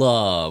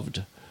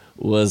loved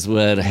was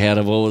when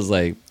Hannibal was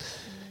like,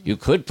 you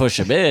could push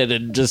him in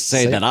and just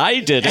say that I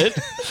did it.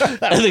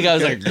 And the guy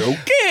was like,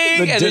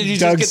 okay. The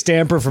Doug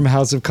Stamper from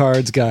House of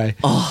Cards guy.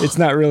 Oh. It's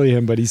not really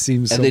him, but he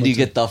seems and then you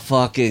get the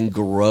fucking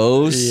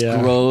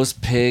gross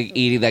pig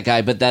eating that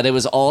guy. But that it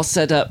was all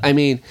set up. I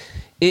mean,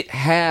 it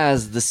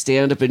has the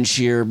stand-up and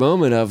cheer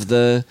moment of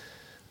the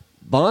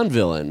Bond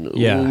villain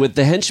with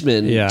the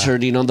henchman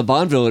turning on the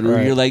Bond villain,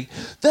 where you're like,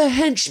 the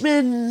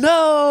henchman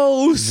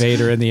knows.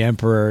 Vader and the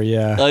Emperor,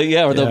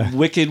 or the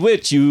Wicked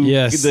Witch,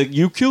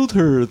 you killed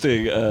her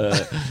thing.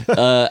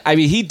 I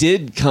mean, he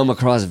did come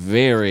across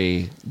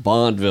very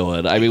Bond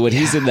villain. I mean, when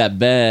he's in that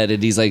bed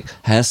and he's like,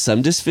 has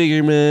some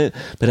disfigurement,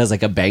 but has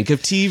like a bank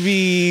of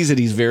TVs, and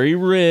he's very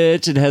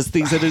rich and has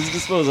things at his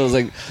disposal. I was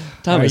like,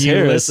 Thomas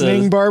Harris. Are you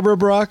listening, Barbara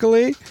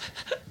Broccoli?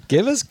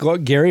 Give us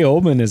Gary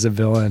Oldman as a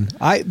villain.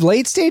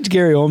 Late stage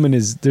Gary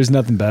Oldman there's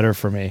nothing better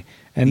for me,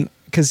 and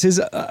because his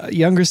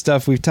younger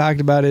stuff we've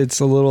talked about, it's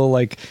a little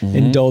like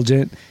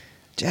indulgent.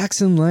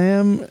 Jackson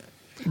Lamb,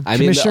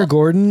 Commissioner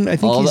Gordon, I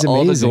think he's amazing.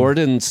 All the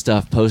Gordon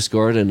stuff post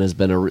Gordon has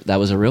been that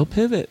was a real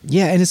pivot.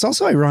 Yeah, and it's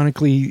also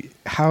ironically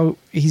how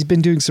he's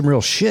been doing some real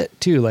shit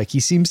too. Like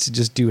he seems to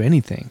just do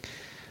anything.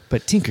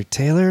 But Tinker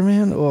Tailor,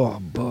 man, oh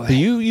boy. But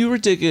you were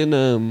digging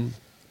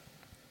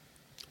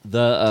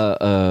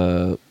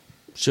the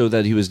show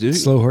that he was doing?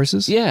 Slow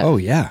Horses? Yeah. Oh,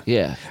 yeah.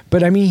 Yeah.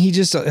 But I mean, he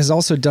just has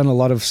also done a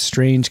lot of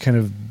strange kind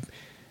of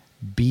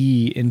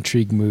B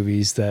intrigue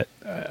movies that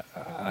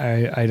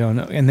I don't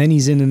know. And then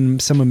he's in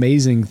some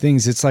amazing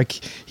things. It's like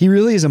he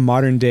really is a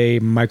modern day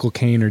Michael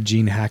Caine or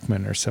Gene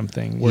Hackman or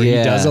something, where he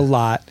does a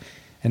lot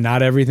and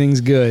not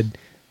everything's good,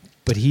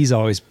 but he's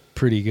always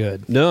pretty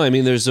good. No, I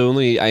mean, there's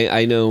only...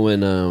 I know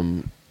when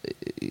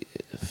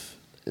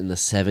in the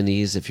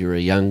 70s, if you were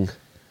a young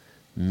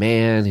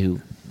man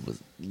who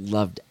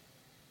loved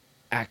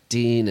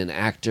acting and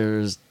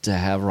actors, to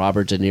have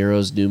Robert De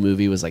Niro's new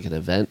movie was like an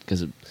event,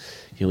 because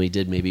he only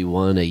did maybe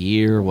one a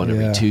year, one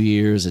every 2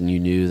 years, and you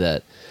knew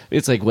that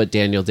it's like what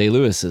Daniel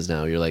Day-Lewis is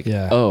now. You're like,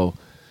 oh,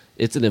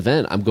 it's an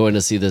event. I'm going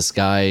to see this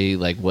guy,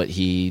 like what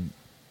he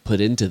put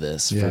into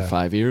this for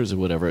 5 years or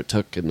whatever it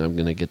took, and I'm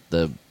going to get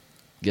the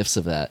gifts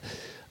of that.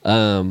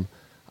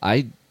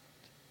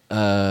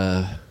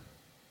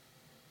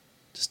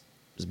 Just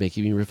was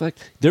making me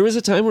reflect. There was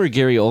a time where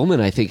Gary Oldman,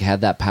 I think,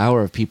 had that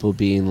power of people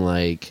being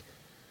like,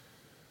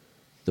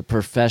 The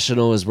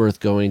Professional is worth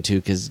going to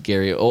because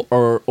Gary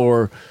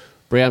or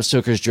Bram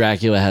Stoker's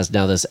Dracula has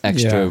now this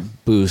extra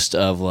boost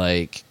of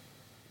like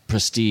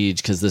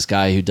prestige because this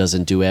guy who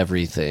doesn't do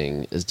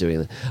everything is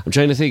doing it. I'm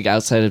trying to think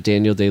outside of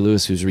Daniel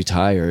Day-Lewis, who's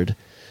retired.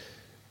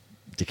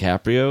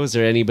 DiCaprio, is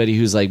there anybody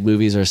whose like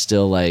movies are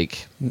still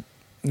like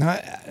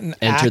not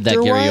entered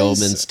that Gary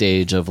Oldman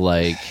stage of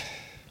like,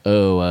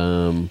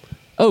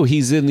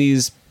 he's in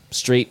these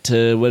straight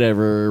to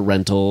whatever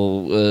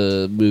rental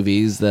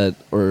movies that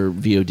or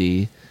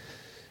VOD,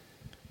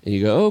 and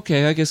you go,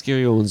 okay, I guess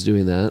Gary Oldman's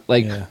doing that.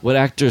 Like, what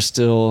actor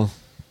still?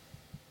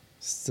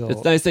 It's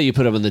nice that you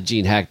put him in the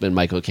Gene Hackman,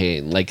 Michael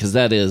Caine, like, because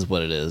that is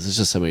what it is. It's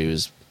just somebody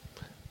who's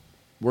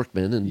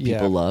workman and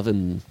people love,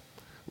 and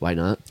why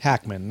not?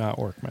 Hackman, not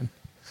Workman.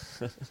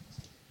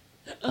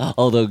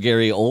 Although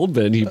Gary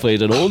Oldman, he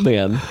played an old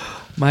man.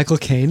 Michael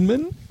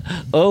Caineman?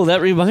 Oh,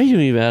 that reminded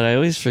me, man. I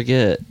always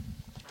forget.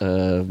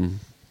 And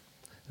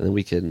then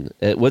we can...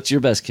 what's your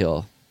best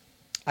kill?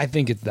 I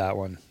think it's that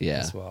one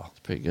as well. It's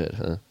pretty good,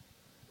 huh?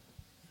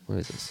 What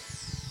is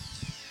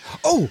this?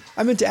 Oh,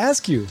 I meant to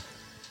ask you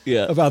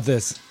about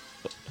this.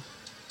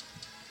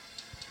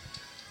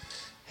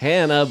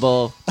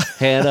 Hannibal,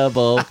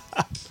 Hannibal,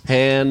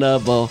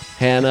 Hannibal,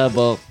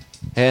 Hannibal,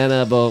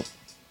 Hannibal,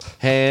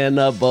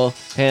 Hannibal,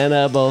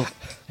 Hannibal,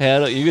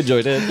 Hannibal. You can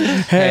join in.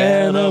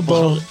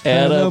 Hannibal,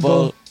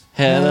 Hannibal,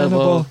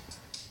 Hannibal,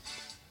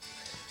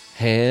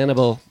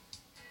 Hannibal.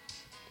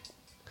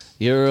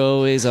 You're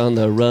always on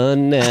the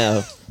run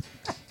now,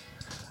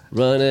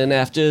 running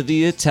after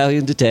the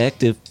Italian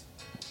detective.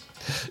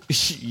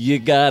 You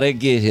gotta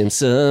get him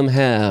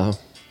somehow.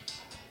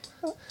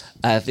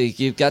 I think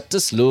you've got to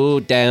slow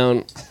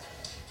down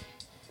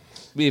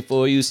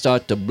before you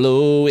start to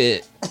blow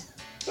it.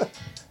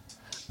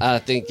 I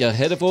think you're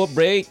headed for a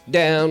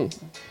breakdown,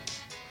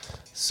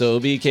 so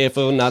be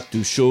careful not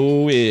to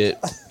show it.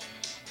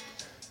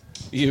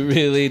 You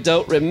really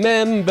don't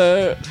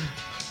remember.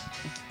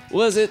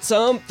 Was it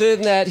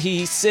something that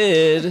he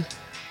said?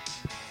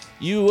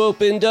 You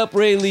opened up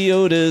Ray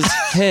Liotta's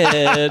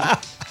head,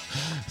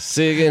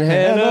 singing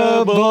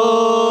Hannibal.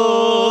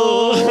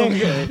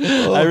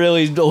 Okay. I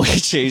really only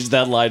changed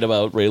that line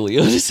about Ray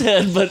Liotta's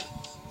head, but...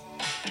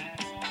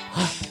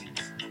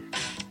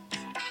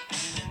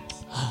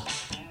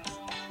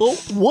 Oh,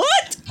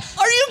 what?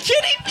 Are you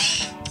kidding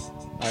me?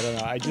 I don't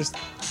know. I just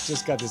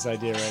got this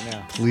idea right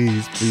now.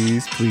 Please,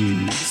 please,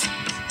 please.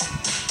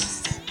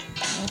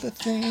 All the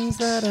things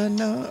that I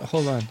know.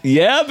 Hold on.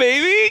 Yeah,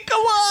 baby. Come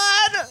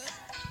on.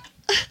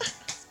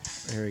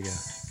 Here we go.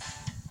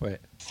 Wait.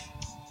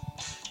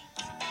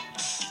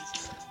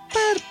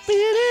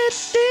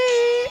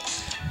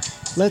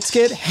 Let's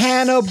get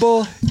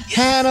Hannibal.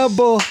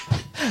 Hannibal.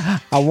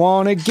 I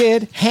want to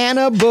get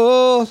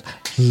Hannibal.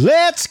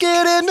 Let's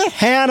get into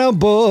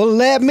Hannibal.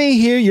 Let me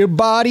hear your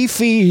body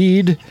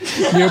feed.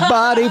 Your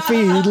body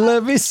feed.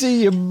 Let me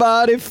see your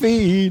body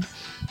feed.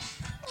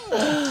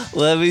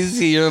 Let me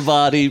see your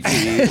body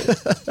feed.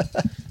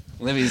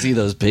 Let me see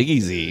those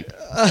piggies eat.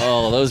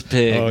 Oh, those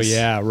pigs. Oh,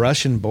 yeah.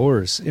 Russian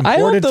boars. I hope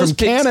Imported those from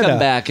pigs Canada. come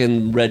back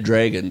in Red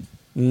Dragon.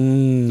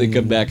 They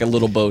come back in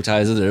little bow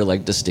ties and they're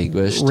like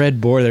distinguished. Red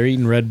boar. They're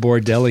eating red boar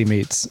deli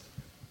meats.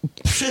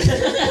 But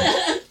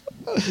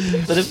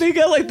if they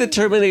got like the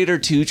Terminator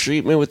 2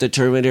 treatment with the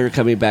Terminator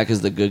coming back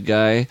as the good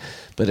guy,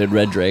 but in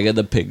Red Dragon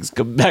the pigs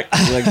come back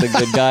as like the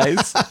good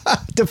guys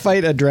to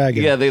fight a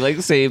dragon. Yeah, they like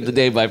save the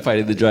day by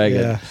fighting the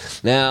dragon. Yeah.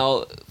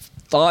 Now,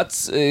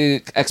 thoughts,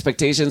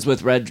 expectations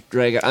with Red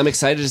Dragon. I'm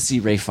excited to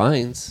see Ray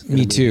Fiennes.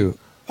 Me too.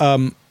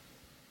 I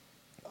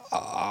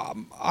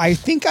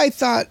think I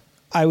thought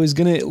I was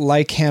going to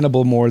like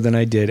Hannibal more than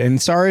I did.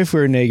 And sorry if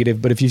we're negative,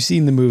 but if you've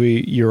seen the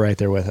movie, you're right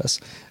there with us.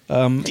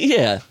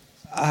 Yeah.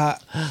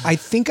 I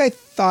think I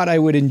thought I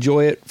would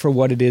enjoy it for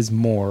what it is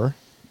more.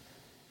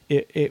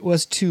 It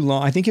was too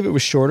long. I think if it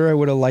was shorter, I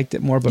would have liked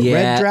it more. But Yeah.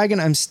 Red Dragon,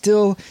 I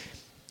still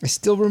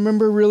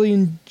remember really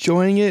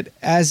enjoying it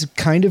as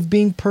kind of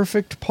being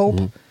perfect pulp.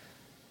 Mm-hmm.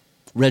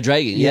 Red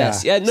Dragon,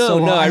 yes. Yeah,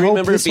 So I hope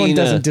remember this it being one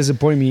doesn't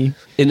disappoint me.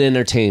 in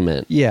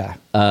entertainment. Yeah.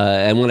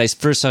 And when I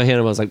first saw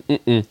Hannibal, I was like,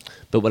 mm-mm.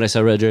 But when I saw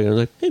Red Dragon, I was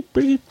like, hey,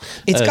 pretty good.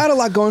 It's got a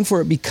lot going for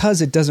it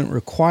because it doesn't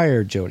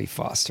require Jodie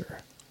Foster.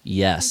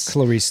 Yes.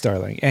 Clarice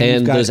Starling. And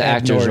you've got those Ed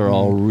actors are Norton.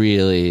 all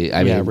really,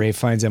 I mean, Ray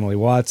Fiennes, Emily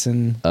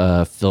Watson.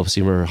 Philip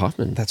Seymour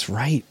Hoffman. That's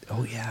right.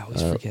 Oh, yeah. I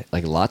always forget.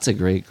 Like lots of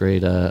great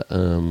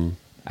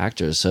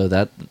actors. So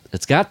that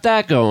it's got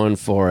that going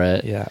for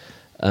it. Yeah.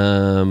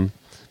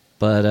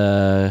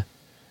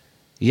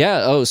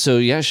 Yeah. Oh, so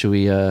yeah, should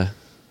we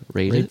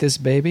rate it? this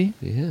baby?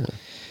 Yeah.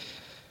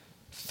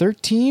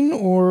 13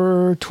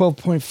 or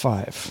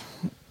 12.5?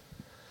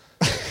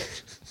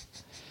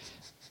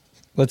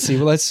 Let's see.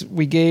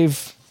 We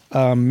gave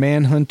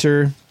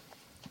Manhunter.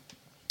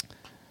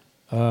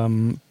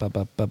 Hey,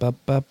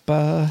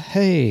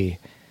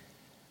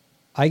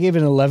 I gave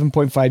it an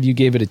 11.5. You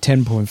gave it a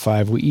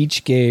 10.5. We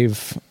each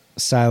gave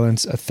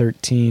Silence a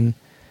 13.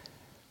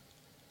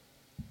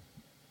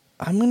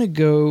 I'm gonna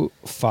go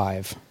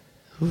 5.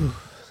 Whew.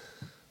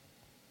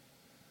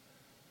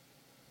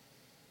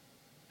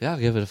 Yeah, I'll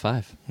give it a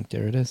 5.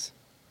 There it is.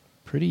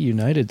 Pretty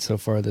united so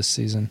far this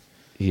season.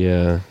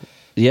 Yeah.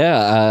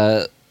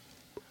 Yeah.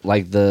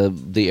 Like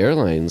the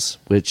airlines,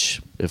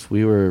 which if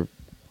we were,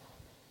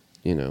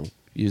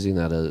 using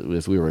that,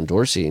 if we were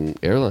endorsing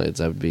airlines,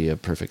 that would be a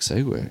perfect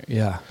segue.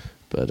 Yeah.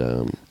 But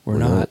we're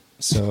not.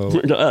 So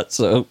we're not.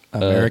 So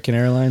American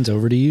Airlines,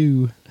 over to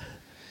you.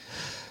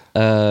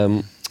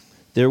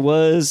 There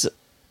was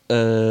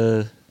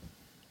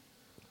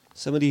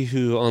somebody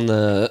who on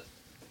the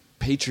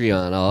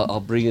Patreon, I'll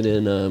bring it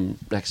in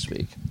next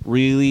week.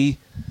 Really,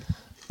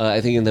 I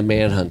think in the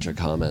Manhunter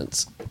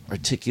comments,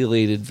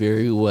 articulated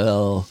very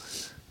well.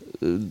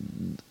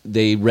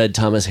 They read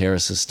Thomas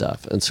Harris's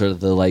stuff and sort of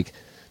the like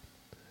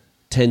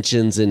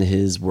tensions in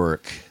his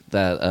work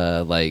that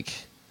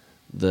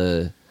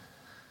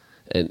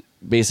and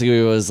basically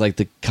it was like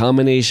the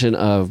combination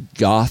of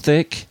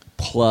Gothic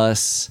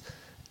plus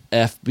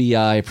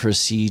FBI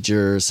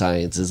procedure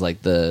science is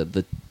like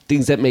the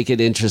things that make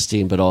it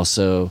interesting, but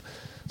also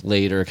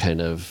later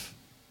kind of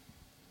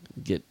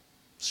get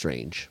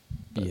strange.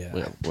 But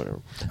Yeah. Whatever.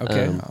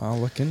 Okay, I'll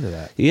look into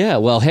that. Yeah.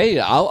 Well, hey,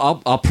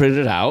 I'll print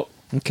it out.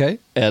 Okay.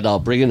 And I'll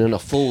bring it in a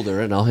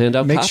folder and I'll hand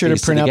out Make copies sure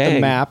to print out the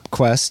gang. map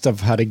quest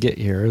of how to get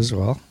here as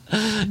well.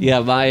 Yeah,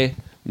 my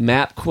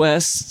map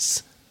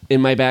quests in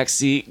my back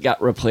seat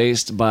got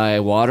replaced by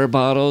water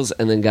bottles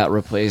and then got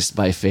replaced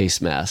by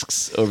face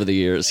masks over the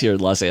years here in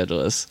Los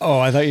Angeles. Oh,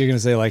 I thought you were going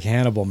to say like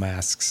Hannibal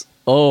masks.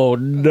 Oh,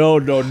 no.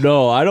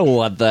 I don't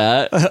want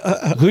that.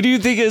 Who do you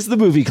think is the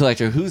movie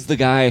collector? Who's the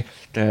guy,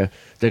 the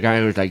guy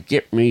who's like,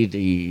 get me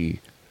the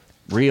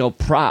real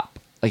prop?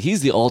 Like,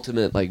 he's the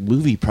ultimate, like,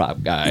 movie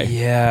prop guy.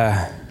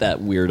 Yeah. That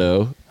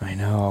weirdo. I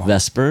know.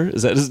 Vesper?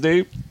 Is that his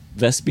name?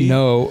 Vespi?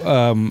 No,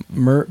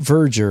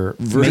 Verger.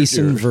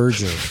 Mason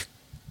Verger.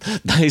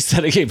 Nice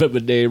that I gave him a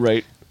name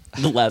right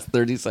the last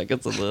 30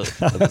 seconds of the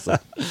episode.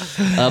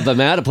 But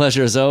Matt, a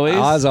pleasure as always.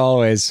 As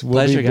always. We'll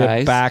Pleasure, be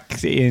guys.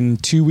 back in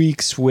 2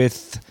 weeks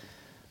with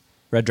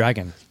Red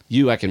Dragon.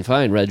 I can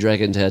find Red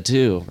Dragon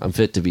Tattoo. I'm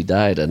fit to be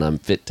dyed, and I'm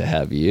fit to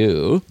have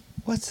you.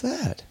 What's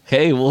that?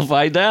 Hey, we'll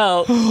find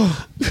out.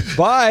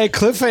 Bye,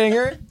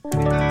 cliffhanger.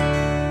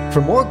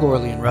 For more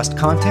Gorley and Rust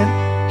content,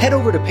 head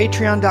over to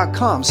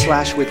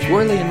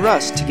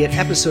patreon.com/withgorleyandrust to get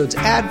episodes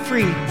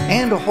ad-free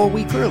and a whole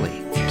week early.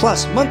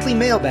 Plus, monthly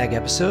mailbag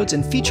episodes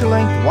and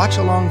feature-length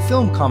watch-along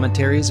film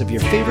commentaries of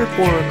your favorite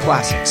horror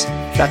classics.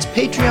 That's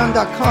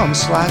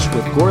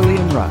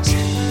patreon.com/withgorleyandrust.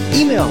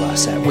 Email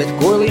us at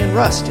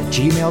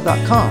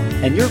withgorleyandrust@gmail.com,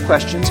 and your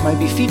questions might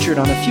be featured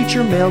on a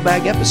future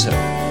mailbag episode.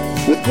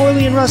 With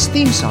Gorley and Rust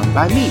theme song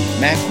by me,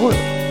 Matt Gorley,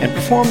 and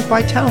performed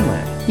by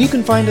Townland. You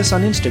can find us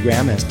on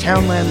Instagram as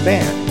Townland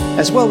Band,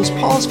 as well as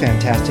Paul's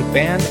fantastic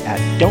band at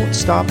Don't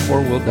Stop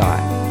or We'll Die.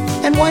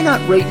 And why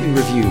not rate and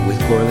review with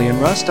Gorley and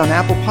Rust on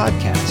Apple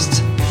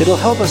Podcasts? It'll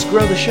help us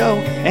grow the show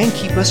and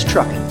keep us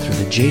trucking through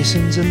the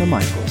Jasons and the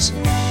Michaels,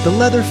 the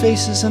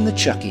Leatherfaces and the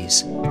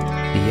Chuckies,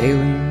 the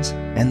aliens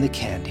and the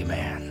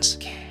Candymans.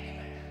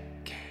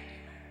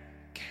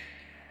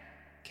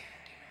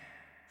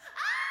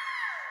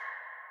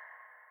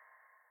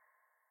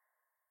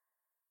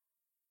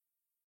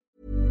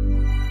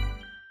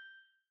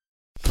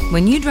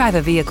 When you drive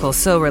a vehicle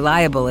so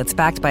reliable it's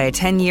backed by a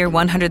 10-year,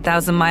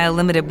 100,000-mile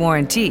limited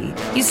warranty,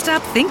 you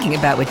stop thinking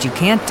about what you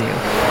can't do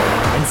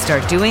and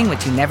start doing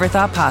what you never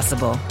thought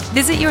possible.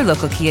 Visit your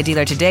local Kia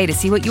dealer today to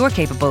see what you're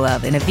capable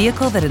of in a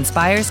vehicle that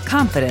inspires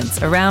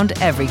confidence around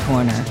every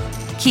corner.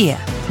 Kia,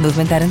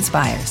 movement that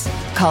inspires.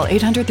 Call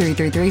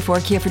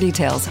 800-333-4KIA for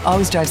details.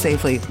 Always drive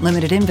safely.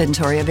 Limited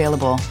inventory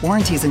available.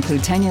 Warranties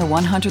include 10-year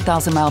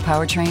 100,000-mile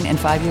powertrain and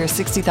 5-year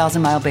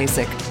 60,000-mile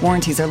basic.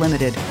 Warranties are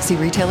limited. See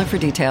retailer for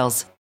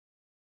details.